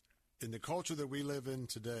because in the culture that we live in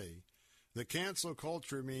today, the cancel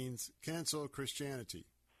culture means cancel Christianity,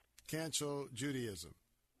 cancel Judaism,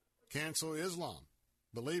 cancel Islam.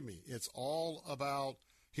 Believe me, it's all about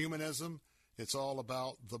humanism. It's all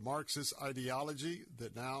about the Marxist ideology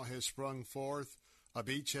that now has sprung forth, a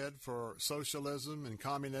beachhead for socialism and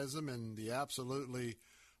communism and the absolutely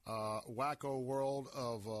wacko world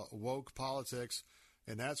of woke politics.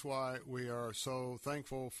 And that's why we are so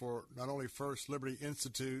thankful for not only First Liberty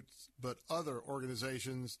Institute, but other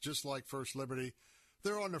organizations just like First Liberty.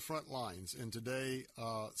 They're on the front lines. And today,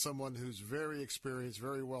 someone who's very experienced,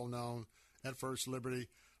 very well known at First Liberty,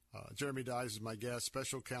 Jeremy Dies is my guest,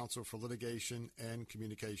 Special Counsel for Litigation and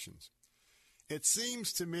Communications. It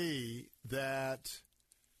seems to me that,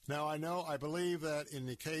 now I believe that in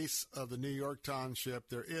the case of the New York Township,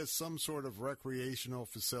 there is some sort of recreational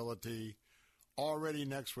facility already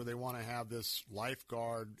next where they want to have this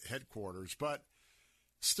lifeguard headquarters. But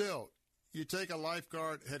still, you take a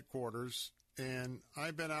lifeguard headquarters, and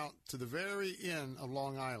I've been out to the very end of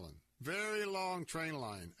Long Island, very long train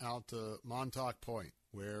line out to Montauk Point,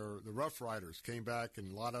 where the Rough Riders came back,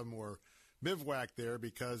 and a lot of them were bivouacked there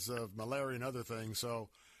because of malaria and other things. So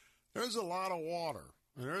there's a lot of water,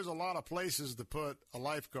 and there's a lot of places to put a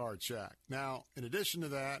lifeguard shack. Now, in addition to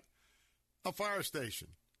that, a fire station.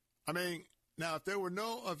 I mean, now, if there were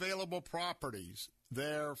no available properties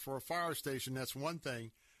there for a fire station, that's one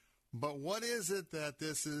thing. But what is it that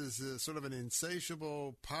this is sort of an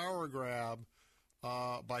insatiable power grab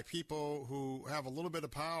by people who have a little bit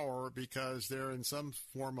of power because they're in some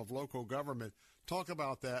form of local government? Talk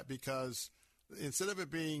about that, because instead of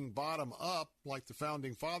it being bottom up like the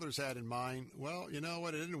founding fathers had in mind, well, you know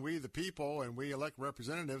what, it isn't we the people and we elect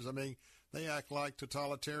representatives. I mean, they act like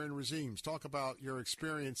totalitarian regimes. Talk about your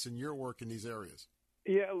experience and your work in these areas.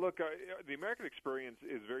 Yeah, look, the American experience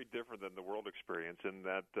is very different than the world experience in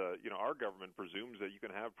that, our government presumes that you can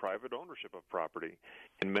have private ownership of property.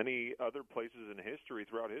 In many other places in history,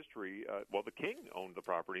 throughout history, the king owned the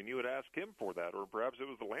property, and you would ask him for that, or perhaps it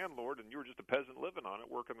was the landlord, and you were just a peasant living on it,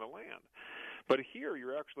 working the land. But here,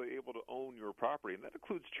 you're actually able to own your property, and that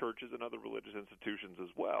includes churches and other religious institutions as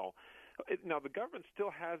well. Now, the government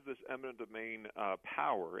still has this eminent domain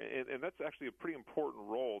power, and that's actually a pretty important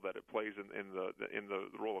role that it plays in the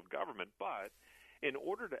role of government. But in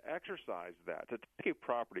order to exercise that, to take a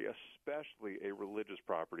property, especially a religious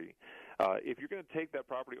property, if you're going to take that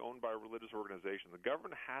property owned by a religious organization, the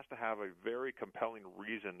government has to have a very compelling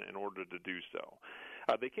reason in order to do so.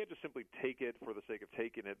 They can't just simply take it for the sake of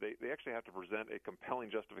taking it. They actually have to present a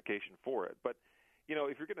compelling justification for it. But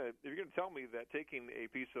if you're going to tell me that taking a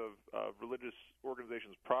piece of religious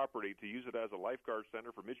organization's property to use it as a lifeguard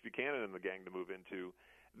center for Mitch Buchanan and the gang to move into,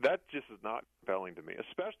 that just is not compelling to me,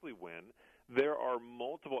 especially when there are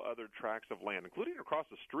multiple other tracts of land, including across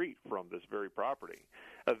the street from this very property,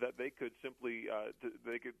 that they could simply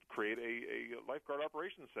they could create a lifeguard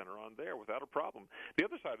operations center on there without a problem. The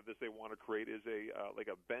other side of this they want to create is like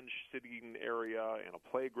a bench sitting area and a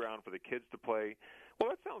playground for the kids to play. Well,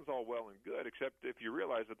 that sounds all well and good, except if you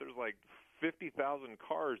realize that there's like 50,000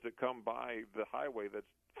 cars that come by the highway that's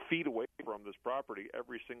feet away from this property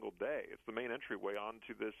every single day. It's the main entryway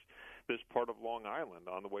onto this part of Long Island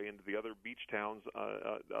on the way into the other beach towns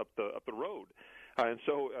up the road. And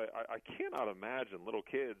so I cannot imagine little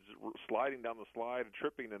kids sliding down the slide and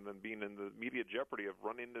tripping and then being in the immediate jeopardy of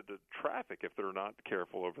running into traffic if they're not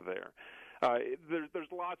careful over there.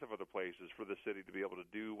 There's lots of other places for the city to be able to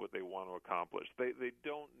do what they want to accomplish. They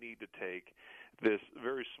don't need to take this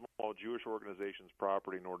very small Jewish organization's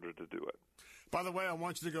property in order to do it. By the way, I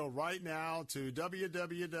want you to go right now to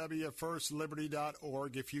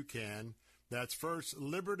www.firstliberty.org if you can. That's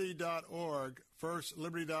firstliberty.org,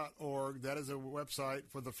 firstliberty.org. That is a website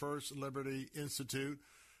for the First Liberty Institute,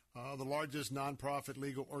 the largest nonprofit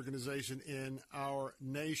legal organization in our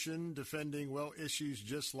nation, defending, issues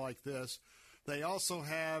just like this. They also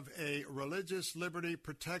have a religious liberty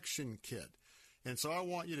protection kit. And so I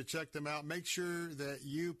want you to check them out. Make sure that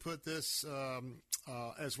you put this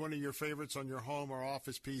as one of your favorites on your home or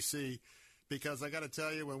office PC, because I got to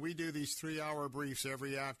tell you, when we do these 3-hour briefs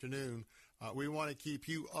every afternoon, we want to keep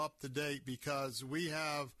you up to date, because we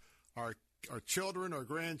have our children, our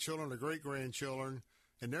grandchildren, our great-grandchildren,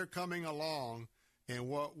 and they're coming along, and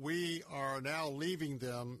what we are now leaving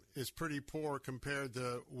them is pretty poor compared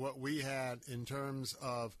to what we had in terms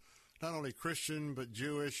of not only Christian but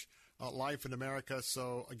Jewish life in America.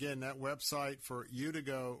 So, again, that website for you to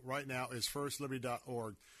go right now is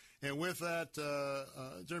firstliberty.org. And with that,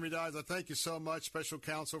 Jeremy Dys, I thank you so much, Special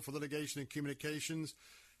Counsel for Litigation and Communications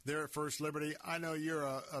there at First Liberty. I know you're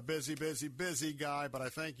a busy guy, but I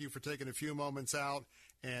thank you for taking a few moments out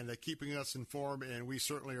and keeping us informed, and we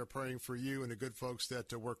certainly are praying for you and the good folks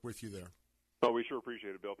that work with you there. Oh, we sure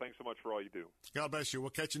appreciate it, Bill. Thanks so much for all you do. God bless you. We'll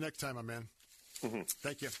catch you next time, my man. Mm-hmm.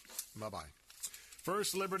 Thank you. Bye-bye.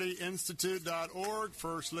 FirstLibertyInstitute.org,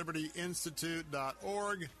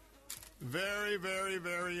 FirstLibertyInstitute.org. Very, very,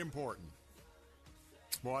 very important.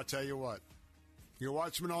 Well, I tell you what. Your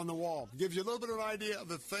Watchman on the Wall gives you a little bit of an idea of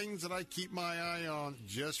the things that I keep my eye on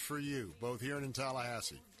just for you, both here and in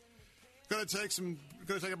Tallahassee. Going to take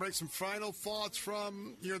a break. Some final thoughts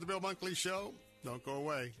from here at the Bill Bunkley Show. Don't go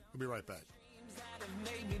away. We'll be right back.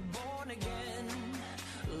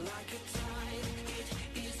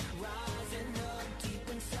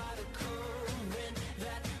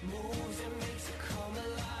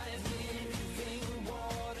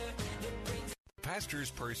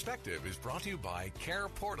 Pastor's Perspective is brought to you by Care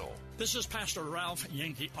Portal. This is Pastor Ralph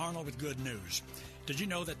Yankee Arnold with good news. Did you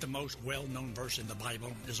know that the most well-known verse in the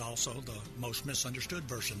Bible is also the most misunderstood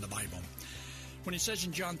verse in the Bible? When it says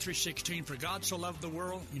in John 3:16, "For God so loved the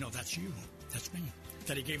world," that's you, that's me,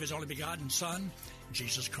 that he gave his only begotten Son,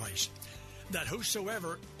 Jesus Christ, that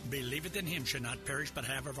whosoever believeth in him should not perish but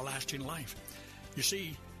have everlasting life. You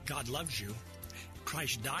see, God loves you.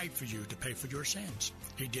 Christ died for you to pay for your sins.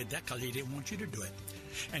 He did that because he didn't want you to do it.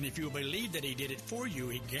 And if you believe that he did it for you,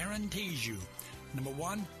 he guarantees you, number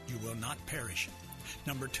one, you will not perish.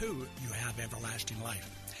 Number two, you have everlasting life.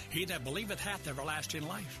 He that believeth hath everlasting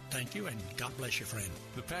life. Thank you, and God bless you, friend.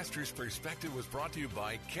 The Pastor's Perspective was brought to you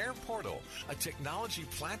by Care Portal, a technology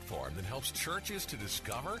platform that helps churches to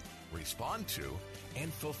discover, respond to,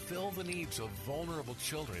 and fulfill the needs of vulnerable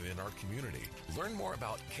children in our community. Learn more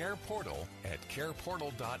about Care Portal at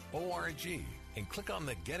careportal.org and click on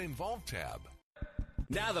the Get Involved tab.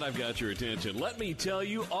 Now that I've got your attention, let me tell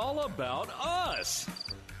you all about us.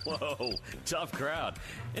 Whoa, tough crowd.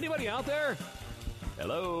 Anybody out there?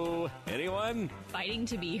 Hello? Anyone? Fighting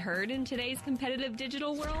to be heard in today's competitive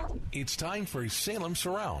digital world? It's time for Salem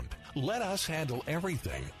Surround. Let us handle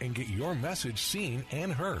everything and get your message seen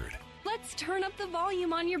and heard. Let's turn up the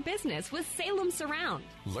volume on your business with Salem Surround.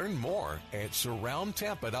 Learn more at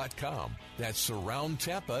surroundtampa.com. That's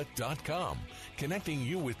surroundtampa.com, connecting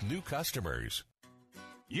you with new customers.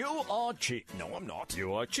 You are cheap. No, I'm not.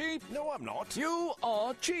 You are cheap. No, I'm not. You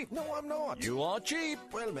are cheap. No, I'm not. You are cheap.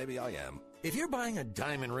 Well, maybe I am. If you're buying a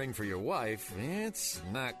diamond ring for your wife, it's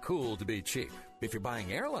not cool to be cheap. If you're buying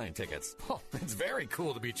airline tickets, it's very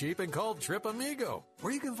cool to be cheap and called Trip Amigo,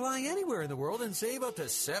 where you can fly anywhere in the world and save up to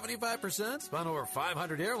 75% on over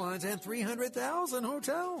 500 airlines and 300,000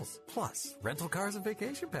 hotels. Plus, rental cars and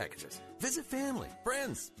vacation packages. Visit family,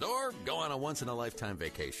 friends, or go on a once-in-a-lifetime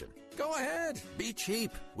vacation. Go ahead, be cheap.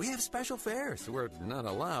 We have special fares we're not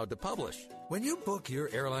allowed to publish. When you book your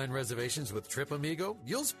airline reservations with Trip Amigo,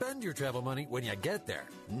 you'll spend your travel money when you get there,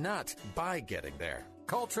 not by getting there.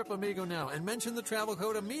 Call Trip Amigo now and mention the travel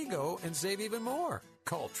code AMIGO and save even more.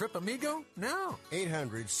 Call Trip Amigo now.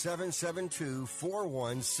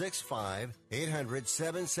 800-772-4165.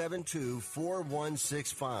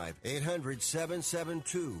 800-772-4165.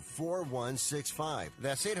 800-772-4165.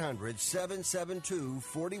 That's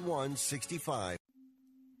 800-772-4165.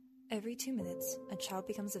 Every 2 minutes, a child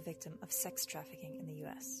becomes a victim of sex trafficking in the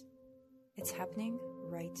U.S. It's happening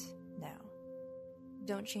right now.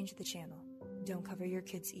 Don't change the channel. Don't cover your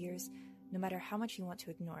kids' ears, no matter how much you want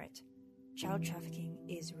to ignore it. Child trafficking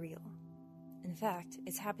is real. In fact,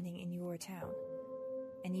 it's happening in your town.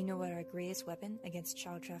 And you know what our greatest weapon against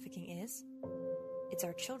child trafficking is? It's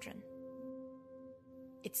our children.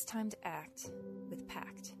 It's time to act with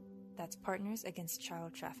PACT. That's Partners Against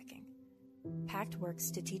Child Trafficking. PACT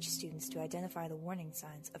works to teach students to identify the warning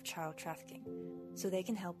signs of child trafficking so they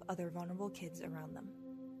can help other vulnerable kids around them.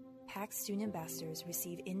 PACT student ambassadors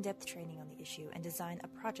receive in-depth training on the issue and design a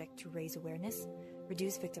project to raise awareness,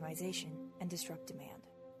 reduce victimization, and disrupt demand.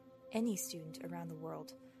 Any student around the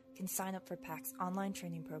world can sign up for PACT's online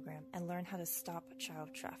training program and learn how to stop child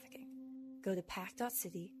trafficking. Go to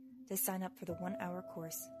pact.city to sign up for the 1-hour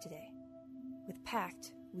course today. With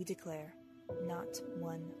PACT, we declare, not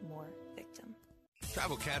one more victim.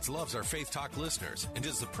 Travel Cats loves our Faith Talk listeners and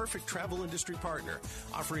is the perfect travel industry partner,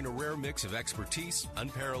 offering a rare mix of expertise,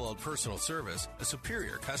 unparalleled personal service, a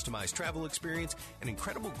superior customized travel experience, and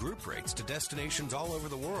incredible group rates to destinations all over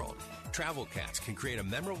the world. Travel Cats can create a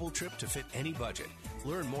memorable trip to fit any budget.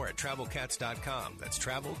 Learn more at TravelCats.com. That's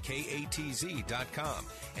TravelKatz.com.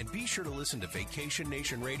 And be sure to listen to Vacation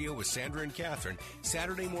Nation Radio with Sandra and Catherine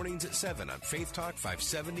Saturday mornings at 7 on Faith Talk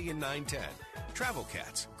 570 and 910. Travel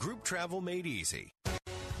Cats, group travel made easy.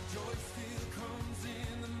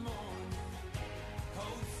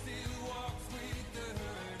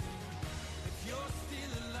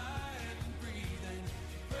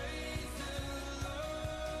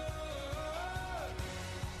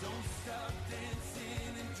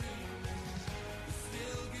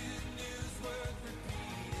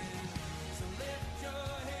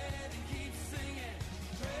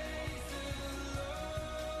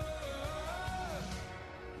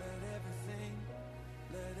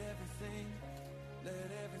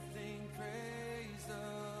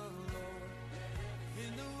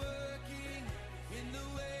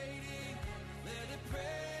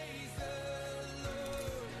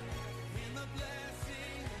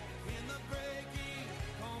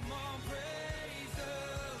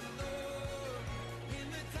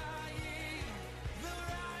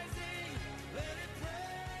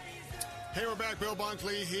 Hey, we're back. Bill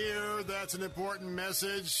Bunkley here. That's an important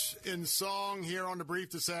message in song here on The Brief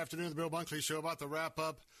this afternoon. The Bill Bunkley Show about to wrap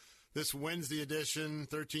up this Wednesday edition,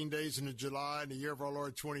 13 days into July in the year of our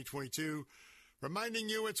Lord 2022. Reminding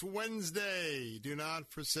you it's Wednesday. Do not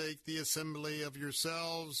forsake the assembly of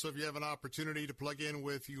yourselves. So if you have an opportunity to plug in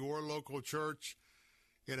with your local church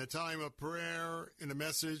in a time of prayer, in a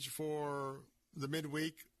message for the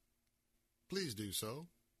midweek, please do so.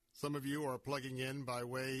 Some of you are plugging in by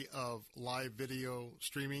way of live video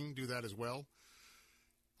streaming. Do that as well.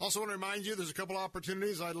 Also want to remind you there's a couple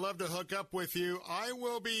opportunities. I'd love to hook up with you. I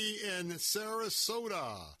will be in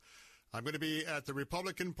Sarasota. I'm going to be at the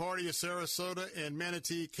Republican Party of Sarasota and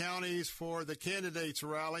Manatee counties for the candidates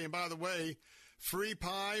rally. And by the way, free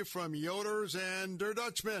pie from Yoder's and Der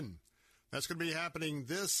Dutchman. That's going to be happening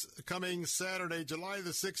this coming Saturday, July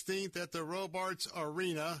the 16th at the Robarts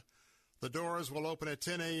Arena. The doors will open at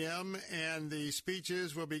 10 a.m., and the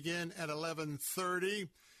speeches will begin at 11:30.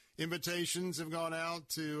 Invitations have gone out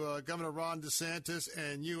to Governor Ron DeSantis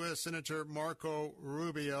and U.S. Senator Marco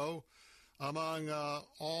Rubio, among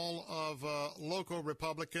all of local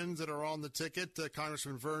Republicans that are on the ticket,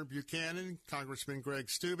 Congressman Vern Buchanan, Congressman Greg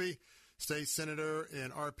Steube, State Senator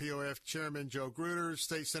and RPOF Chairman Joe Grutter,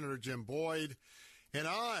 State Senator Jim Boyd, and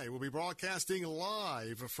I will be broadcasting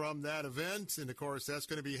live from that event. And, of course, that's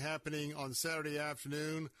going to be happening on Saturday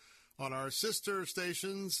afternoon on our sister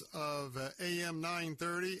stations of AM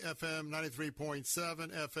 930, FM 93.7,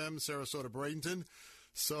 FM Sarasota Bradenton.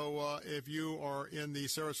 So if you are in the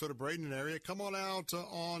Sarasota Bradenton area, come on out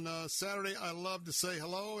on Saturday. I love to say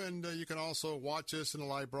hello, and you can also watch us in a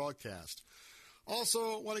live broadcast.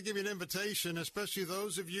 Also, want to give you an invitation, especially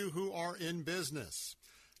those of you who are in business.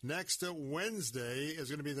 Next Wednesday is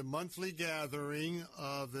going to be the monthly gathering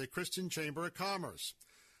of the Christian Chamber of Commerce.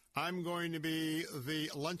 I'm going to be the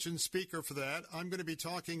luncheon speaker for that. I'm going to be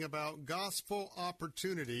talking about gospel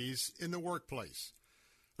opportunities in the workplace.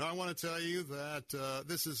 Now, I want to tell you that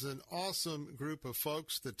this is an awesome group of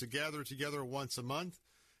folks that to gather together once a month,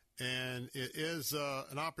 and it is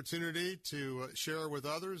an opportunity to share with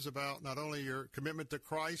others about not only your commitment to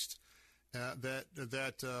Christ,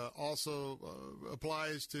 that also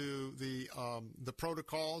applies to the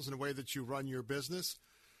protocols and the way that you run your business.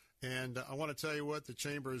 And I want to tell you what, the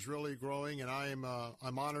chamber is really growing, and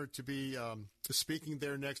I'm honored to be speaking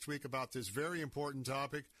there next week about this very important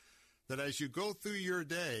topic. That as you go through your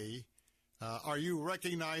day, are you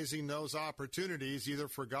recognizing those opportunities either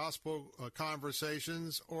for gospel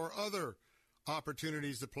conversations or other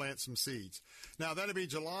opportunities to plant some seeds? Now, that'll be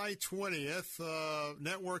July 20th.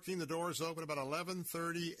 Networking, the doors open about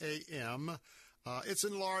 11:30 a.m. It's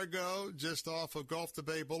in Largo, just off of Gulf to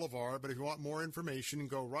Bay Boulevard. But if you want more information,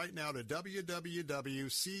 go right now to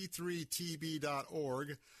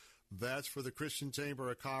www.c3tb.org. That's for the Christian Chamber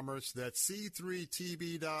of Commerce. That's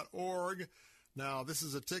c3tb.org. Now, this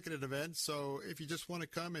is a ticketed event, so if you just want to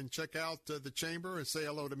come and check out the chamber and say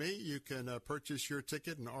hello to me, you can purchase your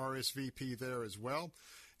ticket and RSVP there as well.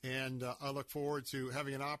 And I look forward to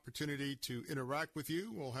having an opportunity to interact with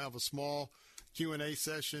you. We'll have a small Q&A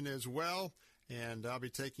session as well, and I'll be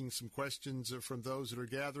taking some questions from those that are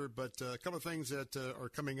gathered. But a couple of things that are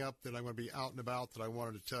coming up that I'm going to be out and about that I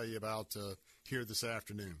wanted to tell you about here this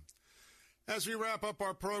afternoon. As we wrap up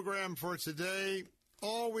our program for today,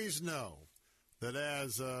 always know that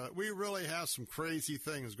as we really have some crazy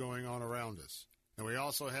things going on around us, and we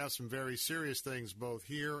also have some very serious things both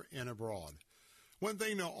here and abroad. One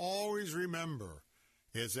thing to always remember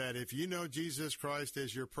is that if you know Jesus Christ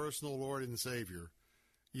as your personal Lord and Savior,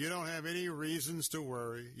 you don't have any reasons to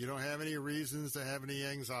worry. You don't have any reasons to have any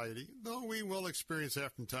anxiety, though we will experience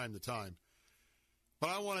that from time to time. But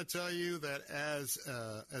I want to tell you that as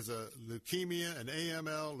a leukemia, an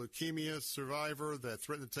AML leukemia survivor that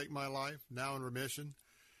threatened to take my life, now in remission,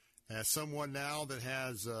 as someone now that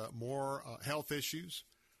has more health issues,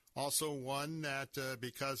 also one that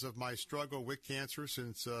because of my struggle with cancer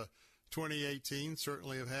since 2018,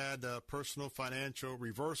 certainly have had personal financial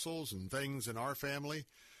reversals and things in our family.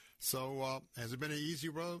 So has it been an easy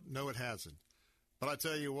road? No, it hasn't. But I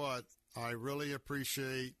tell you what, I really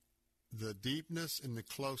appreciate the deepness and the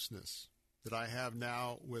closeness that I have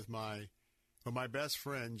now with my best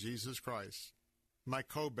friend, Jesus Christ, my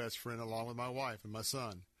co-best friend, along with my wife and my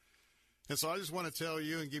son. And so I just want to tell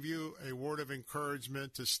you and give you a word of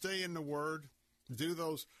encouragement to stay in the Word, do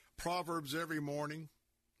those Proverbs every morning,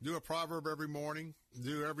 do a proverb every morning,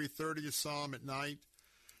 do every 30th Psalm at night.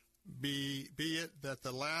 Be it that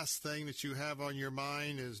the last thing that you have on your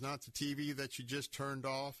mind is not the TV that you just turned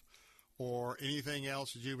off, or anything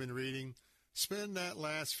else that you've been reading. Spend that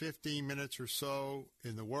last 15 minutes or so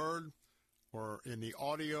in the Word or in the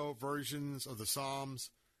audio versions of the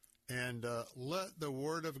Psalms, and let the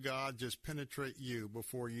Word of God just penetrate you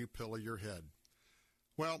before you pillow your head.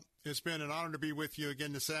 Well, it's been an honor to be with you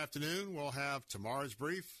again this afternoon. We'll have tomorrow's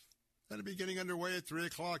brief. That'll be getting underway at 3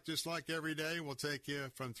 o'clock, just like every day. We'll take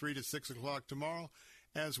you from 3 to 6 o'clock tomorrow,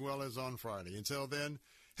 as well as on Friday. Until then,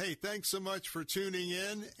 hey, thanks so much for tuning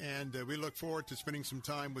in, and we look forward to spending some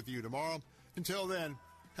time with you tomorrow. Until then,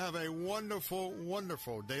 have a wonderful,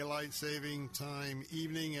 wonderful daylight saving time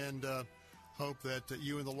evening, and hope that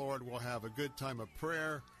you and the Lord will have a good time of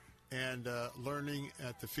prayer and learning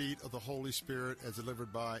at the feet of the Holy Spirit as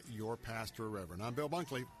delivered by your pastor, Reverend. I'm Bill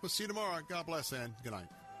Bunkley. We'll see you tomorrow. God bless and good night.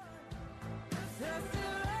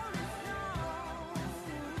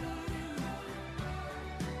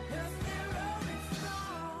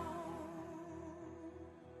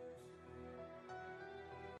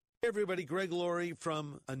 Hey everybody, Greg Laurie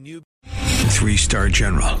from A New... 3-star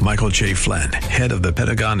General Michael J. Flynn, head of the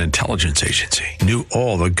Pentagon Intelligence Agency, knew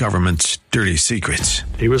all the government's dirty secrets.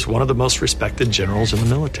 He was one of the most respected generals in the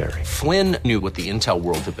military. Flynn knew what the intel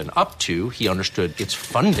world had been up to. He understood its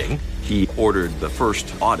funding. He ordered the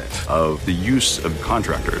first audit of the use of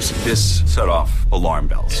contractors. This set off alarm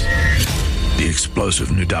bells. The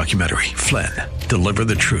explosive new documentary, Flynn, Deliver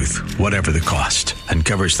the Truth, Whatever the Cost,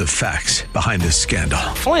 uncovers the facts behind this scandal.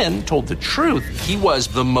 Flynn told the truth. He was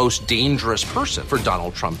the most dangerous person for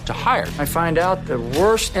Donald Trump to hire. I find out the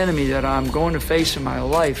worst enemy that I'm going to face in my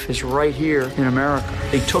life is right here in America.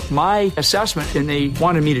 They took my assessment and they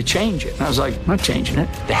wanted me to change it. And I was like, I'm not changing it.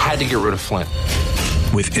 They had to get rid of Flynn.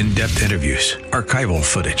 With in-depth interviews, archival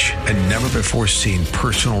footage, and never-before-seen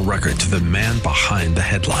personal records of the man behind the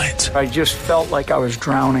headlines. I just felt like I was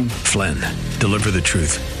drowning. Flynn, Deliver the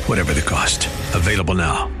Truth, Whatever the Cost. Available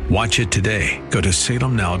now. Watch it today. Go to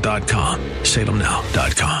salemnow.com.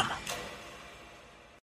 salemnow.com.